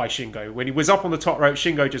got caught by Shingo. When he was up on the top rope,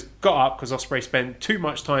 Shingo just got up because Ospreay spent too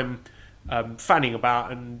much time fanning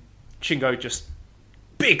about, and Shingo just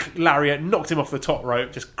big lariat, knocked him off the top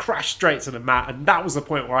rope, just crashed straight to the mat, and that was the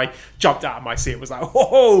point where I jumped out of my seat. It was like,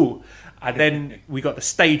 whoa! And then we got the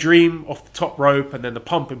Stay Dream off the top rope, and then the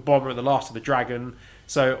Pumping Bomber and the Last of the Dragon.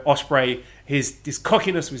 So Ospreay, his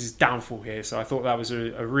cockiness was his downfall here. So I thought that was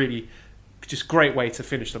a really just great way to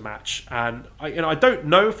finish the match. And I don't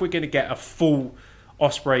know if we're going to get a full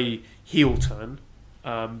Ospreay heel turn.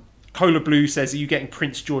 Cola Blue says, are you getting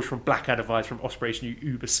Prince George from Blackadder vibes from Ospreay's new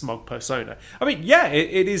uber smug persona? I mean, yeah,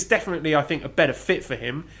 it is definitely, I think, a better fit for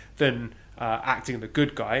him than acting the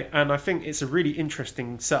good guy. And I think it's a really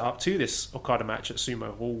interesting setup to this Okada match at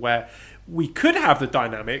Sumo Hall, where we could have the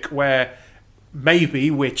dynamic where maybe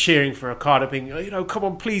we're cheering for Okada, being, come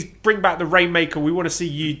on, please bring back the Rainmaker. We want to see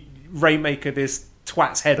you Rainmaker this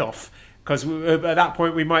twat's head off. Because at that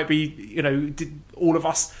point we might be, all of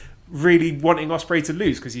us really wanting Ospreay to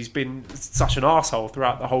lose because he's been such an arsehole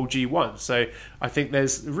throughout the whole G1. So I think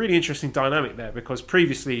there's a really interesting dynamic there, because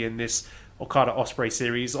previously in this Okada Ospreay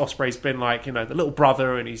series, Ospreay's been like, the little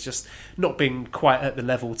brother, and he's just not been quite at the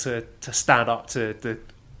level to stand up to the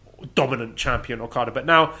dominant champion Okada. But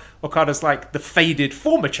now Okada's like the faded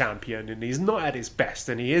former champion, and he's not at his best,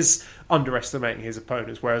 and he is underestimating his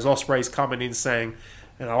opponents, whereas Ospreay's coming in saying,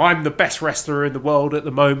 I'm the best wrestler in the world at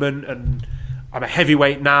the moment, and I'm a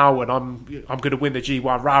heavyweight now, and I'm going to win the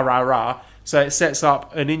G1, rah, rah, rah. So it sets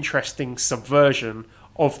up an interesting subversion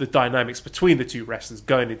of the dynamics between the two wrestlers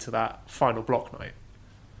going into that final block night.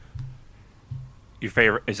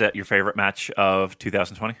 Is that your favorite match of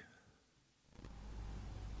 2020?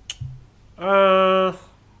 I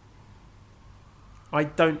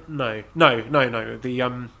don't know. No.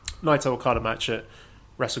 The Naito Okada match at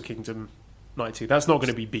Wrestle Kingdom 92. That's not going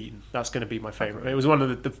to be beaten. That's going to be my favourite. It was one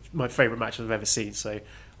of my favourite matches I've ever seen. So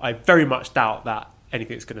I very much doubt that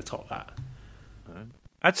anything's going to top that.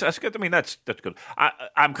 That's good. I mean, that's good.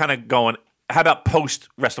 I'm kind of going, how about post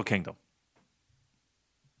Wrestle Kingdom?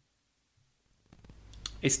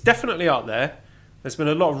 It's definitely up there. There's been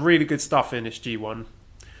a lot of really good stuff in this G1.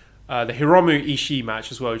 The Hiromu Ishii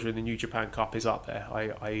match as well during the New Japan Cup is up there.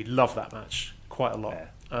 I love that match quite a lot.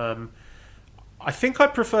 Yeah. I think I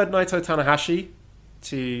preferred Naito Tanahashi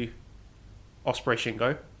to Ospreay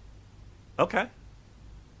Shingo. Okay.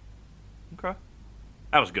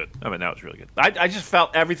 That was good. I mean, that was really good. I just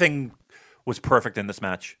felt everything was perfect in this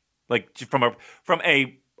match. Like from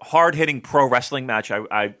a hard hitting pro wrestling match,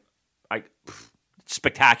 I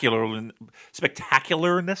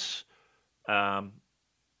spectacularness.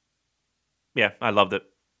 Yeah, I loved it.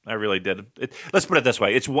 I really did. Let's put it this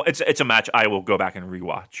way: it's a match I will go back and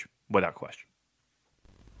rewatch without question.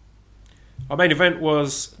 Our main event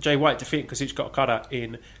was Jay White defeating Kazuchika Okada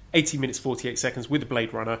in 18 minutes 48 seconds with the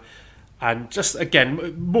Blade Runner. And just,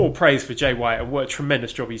 again, more praise for Jay White and what a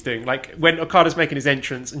tremendous job he's doing. Like, when Okada's making his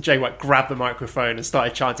entrance and Jay White grabbed the microphone and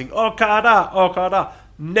started chanting, Okada, Okada.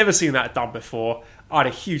 Never seen that done before. I had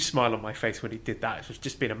a huge smile on my face when he did that. It was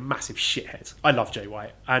just being a massive shithead. I love Jay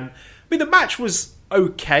White. And, I mean, the match was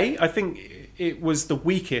okay. I think it was the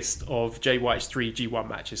weakest of Jay White's 3 G1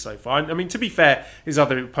 matches so far. I mean, to be fair, his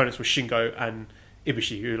other opponents were Shingo and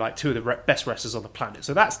Ibushi, who are like 2 of the best wrestlers on the planet.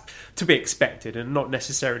 So that's to be expected and not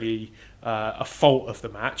necessarily a fault of the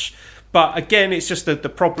match. But again, it's just the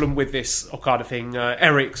problem with this Okada thing.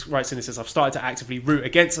 Eric writes in and says, I've started to actively root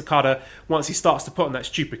against Okada once he starts to put on that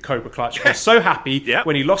stupid Cobra Clutch. I was so happy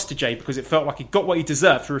when he lost to Jay because it felt like he got what he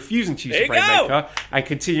deserved for refusing to use the Rainmaker and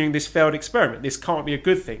continuing this failed experiment. This can't be a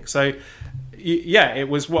good thing. So, yeah, it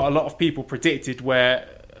was what a lot of people predicted, where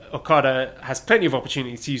Okada has plenty of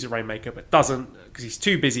opportunities to use a Rainmaker but doesn't because he's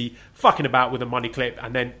too busy fucking about with a money clip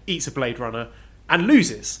and then eats a Blade Runner and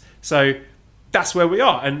loses. So that's where we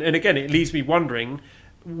are. And again, it leaves me wondering,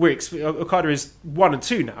 Okada is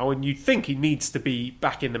 1-2 now, and you'd think he needs to be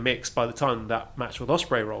back in the mix by the time that match with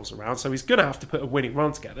Ospreay rolls around, so he's going to have to put a winning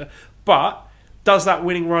run together. But does that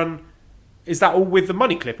winning run, is that all with the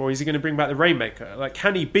money clip, or is he going to bring back the Rainmaker? Like,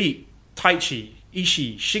 can he beat Taichi,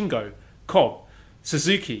 Ishii, Shingo, Cobb,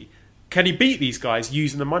 Suzuki? Can he beat these guys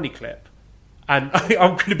using the money clip? And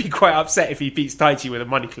I'm going to be quite upset if he beats Taichi with a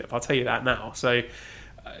money clip, I'll tell you that now. So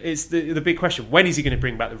it's the big question. When is he going to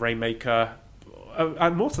bring back the Rainmaker?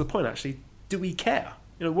 and more to the point, actually, do we care?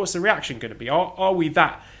 What's the reaction going to be? Are we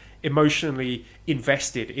that emotionally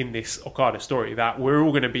invested in this Okada story that we're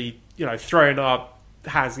all going to be, throwing our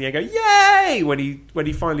hands in the air, go yay when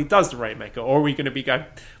he finally does the Rainmaker, or are we going to be going,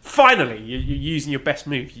 finally, you're using your best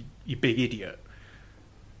move, you big idiot?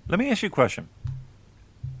 Let me ask you a question.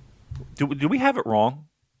 Do we have it wrong?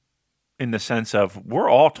 In the sense of, we're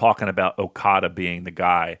all talking about Okada being the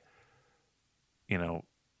guy, to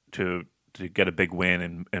get a big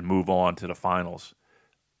win and move on to the finals.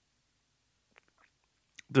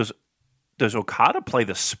 Does Okada play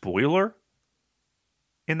the spoiler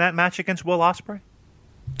in that match against Will Ospreay?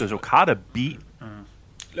 Does Okada beat?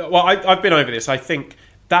 Well, I've been over this. I think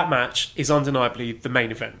that match is undeniably the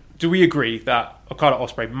main event. Do we agree that Okada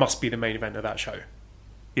Ospreay must be the main event of that show?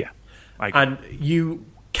 Yeah, I agree. And you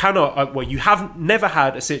cannot. You have never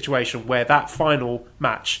had a situation where that final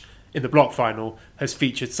match in the block final has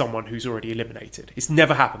featured someone who's already eliminated. It's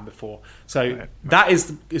never happened before. So right.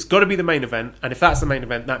 It's got to be the main event. And if that's the main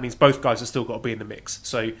event, that means both guys have still got to be in the mix.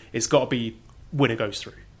 So it's got to be winner goes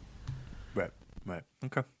through. Right.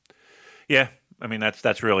 Okay. Yeah. I mean,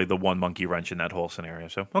 that's really the one monkey wrench in that whole scenario.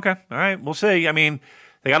 So, okay. All right. We'll see. I mean,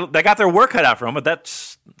 they got their work cut out for them, but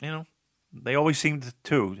that's, they always seem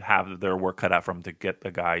to have their work cut out for them to get the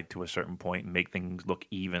guy to a certain point and make things look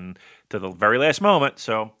even to the very last moment.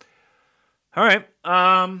 So, all right.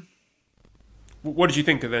 What did you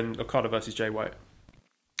think of then Okada versus Jay White?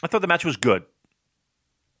 I thought the match was good.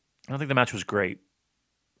 I don't think the match was great.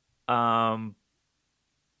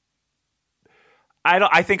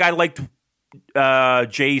 I think I liked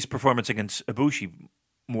Jay's performance against Ibushi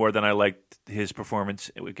more than I liked his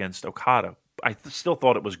performance against Okada. I still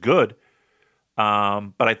thought it was good,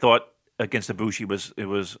 but I thought against Ibushi it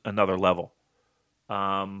was another level.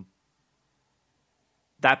 That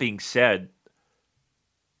being said,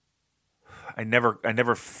 I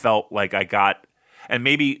never felt like I got, and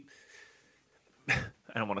maybe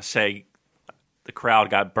I don't want to say the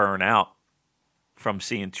crowd got burned out from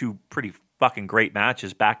seeing two pretty fucking great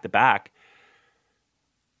matches back to back,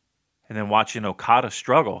 and then watching Okada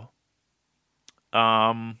struggle.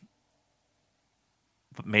 But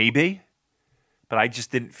I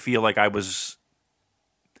just didn't feel like I was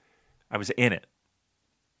in it,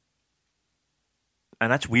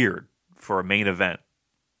 and that's weird for a main event,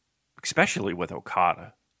 especially with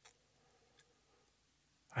Okada.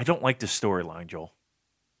 I don't like the storyline, Joel.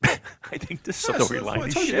 I think the storyline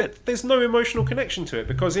is shit. There's no emotional connection to it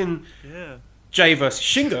because in Jay versus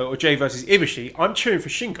Shingo or Jay versus Ibushi, I'm cheering for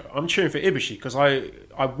Shingo. I'm cheering for Ibushi because I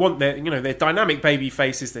want their dynamic baby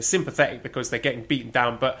faces. They're sympathetic because they're getting beaten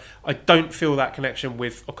down, but I don't feel that connection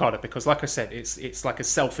with Okada because, like I said, it's like a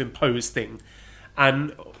self-imposed thing,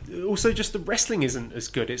 and also just the wrestling isn't as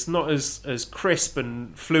good. It's not as crisp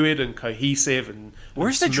and fluid and cohesive. And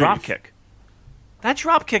where's the drop kick? That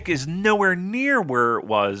drop kick is nowhere near where it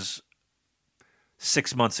was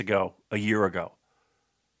 6 months ago, a year ago.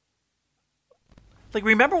 Like,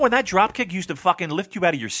 remember when that drop kick used to fucking lift you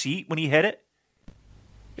out of your seat when he hit it?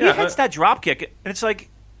 Yeah, he hits that drop kick, and it's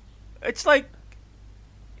like, it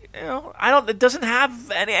doesn't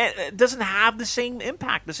have the same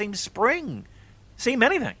impact, the same spring, same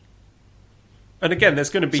anything. And again,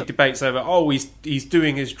 there's going to be debates over, he's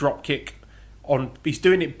doing his drop kick. He's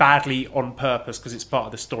doing it badly on purpose because it's part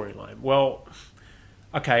of the storyline. Well,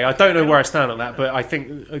 okay, I don't know where I stand on that, but I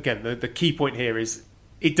think, again, the key point here is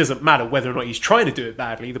it doesn't matter whether or not he's trying to do it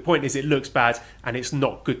badly. The point is it looks bad and it's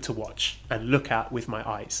not good to watch and look at with my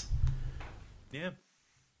eyes. Yeah.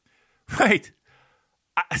 Right.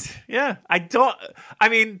 The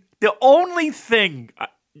only thing,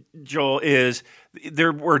 Joel, is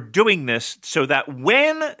we're doing this so that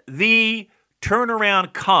when the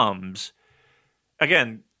turnaround comes,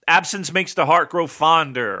 again, absence makes the heart grow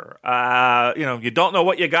fonder. You don't know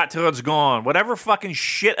what you got till it's gone. Whatever fucking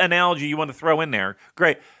shit analogy you want to throw in there,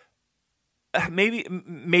 great.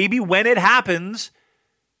 Maybe when it happens,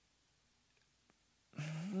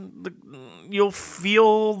 you'll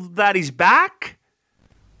feel that he's back.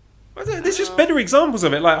 There's just better examples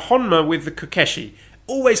of it, like Honma with the Kokeshi.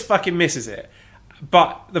 Always fucking misses it.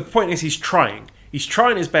 But the point is he's trying. He's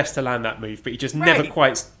trying his best to land that move, but he just never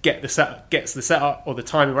quite gets the setup or the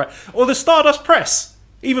timing right. Or the Stardust Press.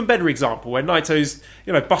 Even better example, where Naito's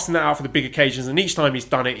busting that out for the big occasions, and each time he's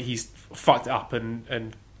done it, he's fucked it up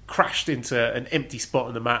and crashed into an empty spot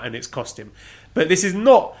on the mat, and it's cost him. But this is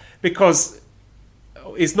not because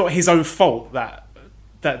it's not his own fault that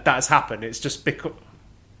has happened. It's just because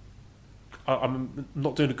I'm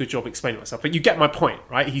not doing a good job explaining myself, but you get my point,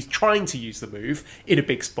 right? He's trying to use the move in a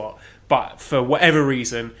big spot, but for whatever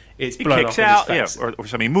reason, it's blown kicks up out, in his face. or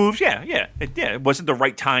somebody moves, it wasn't the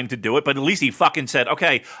right time to do it, but at least he fucking said,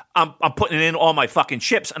 okay, I'm putting in all my fucking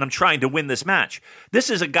chips and I'm trying to win this match. This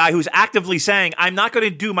is a guy who's actively saying, I'm not going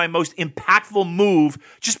to do my most impactful move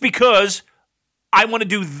just because I want to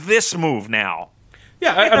do this move now.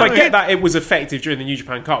 Yeah, and I get that it was effective during the New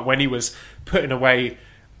Japan Cup when he was putting away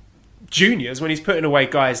juniors, when he's putting away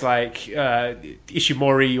guys like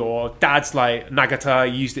Ishimori or dads like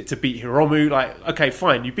Nagata. He used it to beat Hiromu. Like, okay,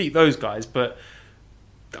 fine, you beat those guys, but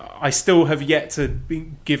I still have yet to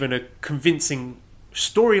be given a convincing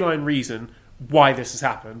storyline reason why this has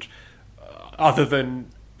happened, other than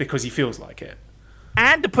because he feels like it.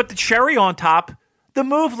 And to put the cherry on top, the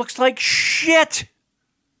move looks like shit.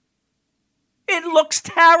 It looks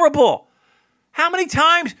terrible. How many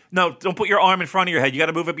times? No, don't put your arm in front of your head. You got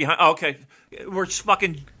to move it behind. Oh, okay, we're just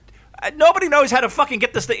fucking. Nobody knows how to fucking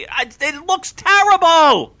get this thing. It looks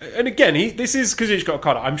terrible. And again, this is Kazuchika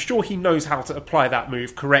Okada. I'm sure he knows how to apply that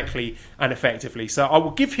move correctly and effectively. So I will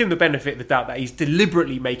give him the benefit of the doubt that he's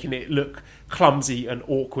deliberately making it look clumsy and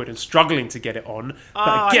awkward and struggling to get it on.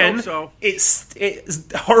 But again, I hope so. it's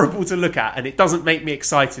horrible to look at, and it doesn't make me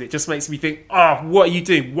excited. It just makes me think, what are you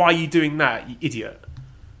doing? Why are you doing that, you idiot?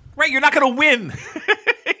 Right, you're not going to win.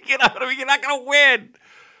 You know what I mean? You're not going to win.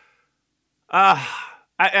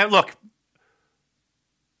 And look,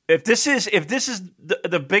 if this is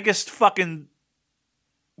the biggest fucking,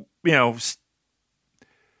 if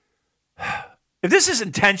this is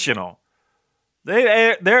intentional,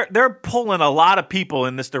 they're pulling a lot of people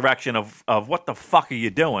in this direction of what the fuck are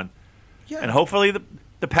you doing? Yeah. And hopefully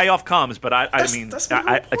the payoff comes. But it's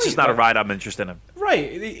just not a ride I'm interested in. Right?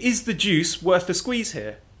 Is the juice worth the squeeze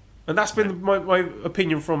here? And that's been my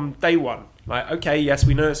opinion from day one. Like, okay, yes,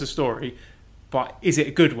 we know it's a story, but is it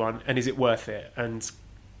a good one, and is it worth it? And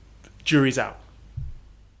jury's out.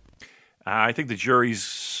 I think the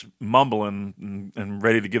jury's mumbling and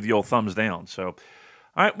ready to give the old thumbs down. So, all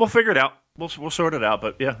right, we'll figure it out. We'll sort it out.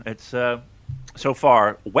 But yeah, it's so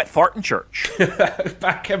far wet fart in church.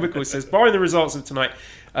 Bad Chemical says, barring the results of tonight,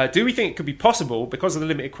 do we think it could be possible, because of the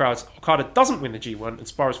limited crowds, Okada doesn't win the G1 and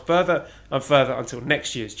spirals further and further until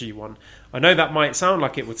next year's G1? I know that might sound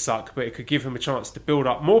like it would suck, but it could give him a chance to build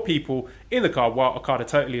up more people in the card while Okada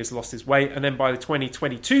totally has lost his way, and then by the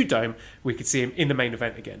 2022 Dome, we could see him in the main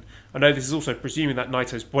event again. I know this is also presuming that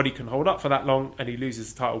Naito's body can hold up for that long and he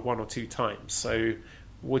loses the title 1 or 2 times. So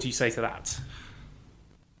what do you say to that?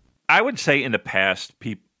 I would say in the past,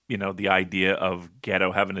 the idea of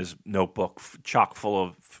Gedo having his notebook chock full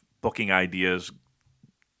of booking ideas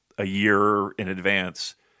a year in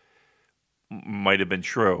advance might have been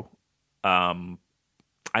true. I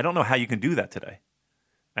don't know how you can do that today.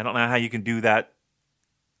 I don't know how you can do that.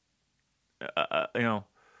 I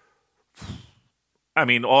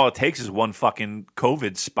mean, all it takes is one fucking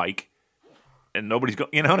COVID spike, and nobody's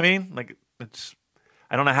going. You know what I mean? Like,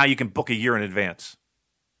 I don't know how you can book a year in advance.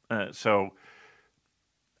 So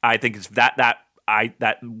I think it's that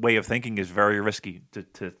way of thinking is very risky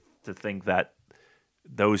to think that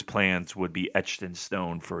those plans would be etched in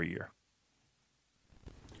stone for a year.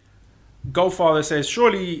 Goldfather says,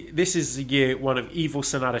 surely this is the year one of Evil,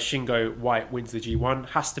 Sanada, Shingo, White wins the G1.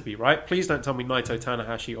 Has to be, right? Please don't tell me Naito,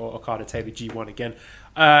 Tanahashi or Okada take the G1 again.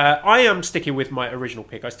 I am sticking with my original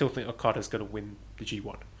pick. I still think Okada's going to win the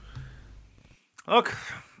G1. Look,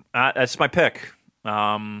 that's my pick.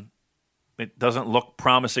 It doesn't look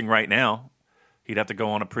promising right now. He'd have to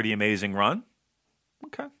go on a pretty amazing run.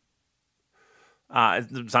 Okay.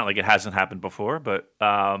 It's not like it hasn't happened before, but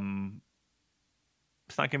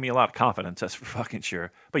it's not giving me a lot of confidence, that's for fucking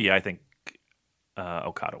sure. But yeah, I think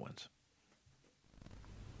Okada wins.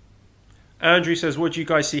 Andrew says, what do you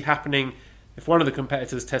guys see happening if one of the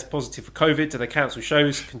competitors tests positive for COVID? Do they cancel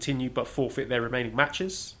shows, continue but forfeit their remaining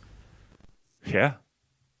matches? Yeah.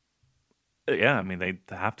 Yeah, I mean, they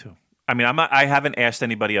have to. I mean, I haven't asked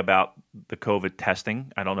anybody about the COVID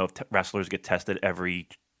testing. I don't know if wrestlers get tested every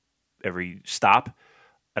stop.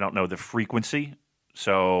 I don't know the frequency.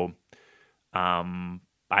 So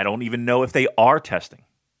I don't even know if they are testing.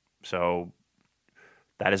 So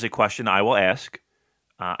that is a question I will ask.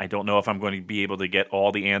 I don't know if I'm going to be able to get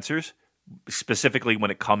all the answers, specifically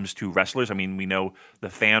when it comes to wrestlers. I mean, we know the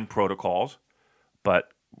fan protocols, but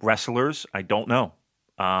wrestlers, I don't know.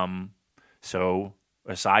 So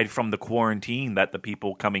aside from the quarantine that the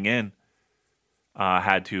people coming in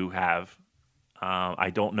had to have, I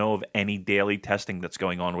don't know of any daily testing that's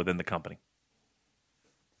going on within the company.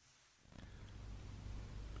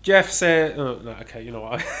 Jeff said, "Oh, no, okay, you know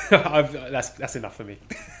what? That's enough for me."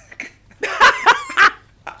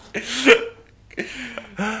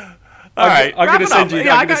 All right, I'm going to send you.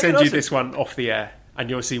 Yeah, I'm going to send you listen. this one off the air, and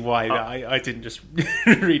you'll see why I didn't just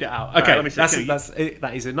read it out. Okay, let me see.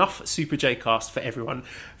 that is enough Super J cast for everyone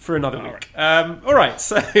for another week. All right,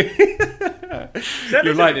 so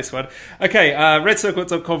you'll like this one. Okay,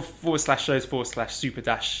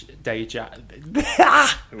 redcircle.com/shows/super-j. Who?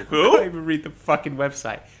 I can't even read the fucking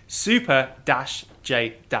website.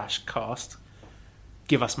 Super-j-cast.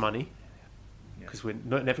 Give us money. Because we're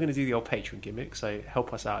never going to do the old Patreon gimmick, so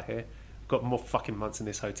help us out here. We've got more fucking months in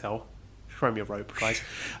this hotel. Throw me a rope, guys.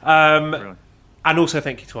 And also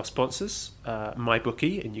thank you to our sponsors,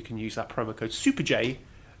 MyBookie, and you can use that promo code SuperJ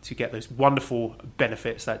to get those wonderful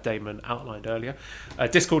benefits that Damon outlined earlier.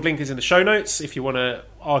 Discord link is in the show notes if you want to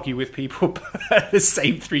argue with people the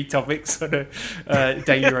same 3 topics on a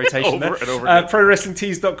daily rotation. Over and over again.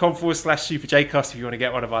 ProWrestlingTees.com/SuperJcast if you want to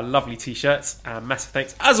get one of our lovely t-shirts. Massive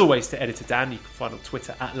thanks, as always, to Editor Dan. You can find on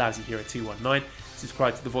Twitter at LousyHero219.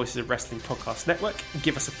 Subscribe to the Voices of Wrestling Podcast Network.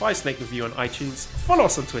 Give us a 5-snake review on iTunes. Follow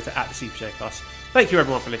us on Twitter at the SuperJcast. Thank you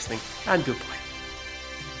everyone for listening, and goodbye.